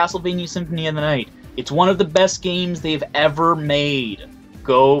played Castlevania Symphony of the Night, it's one of the best games they've ever made.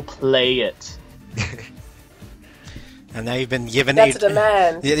 Go play it. And now you've been given That's a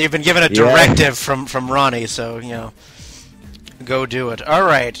demand. You've been given a directive from Ronnie, so go do it. All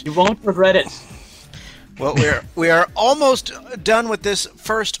right. You won't regret it. Well, we are almost done with this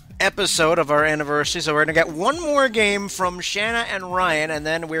first episode of our anniversary, so we're going to get one more game from Shanna and Ryan, and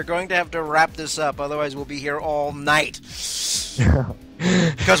then we're going to have to wrap this up. Otherwise, we'll be here all night.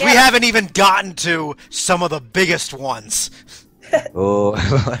 Because we haven't even gotten to some of the biggest ones. Oh.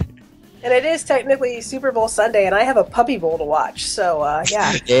 And it is technically Super Bowl Sunday, and I have a Puppy Bowl to watch, so,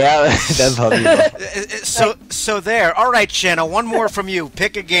 yeah. Yeah, that Puppy Bowl. So there. All right, Shanna, one more from you.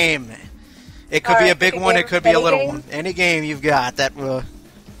 Pick a game. It could be a big one, it could be a little one. Any game you've got that will...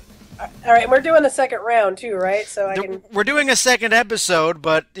 All right, we're doing a second round, too, right? So We're doing a second episode,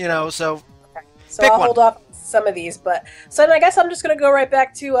 but, so... So I'll hold off some of these, but... So then I guess I'm just going to go right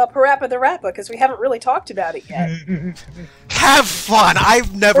back to Parappa the Rappa, because we haven't really talked about it yet. Have fun!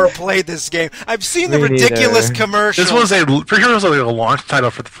 I've never played this game. I've seen the ridiculous commercials. This was pretty sure it was like a launch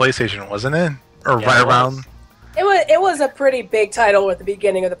title for the PlayStation, wasn't it? Or right around... It was a pretty big title at the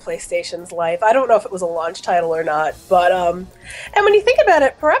beginning of the PlayStation's life. I don't know if it was a launch title or not, but and when you think about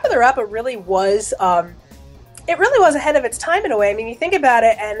it, Parappa the Rappa really was it really was ahead of its time in a way. I mean, you think about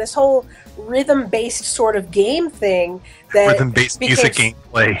it, and this whole rhythm-based sort of game thing that rhythm-based music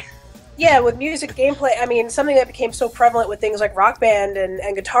gameplay. Yeah, with music gameplay, I mean, something that became so prevalent with things like Rock Band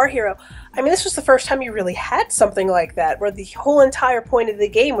and Guitar Hero. I mean, this was the first time you really had something like that, where the whole entire point of the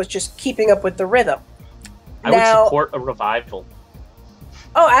game was just keeping up with the rhythm. I would support a revival.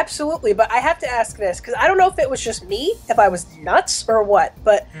 Oh, absolutely, but I have to ask this, because I don't know if it was just me, if I was nuts, or what,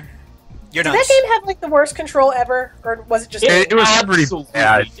 but... You're did nuts. that game have, like, the worst control ever, or was it just... It was pretty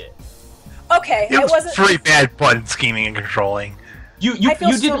bad. Did. Okay, It was wasn't... pretty bad button scheming and controlling. You I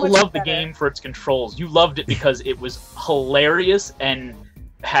feel so didn't much love the better. game for its controls. You loved it because it was hilarious and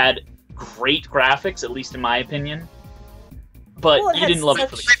had great graphics, at least in my opinion. But Well, it you had didn't love it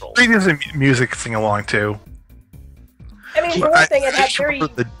for the such- controls. Previous music sing along too. I mean, for one thing, it I had just very...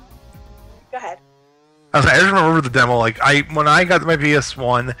 remember Go ahead. I just remember the demo. Like when I got my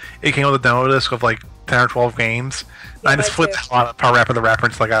PS1, it came with a demo disc of like 10 or 12 games. And I just mine flipped a lot of Power Rapper the Rapper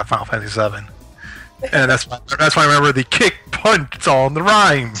until I got Final Fantasy VII. And that's why I remember the kick, punch, it's all in the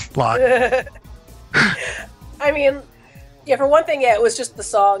rhyme line. I mean, yeah, for one thing, yeah, it was just the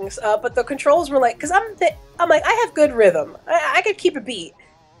songs, but the controls were like, because I'm like, I have good rhythm. I could keep a beat.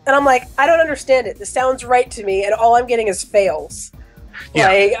 And I'm like, I don't understand it. This sounds right to me, and all I'm getting is fails. Yeah,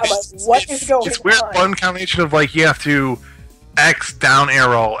 Like, I'm like, what is going It's weird on? one combination of like you have to X down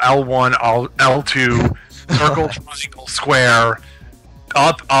arrow, L1, L2, circle, triangle, square,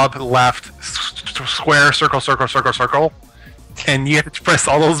 up, left, square, circle, circle, circle, circle, and you have to press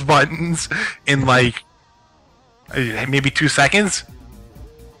all those buttons in like maybe 2 seconds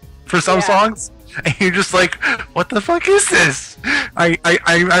for some Yeah. songs, and you're just like, what the fuck is this? I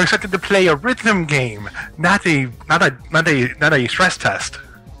expected to play a rhythm game, not a stress test.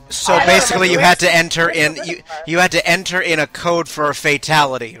 So I basically, don't you know. had to enter Where's in the rhythm part? you had to enter in a code for a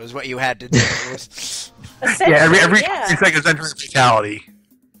fatality. Was what you had to do. It was- Yeah, every Essentially, 3 seconds entering fatality.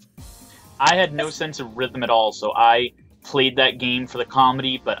 I had no sense of rhythm at all, so I played that game for the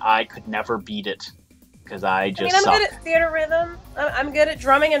comedy, but I could never beat it because I I just mean, I'm sucked. good at theater rhythm. I'm good at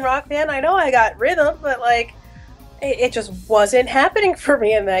drumming and rock band. I know I got rhythm, but like, it just wasn't happening for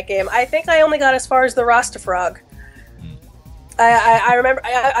me in that game. I think I only got as far as the Rasta Frog. I remember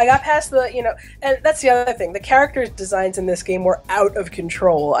I got past the, and that's the other thing. The characters' designs in this game were out of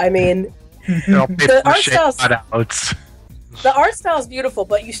control. I mean, The art styles- cutouts. the art style is beautiful,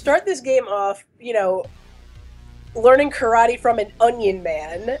 but you start this game off, learning karate from an onion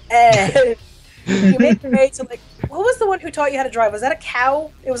man, and you make your way to like, what was the one who taught you how to drive? Was that a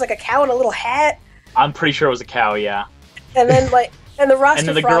cow? It was like a cow in a little hat, I'm pretty sure it was a cow, yeah. and then like, and the Rasta And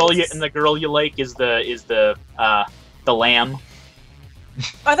then the girl you like is the lamb.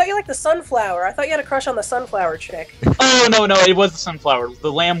 I thought you liked the sunflower. I thought you had a crush on the sunflower chick. Oh no, it was the sunflower.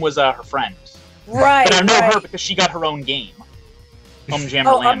 The lamb was her friend. Right. But I know right. her because she got her own game. Jammer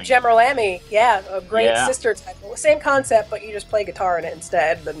Oh, Lammy. Gemmer Lammy. Yeah, a great Yeah. sister title. Same concept, but you just play guitar in it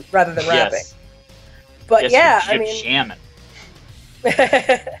instead, rather than rapping. Yes. But Yes, yeah, I you're mean, jamming.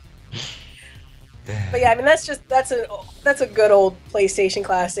 but yeah, I mean that's a good old PlayStation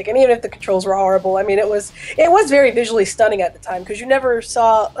classic. And even if the controls were horrible, I mean it was very visually stunning at the time because you never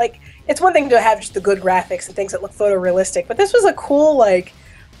saw like it's one thing to have just the good graphics and things that look photorealistic, but this was a cool like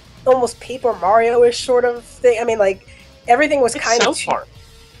almost Paper Mario-ish sort of thing. I mean like everything was It's kind of South Park.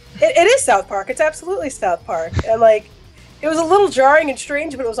 It is South Park. It's absolutely South Park, and like it was a little jarring and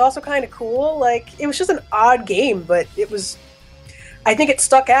strange, but it was also kind of cool. Like it was just an odd game, but it was. I think it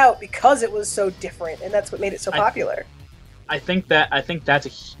stuck out because it was so different, and that's what made it so popular. I think that's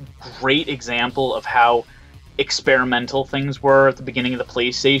a great example of how experimental things were at the beginning of the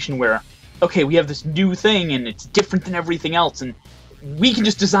PlayStation, where okay, we have this new thing and it's different than everything else, and we can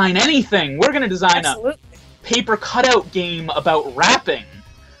just design anything. We're gonna design Absolutely. a paper cutout game about rapping.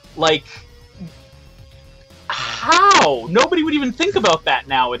 Like, how? Nobody would even think about that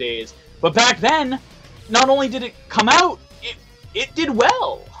nowadays. But back then, not only did it come out, it did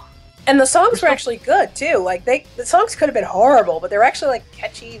well. And the songs were actually good too. Like the songs could have been horrible, but they were actually like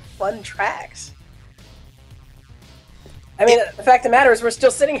catchy, fun tracks. I mean, the fact of the matter is, we're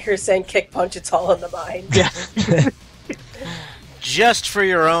still sitting here saying "kick, punch, it's all in the mind." Yeah. Just for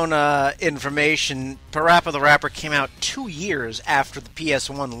your own information, Parappa the Rapper came out 2 years after the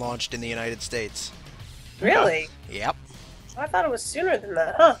PS1 launched in the United States. Really? Yep. I thought it was sooner than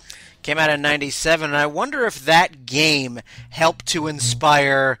that, huh? Came out in 97, and I wonder if that game helped to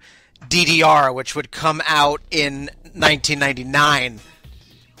inspire DDR, which would come out in 1999.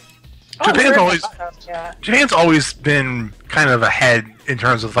 Japan's always been kind of ahead in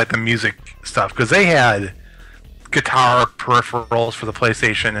terms of like the music stuff because they had guitar peripherals for the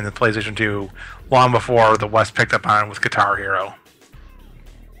PlayStation and the PlayStation 2 long before the West picked up on with Guitar Hero.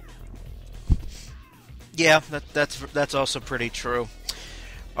 Yeah, that's also pretty true.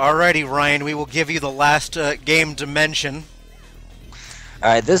 Alrighty, Ryan, we will give you the last game to mention.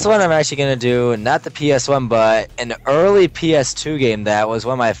 Alright, this one I'm actually going to do not the PS1, but an early PS2 game that was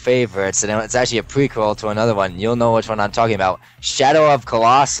one of my favorites, and it's actually a prequel to another one. You'll know which one I'm talking about. Shadow of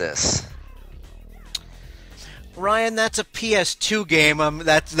Colossus. Ryan, that's a PS2 game.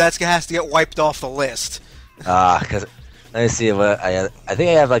 That has to get wiped off the list. Because let me see what I think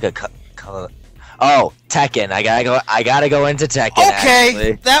I have like a color. Oh, Tekken. I gotta go into Tekken. Okay,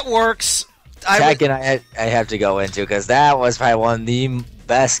 actually. that works. Tekken, I have to go into because that was probably one of the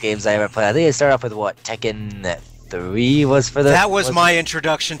best games I ever played. I think it started off with what Tekken 3 was for the. That was my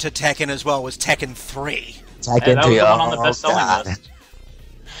introduction to Tekken as well. Was Tekken 3. Tekken that 3. was the one on the Oh, best-selling God. list.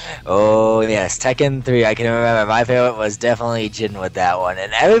 Oh yes, Tekken 3. I can remember. My favorite was definitely Jin with that one,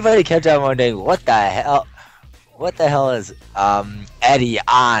 and everybody kept on wondering what the hell. What the hell is Eddie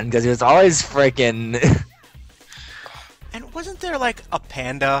on? Because he was always freaking. And wasn't there like a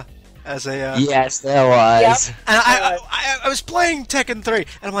panda as a? Yes, there was. Yep. And I was playing Tekken 3, and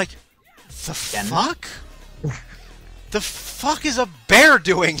I'm like, the fuck? The fuck is a bear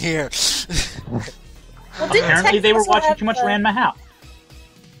doing here? Well, didn't Apparently, Tekken they were also watching have, too much Ranma Half.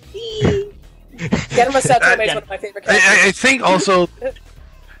 Genma Satsuma is one of my favorite characters. I think also,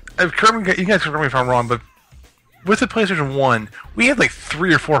 you guys correct me if I'm wrong, but with the PlayStation 1, we had like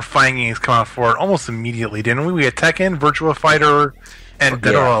 3 or 4 fighting games come out for it almost immediately, didn't we? We had Tekken, Virtua Fighter, and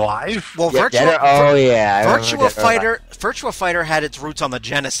Dead or Alive. Well, Yeah, I remember Virtua Fighter had its roots on the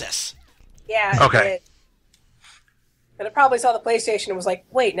Genesis. Yeah. Okay. It did. And it probably saw the PlayStation and was like,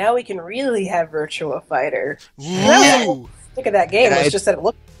 wait, now we can really have Virtua Fighter. And that was the whole stick of that game, was just that it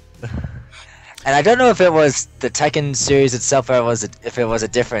looked. And I don't know if it was the Tekken series itself or if it was a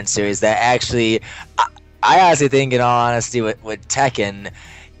different series that actually. I honestly think, in all honesty, with Tekken,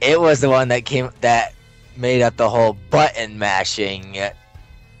 it was the one that made up the whole button mashing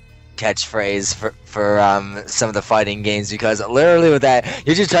catchphrase for some of the fighting games, because literally with that,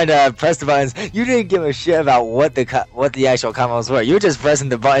 you're just trying to press the buttons. You didn't give a shit about what the actual combos were. You were just pressing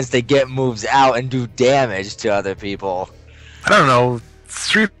the buttons to get moves out and do damage to other people. I don't know.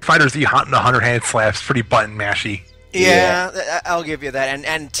 Street Fighter's the 100-handed slap's pretty button mashy. Yeah, I'll give you that.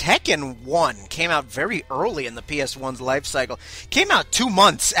 And Tekken 1 came out very early in the PS1's life cycle. Came out 2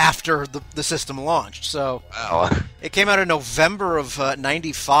 months after the system launched. So Wow. it came out in November of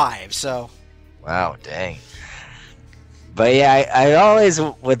 '95. So Wow, dang. But yeah, I always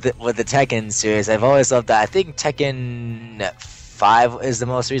with the Tekken series, I've always loved that. I think Tekken 5 is the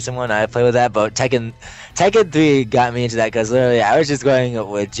most recent one I played with that, but Tekken 3 got me into that because literally I was just going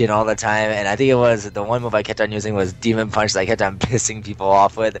with Jin all the time, and I think it was the one move I kept on using was Demon Punch that I kept on pissing people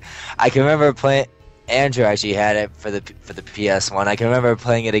off with. I can remember playing. Andrew actually had it for the PS1. I can remember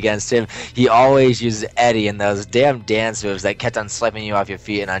playing it against him. He always used Eddie in those damn dance moves that kept on slapping you off your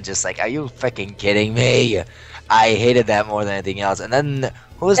feet, and I'm just like, are you freaking kidding me? I hated that more than anything else. And then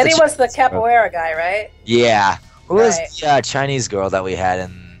who was Eddie was the capoeira guy, right? Yeah. Who was Right. the Chinese girl that we had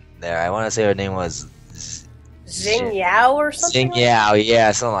in there? I want to say her name was Xing Yao or something? Xing Yao.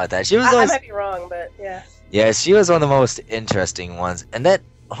 Yeah, something like that. She was I always, might be wrong, but yeah. yeah, she was one of the most interesting ones. And then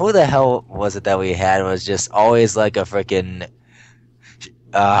who the hell was it that we had was just always like a freaking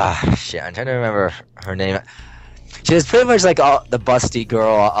shit. I'm trying to remember her name. She was pretty much like the busty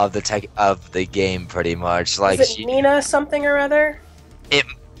girl of the game, pretty much. Like Was it Nina something or other?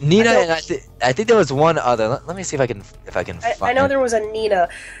 Nina, I and I think there was one other. Let me see if I can find. I know there was a Nina.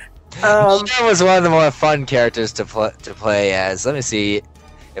 Nina was one of the more fun characters to play as. Let me see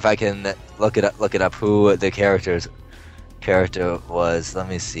if I can look it up. Who the character was? Let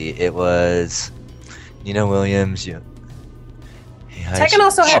me see. It was Nina Williams. Tekken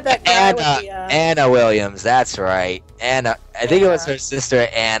also had that guy with the. Anna Williams. That's right. Anna. I think it was her sister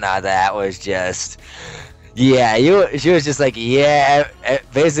Anna. That was just. Yeah, she was just like, yeah,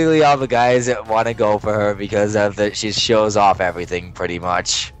 basically all the guys want to go for her because of she shows off everything pretty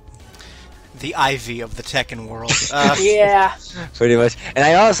much. the Ivy of the Tekken world. Yeah. Pretty much. And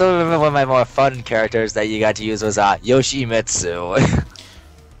I also remember one of my more fun characters that you got to use was Yoshimitsu.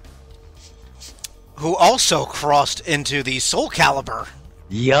 Who also crossed into the Soul Calibur.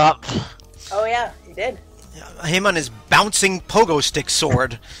 Yup. Oh yeah, he did. Him on his bouncing pogo stick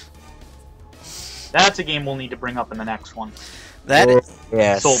sword. That's a game we'll need to bring up in the next one. That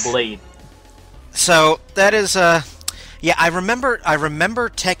Yes. Soul Blade. So that is yeah, I remember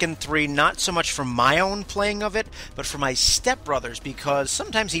Tekken 3 not so much from my own playing of it, but for my stepbrother's, because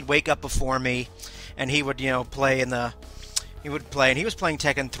sometimes he'd wake up before me and he would, play in the He would play, and he was playing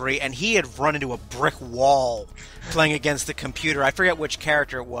Tekken 3, and he had run into a brick wall playing against the computer. I forget which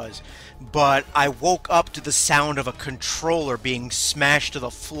character it was, but I woke up to the sound of a controller being smashed to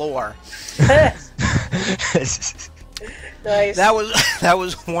the floor. Nice. That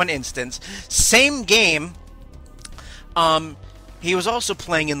was one instance. Same game. He was also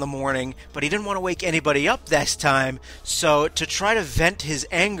playing in the morning, but he didn't want to wake anybody up this time. So to try to vent his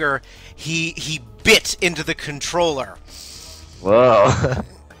anger, he bit into the controller. Whoa.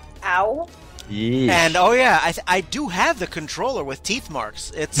 Ow. Yeesh. And I do have the controller with teeth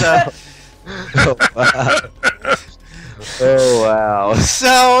marks. It's Oh, wow. Oh, wow.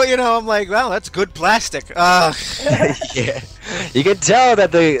 So, I'm like, well, that's good plastic. Yeah. You can tell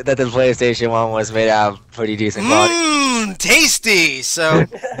that the PlayStation 1 was made out of pretty decent quality. Tasty. So,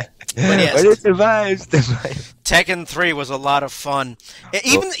 but yes, But it survives. Tekken 3 was a lot of fun.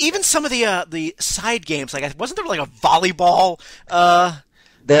 Even some of the side games, like wasn't there like a volleyball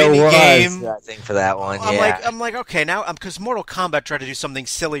There mini was, game? I think, for that one. I'm like, okay, now because Mortal Kombat tried to do something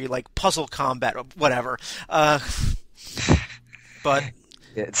silly like puzzle combat or whatever.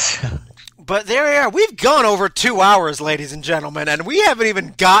 But there we are. We've gone over 2 hours, ladies and gentlemen, and we haven't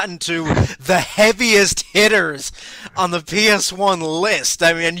even gotten to the heaviest hitters on the PS1 list.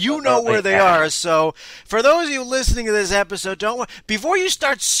 I mean, you know where they are. So, for those of you listening to this episode, before you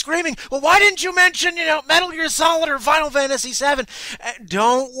start screaming, well, why didn't you mention, Metal Gear Solid or Final Fantasy VII?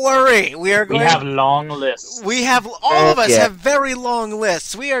 Don't worry. We have long lists. We have all of us have very long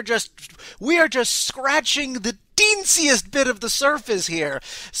lists. We are just scratching the teensiest bit of the surface here.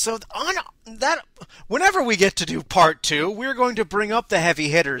 So on that, whenever we get to do part 2, we're going to bring up the heavy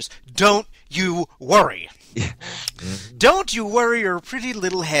hitters. Don't you worry. Don't you worry your pretty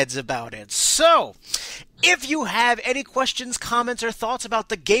little heads about it. So, if you have any questions, comments, or thoughts about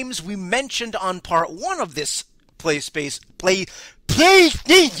the games we mentioned on part 1 of this PlayStation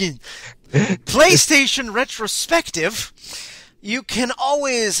retrospective, you can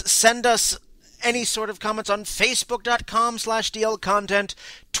always send us any sort of comments on Facebook.com/DLContent,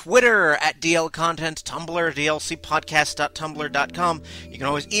 Twitter @DLContent, Tumblr, DLCpodcast.tumblr.com. You can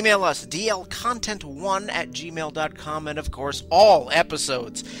always email us, dlcontent1@gmail.com, and of course, all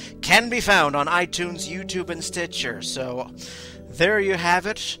episodes can be found on iTunes, YouTube, and Stitcher. So, there you have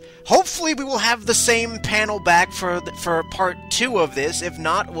it. Hopefully we will have the same panel back for part 2 of this. If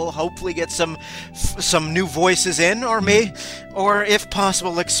not, we'll hopefully get some new voices in, or if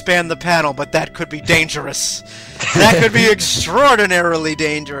possible, expand the panel, but that could be dangerous. That could be extraordinarily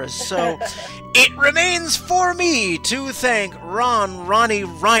dangerous. So, it remains for me to thank Ronnie, a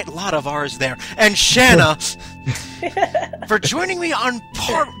lot of R's there, and Shanna for joining me on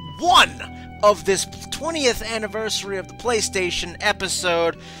part 1 of this 20th anniversary of the PlayStation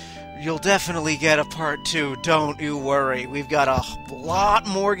episode. You'll definitely get a part 2, don't you worry. We've got a lot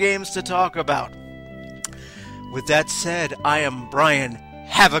more games to talk about. With that said, I am Brian.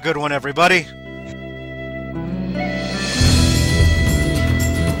 Have a good one, everybody.